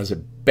play as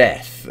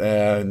Beth,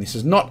 and this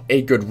is not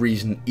a good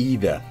reason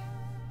either.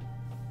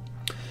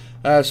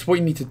 So what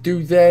you need to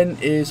do then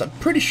is, I'm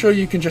pretty sure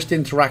you can just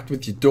interact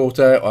with your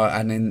daughter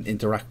and then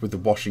interact with the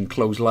washing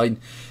clothesline.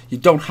 You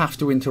don't have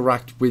to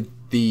interact with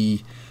the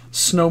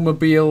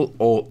snowmobile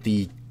or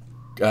the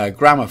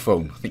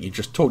gramophone. I think you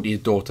just talk to your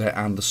daughter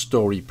and the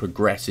story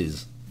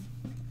progresses.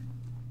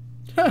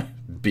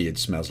 Beard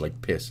smells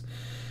like piss.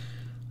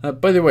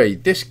 By the way,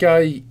 this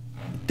guy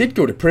did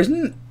go to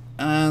prison,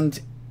 and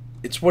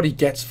it's what he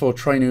gets for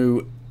trying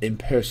to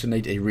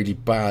impersonate a really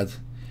bad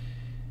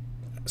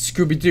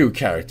Scooby-Doo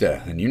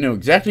character, and you know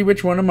exactly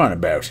which one I'm on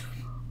about.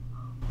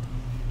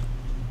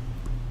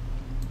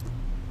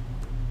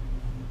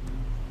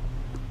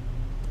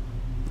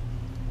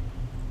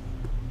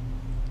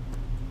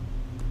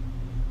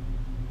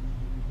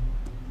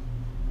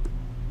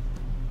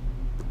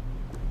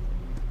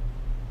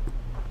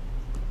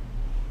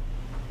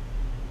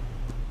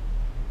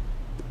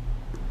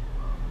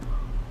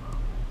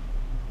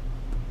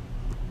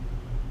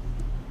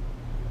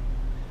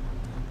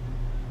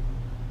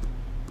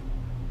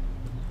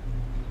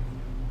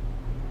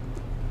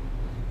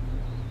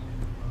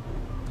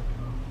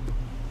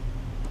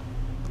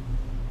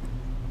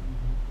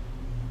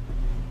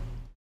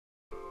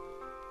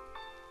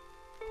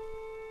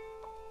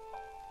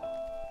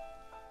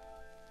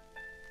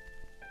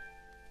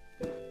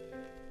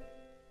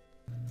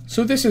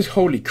 So this is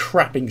holy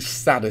crapping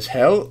sad as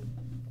hell.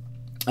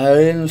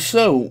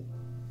 So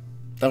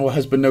our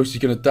husband knows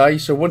he's going to die.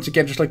 So once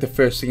again, just like the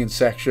first thing in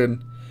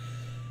section,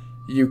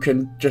 you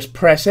can just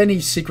press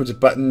any sequence of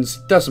buttons.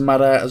 Doesn't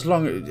matter,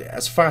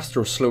 as fast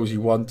or as slow as you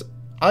want.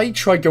 I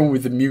try going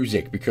with the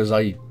music because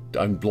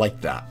I'm like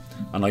that,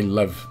 and I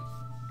love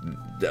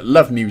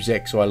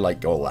music, so I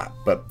like all that.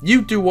 But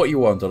you do what you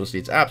want. Honestly,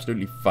 it's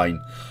absolutely fine.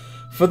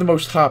 For the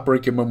most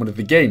heartbreaking moment of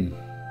the game.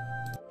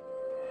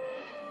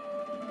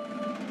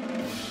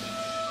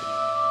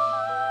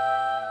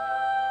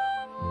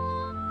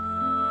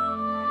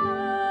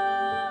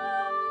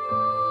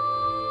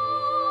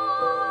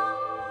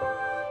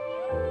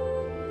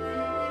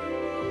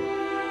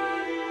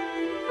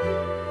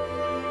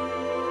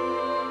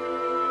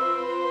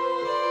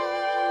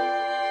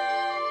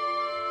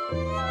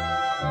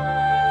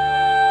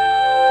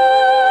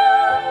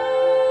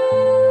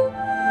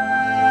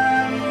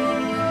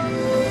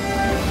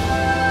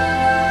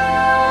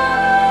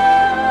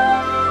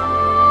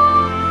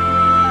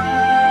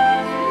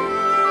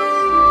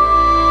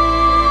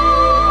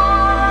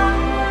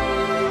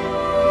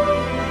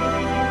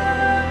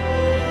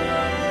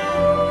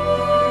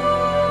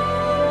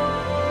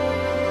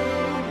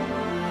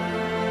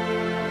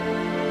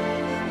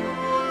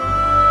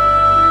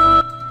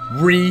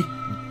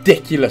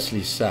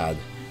 Ridiculously sad.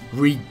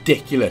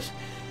 Ridiculous.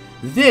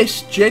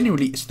 This,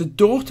 genuinely, it's the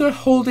daughter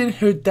holding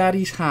her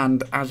daddy's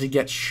hand as he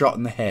gets shot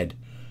in the head.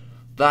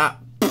 That,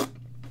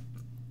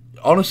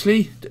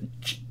 honestly,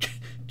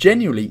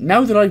 genuinely,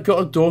 now that I've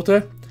got a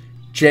daughter,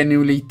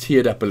 genuinely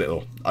teared up a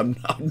little. I'm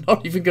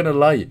not even going to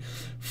lie.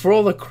 For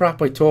all the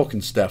crap I talk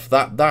and stuff,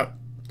 that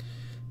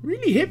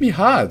really hit me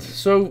hard.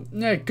 So,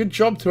 yeah, good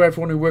job to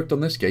everyone who worked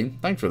on this game.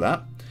 Thanks for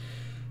that.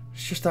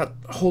 It's just that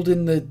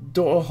holding the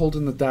daughter,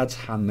 holding the dad's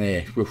hand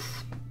there.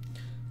 Oof.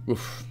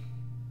 Oof.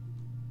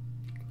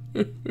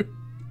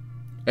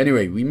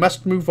 Anyway, we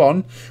must move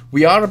on.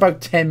 We are about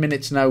 10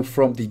 minutes now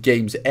from the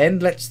game's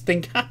end. Let's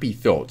think happy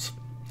thoughts.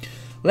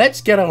 Let's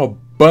get our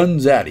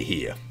buns out of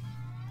here.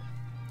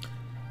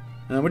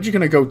 We're just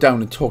going to go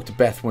down and talk to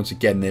Beth once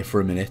again there for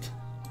a minute.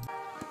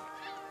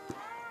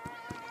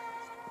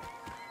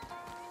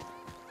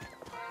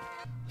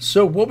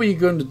 So what we're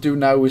going to do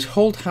now is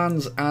hold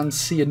hands and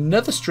see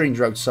another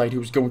stranger outside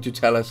who's going to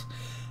tell us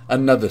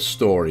another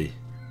story.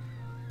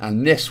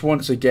 And this,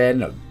 once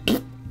again,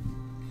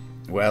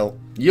 well,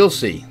 you'll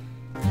see.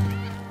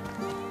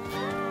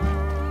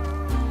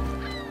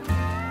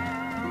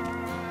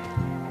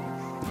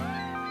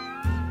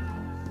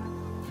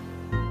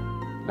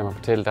 Lad mig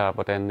fortælle dig,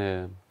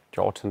 hvordan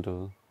George han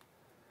døde.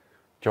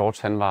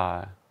 George,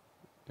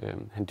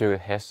 han dyrkede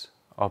hash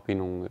op i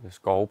nogle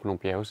skove på nogle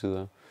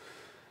bjergsider.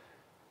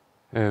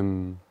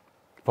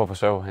 For at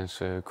forsørge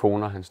hans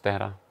kone og hans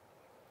datter.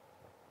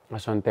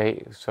 Og så en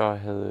dag, så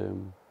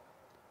havde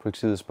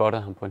politiet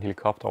spottet ham på en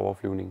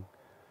helikopteroverflyvning.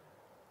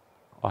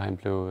 Og han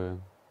blev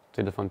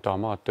stillet for en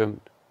dommer og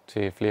dømt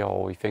til flere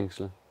år i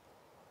fængsel.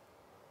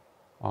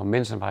 Og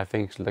mens han var i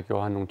fængsel, der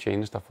gjorde han nogle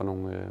tjenester for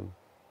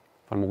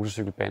en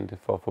motorcykelbande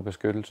for at få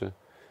beskyttelse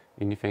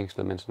inde i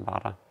fængslet, mens han var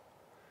der.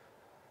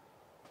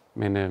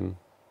 Men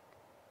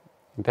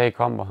en dag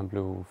kom, hvor han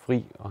blev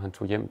fri, og han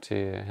tog hjem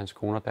til hans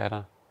kone og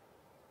datter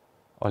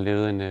og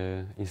levede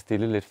en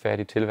stille, lidt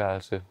fattig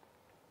tilværelse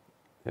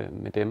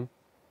med dem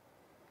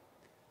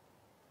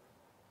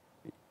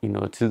i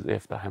noget tid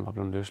efter, han var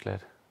blevet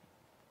løsladt.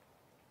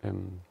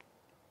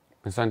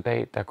 Men så en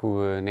dag, der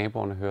kunne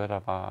naboerne høre, der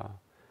var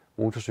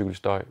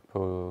motorcykelstøj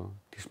på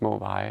de små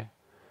veje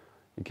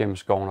igennem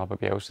skoven op ad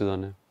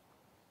bjergsiderne.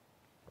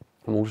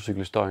 Og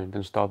motorcykelstøjen,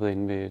 den stoppede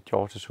inde ved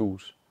Georges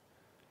hus.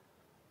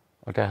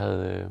 Og der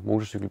havde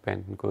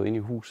motorcykelbanden gået ind i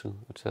huset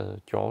og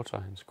taget George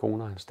og hans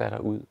kone og hans datter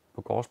ud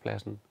på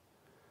gårdspladsen.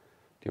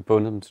 De har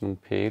bundet dem til nogle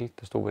pæle,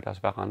 der stod ved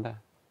deres veranda.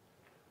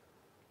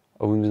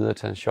 Og uden videre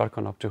taget en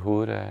shotgun op til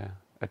hovedet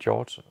af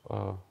George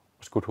og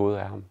skudt hovedet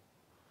af ham.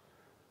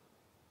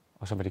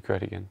 Og så var de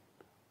kørt igen.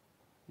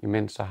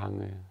 Imens så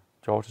hang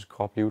Georges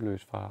krop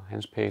livløs fra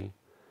hans pæl,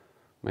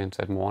 mens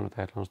at moren og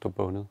datteren stod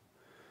bundet,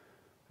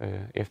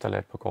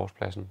 efterladt på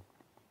gårdspladsen.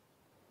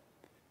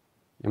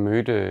 Jeg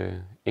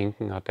mødte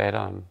enken og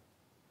datteren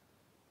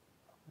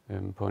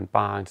på en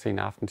bar en sen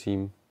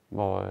aftentime,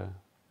 hvor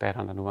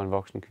datteren, der nu var en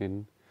voksen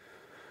kvinde,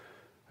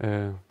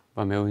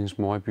 var med ude hendes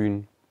mor i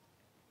byen.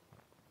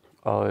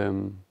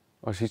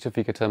 Og sidst jeg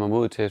fik jeg taget mig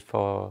mod til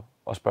for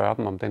at spørge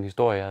dem, om den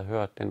historie, jeg havde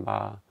hørt, den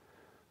var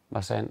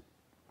sand.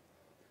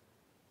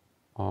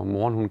 Og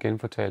moren, hun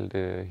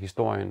genfortalte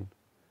historien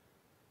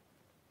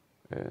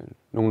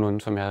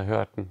nogenlunde, som jeg havde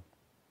hørt den.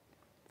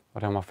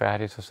 Og da hun var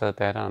færdig, så sad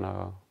datteren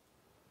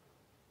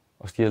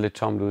og stirrede lidt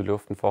tomt ud i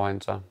luften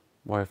foran sig,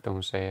 hvorefter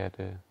hun sagde, at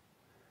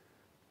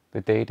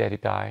the day daddy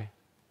die,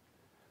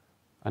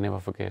 I never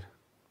forget.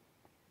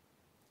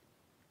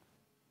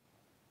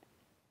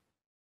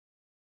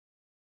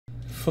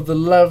 For the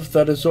love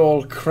that is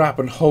all crap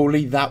and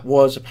holy, that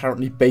was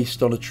apparently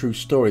based on a true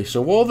story.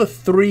 So all the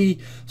three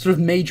sort of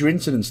major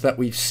incidents that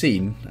we've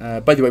seen,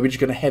 by the way, we're just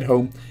going to head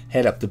home,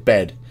 head up to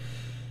bed.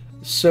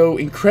 So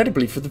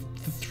incredibly, for the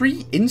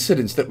three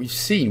incidents that we've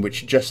seen,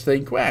 which you just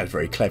think, well, it's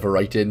very clever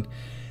writing,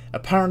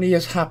 apparently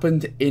has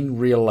happened in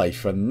real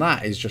life. And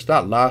that is just,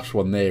 that last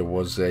one there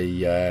was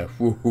a,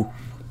 woohoo.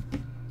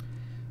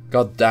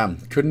 God damn,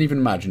 couldn't even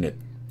imagine it.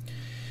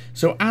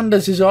 So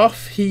Anders is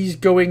off. He's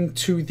going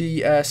to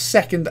the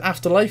second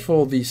afterlife,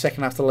 or the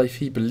second afterlife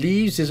he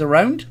believes is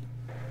around.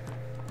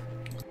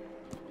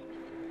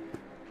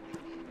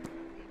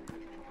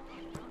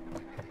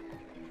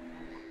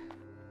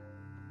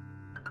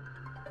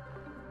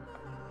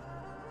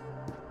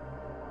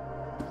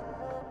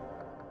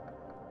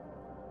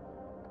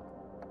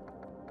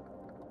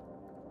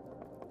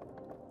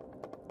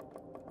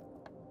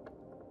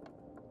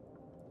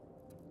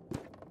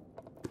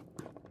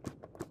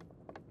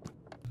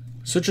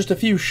 So just a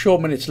few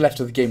short minutes left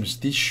of the game. It's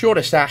the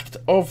shortest act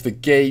of the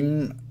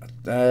game.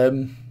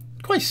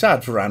 Quite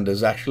sad for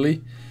Anders,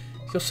 actually.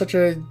 He's got such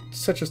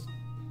a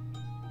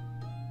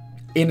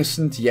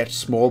innocent yet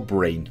small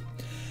brain.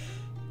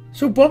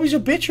 So Bobby's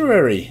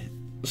obituary.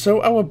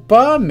 So our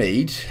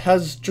barmaid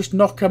has just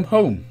not come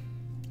home.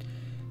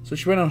 So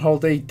she went on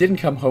holiday, didn't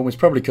come home. It's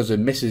probably because her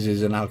missus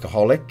is an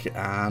alcoholic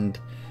and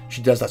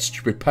she does that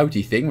stupid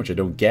pouty thing, which I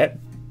don't get.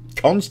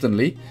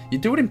 Constantly. You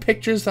do it in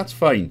pictures, that's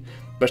fine.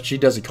 But she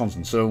does it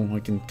constant, so I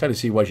can kind of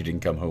see why she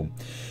didn't come home.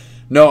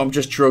 No, I'm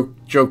just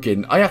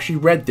joking. I actually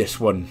read this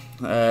one.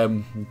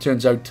 It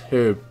turns out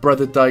her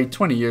brother died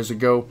 20 years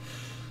ago,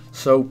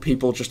 so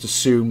people just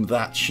assume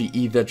that she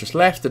either just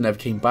left and never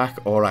came back,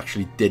 or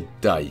actually did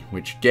die,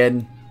 which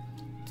again,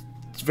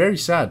 it's very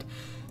sad.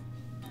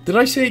 Did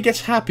I say it gets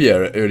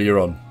happier earlier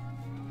on?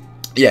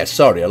 Yeah,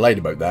 sorry, I lied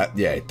about that.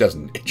 Yeah, it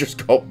doesn't. It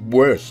just got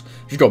worse.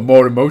 It just got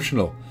more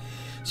emotional.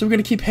 So we're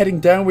going to keep heading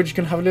down. We're just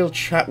going to have a little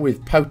chat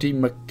with pouty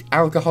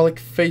alcoholic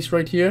face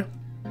right here.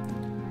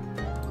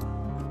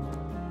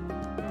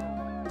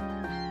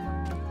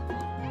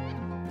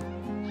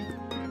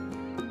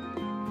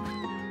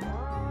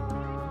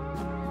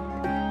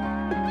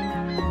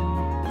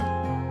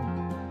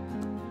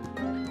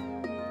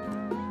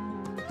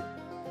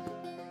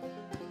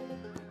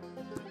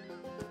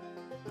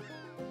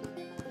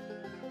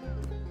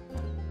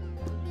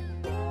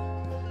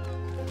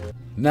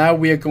 Now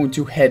we are going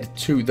to head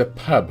to the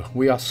pub.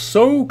 We are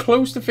so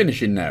close to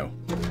finishing now.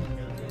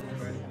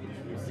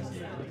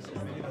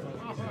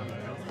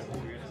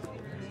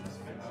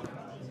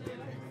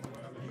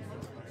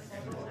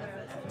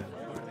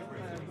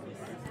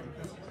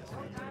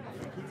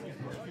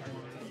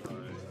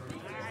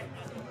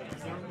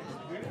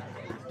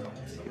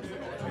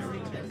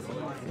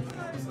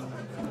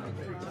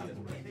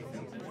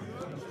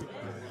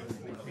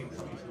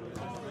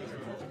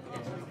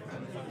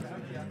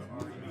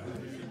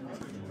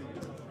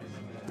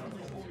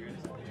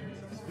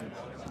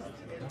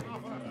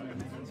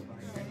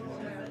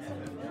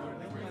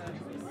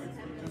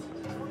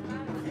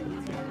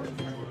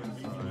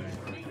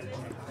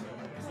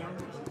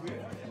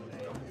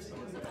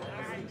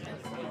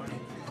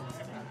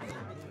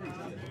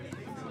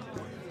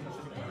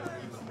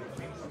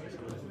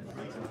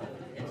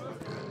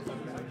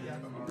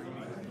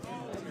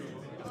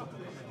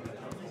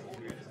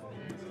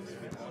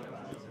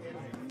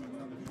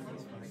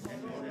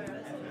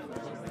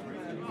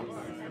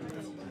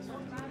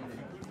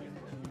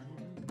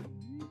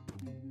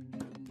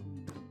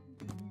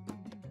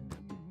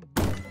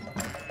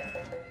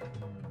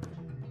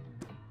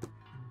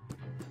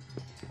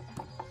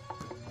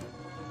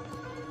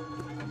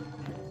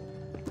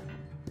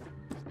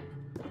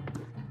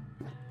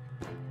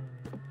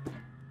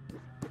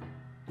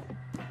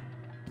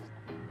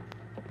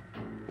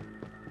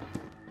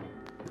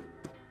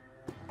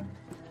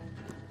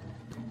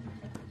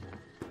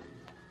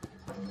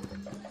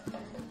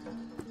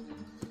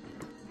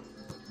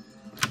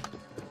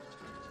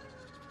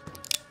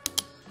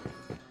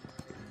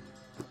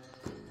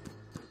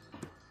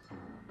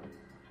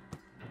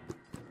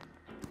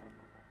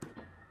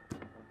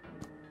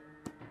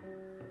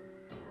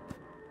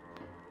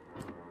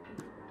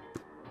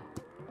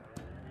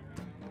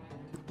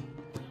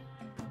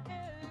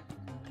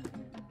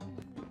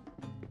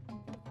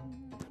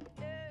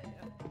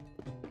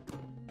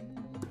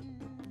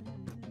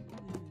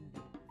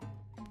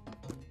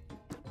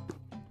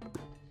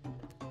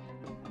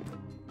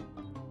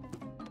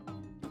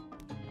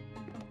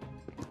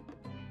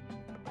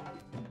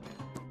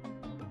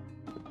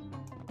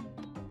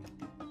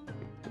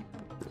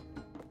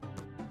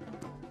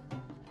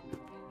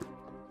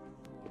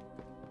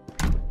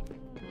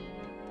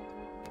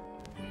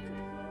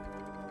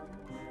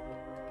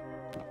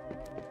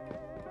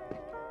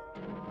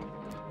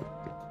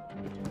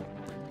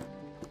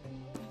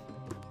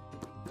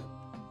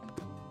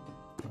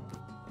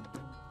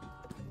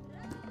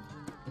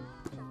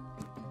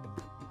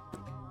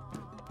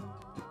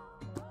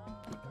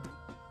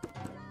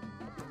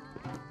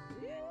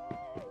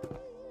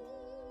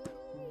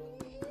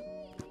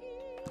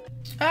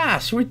 Ah,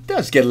 so it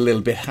does get a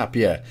little bit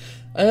happier.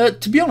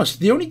 To be honest,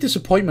 the only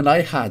disappointment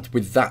I had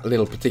with that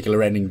little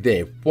particular ending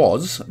there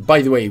was,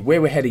 by the way, where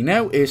we're heading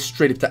now is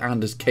straight up to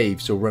Anders Cave,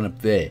 so run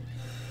up there.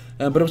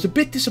 But I was a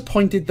bit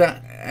disappointed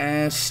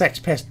that Sex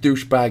Pest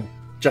Douchebag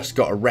just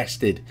got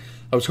arrested.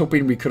 I was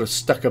hoping we could have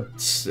stuck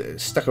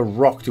a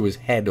rock to his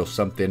head or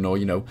something, or,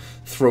 you know,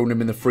 thrown him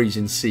in the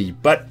freezing sea.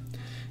 But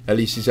at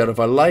least he's out of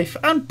our life,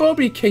 and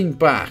Bobby came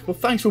back. Well,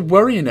 thanks for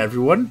worrying,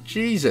 everyone.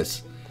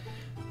 Jesus.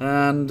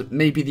 And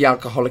maybe the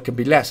alcoholic can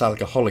be less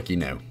alcoholic-y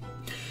now.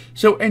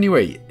 So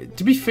anyway,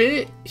 to be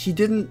fair, he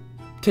didn't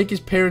take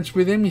his parents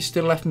with him. He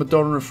still left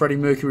Madonna and Freddie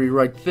Mercury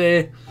right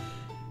there.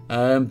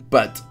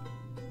 But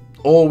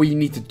all we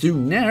need to do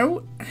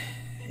now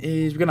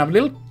is we're going to have a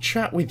little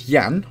chat with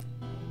Jan.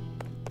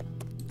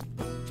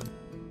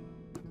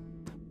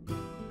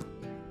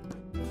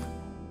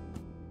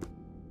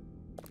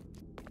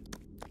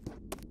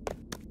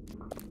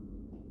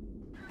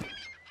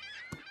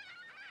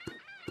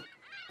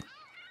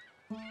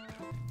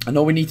 And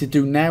all we need to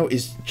do now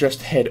is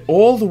just head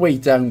all the way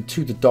down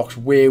to the docks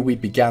where we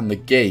began the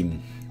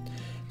game.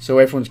 So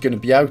everyone's going to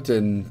be out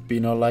and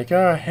being all like,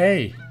 oh,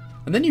 hey.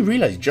 And then you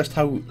realise just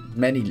how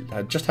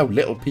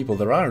little people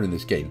there are in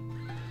this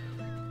game.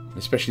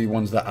 Especially the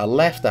ones that are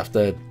left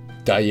after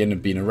dying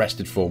and being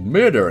arrested for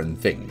murder and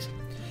things.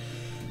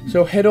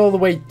 So head all the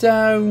way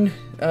down.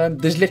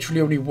 There's literally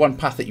only one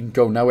path that you can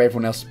go now.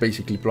 Everyone else is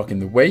basically blocking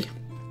the way.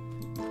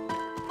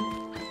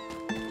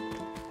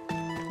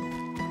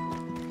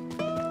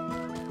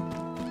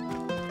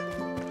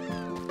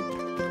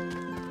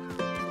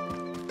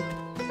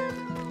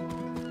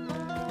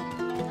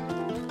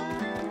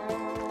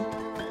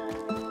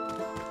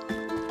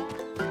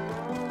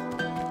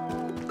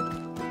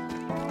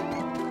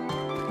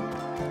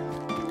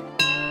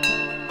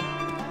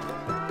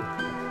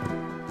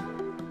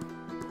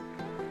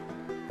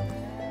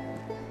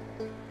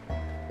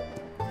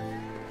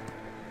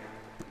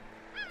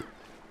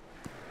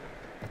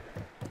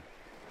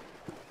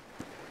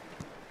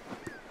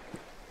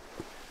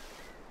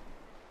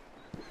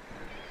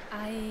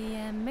 I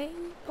am a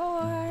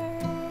poor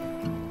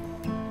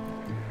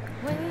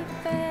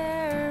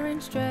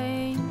wayfaring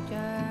stranger,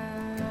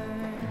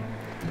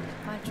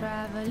 my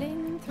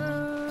traveling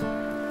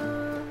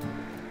through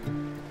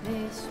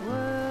this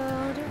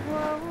world of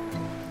woe.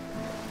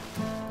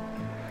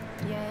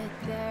 Yet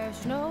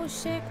there's no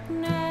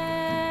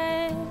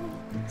sickness,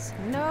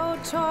 no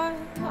toil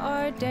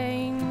or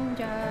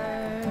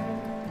danger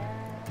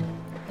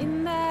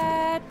in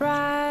that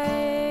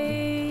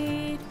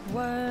bright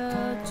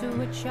world to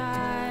which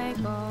I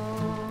go.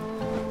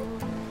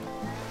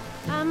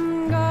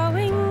 I'm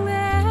going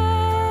there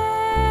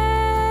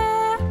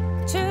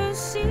to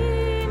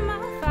see my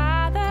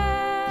father.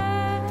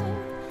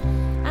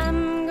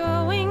 I'm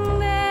going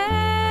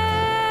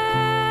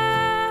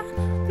there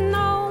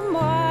no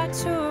more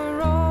to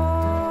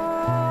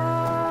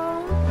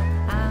roam.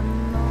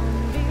 I'm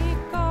only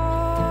going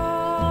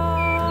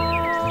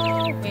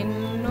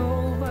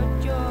over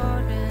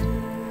Jordan.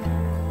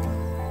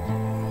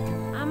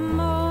 I'm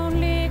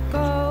only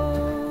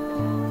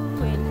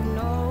going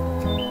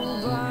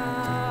over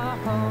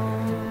home.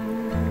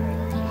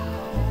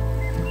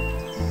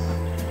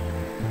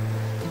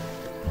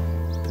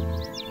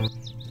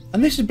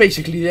 And this is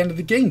basically the end of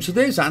the game. So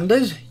there's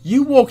Anders.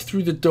 You walk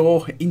through the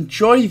door,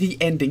 enjoy the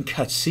ending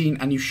cutscene,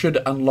 and you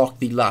should unlock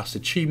the last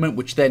achievement,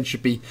 which then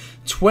should be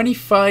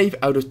 25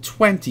 out of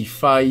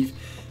 25.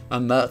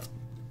 And that,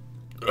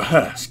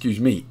 excuse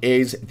me,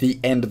 is the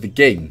end of the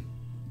game.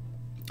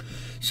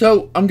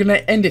 So I'm going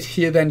to end it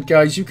here then,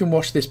 guys. You can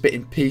watch this bit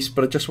in peace,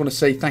 but I just want to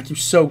say thank you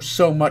so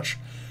much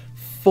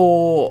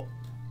for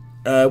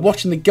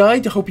watching the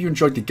guide. I hope you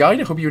enjoyed the guide.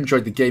 I hope you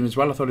enjoyed the game as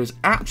well. I thought it was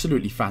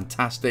absolutely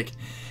fantastic.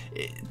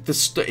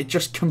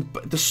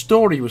 The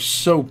story was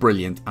so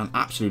brilliant and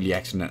absolutely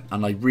excellent,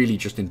 and I really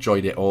just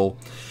enjoyed it all.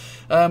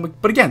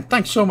 But again,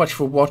 thanks so much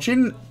for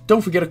watching.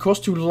 Don't forget, of course,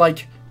 to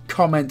like,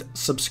 comment,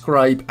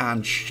 subscribe,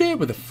 and share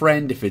with a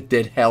friend if it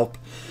did help.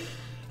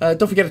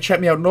 Don't forget to check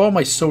me out on all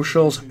my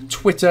socials,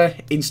 Twitter,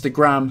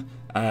 Instagram,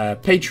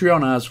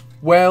 Patreon as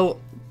well.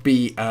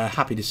 Be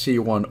happy to see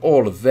you on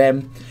all of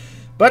them.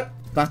 But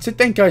that's it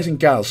then, guys and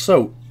gals.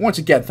 So, once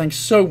again, thanks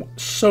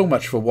so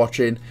much for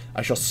watching.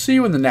 I shall see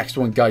you in the next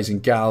one, guys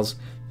and gals.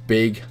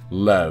 Big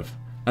love.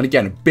 And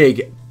again, a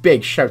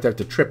big shout out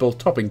to Triple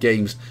Topping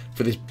Games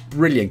for this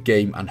brilliant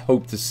game, and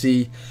hope to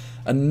see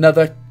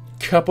another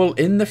couple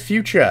in the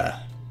future.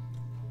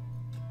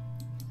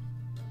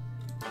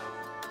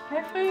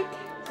 Hej Frik,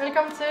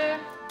 velkommen til.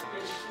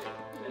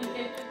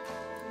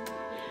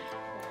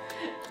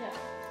 Ja.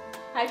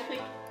 Hej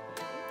Frik.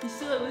 De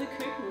sidder ude i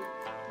køkkenet.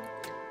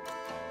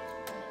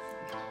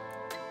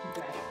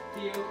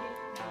 Det er okay.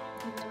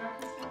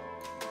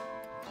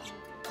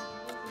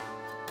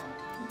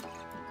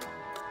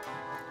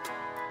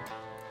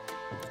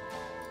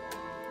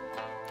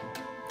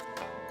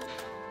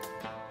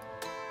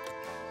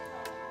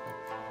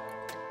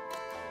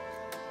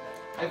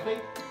 Hej Frik.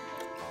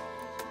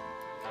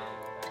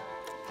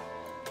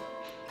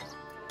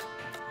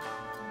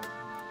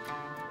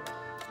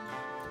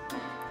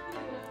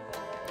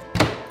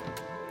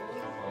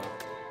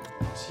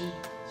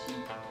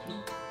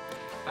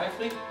 Hej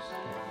Frik.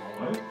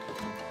 Hej. Det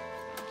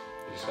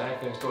er desværre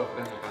ikke historie for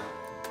den her gang.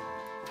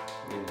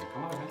 Men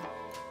kommer du hen?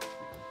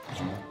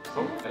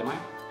 Er det mig?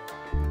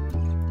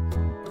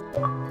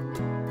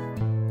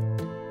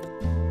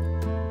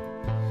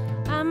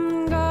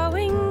 I'm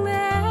going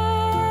there.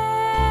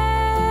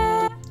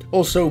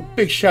 Also,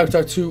 big shout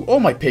out to all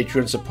my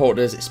Patreon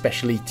supporters,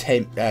 especially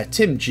Tim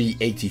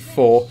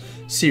G84.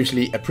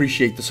 Seriously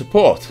appreciate the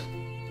support.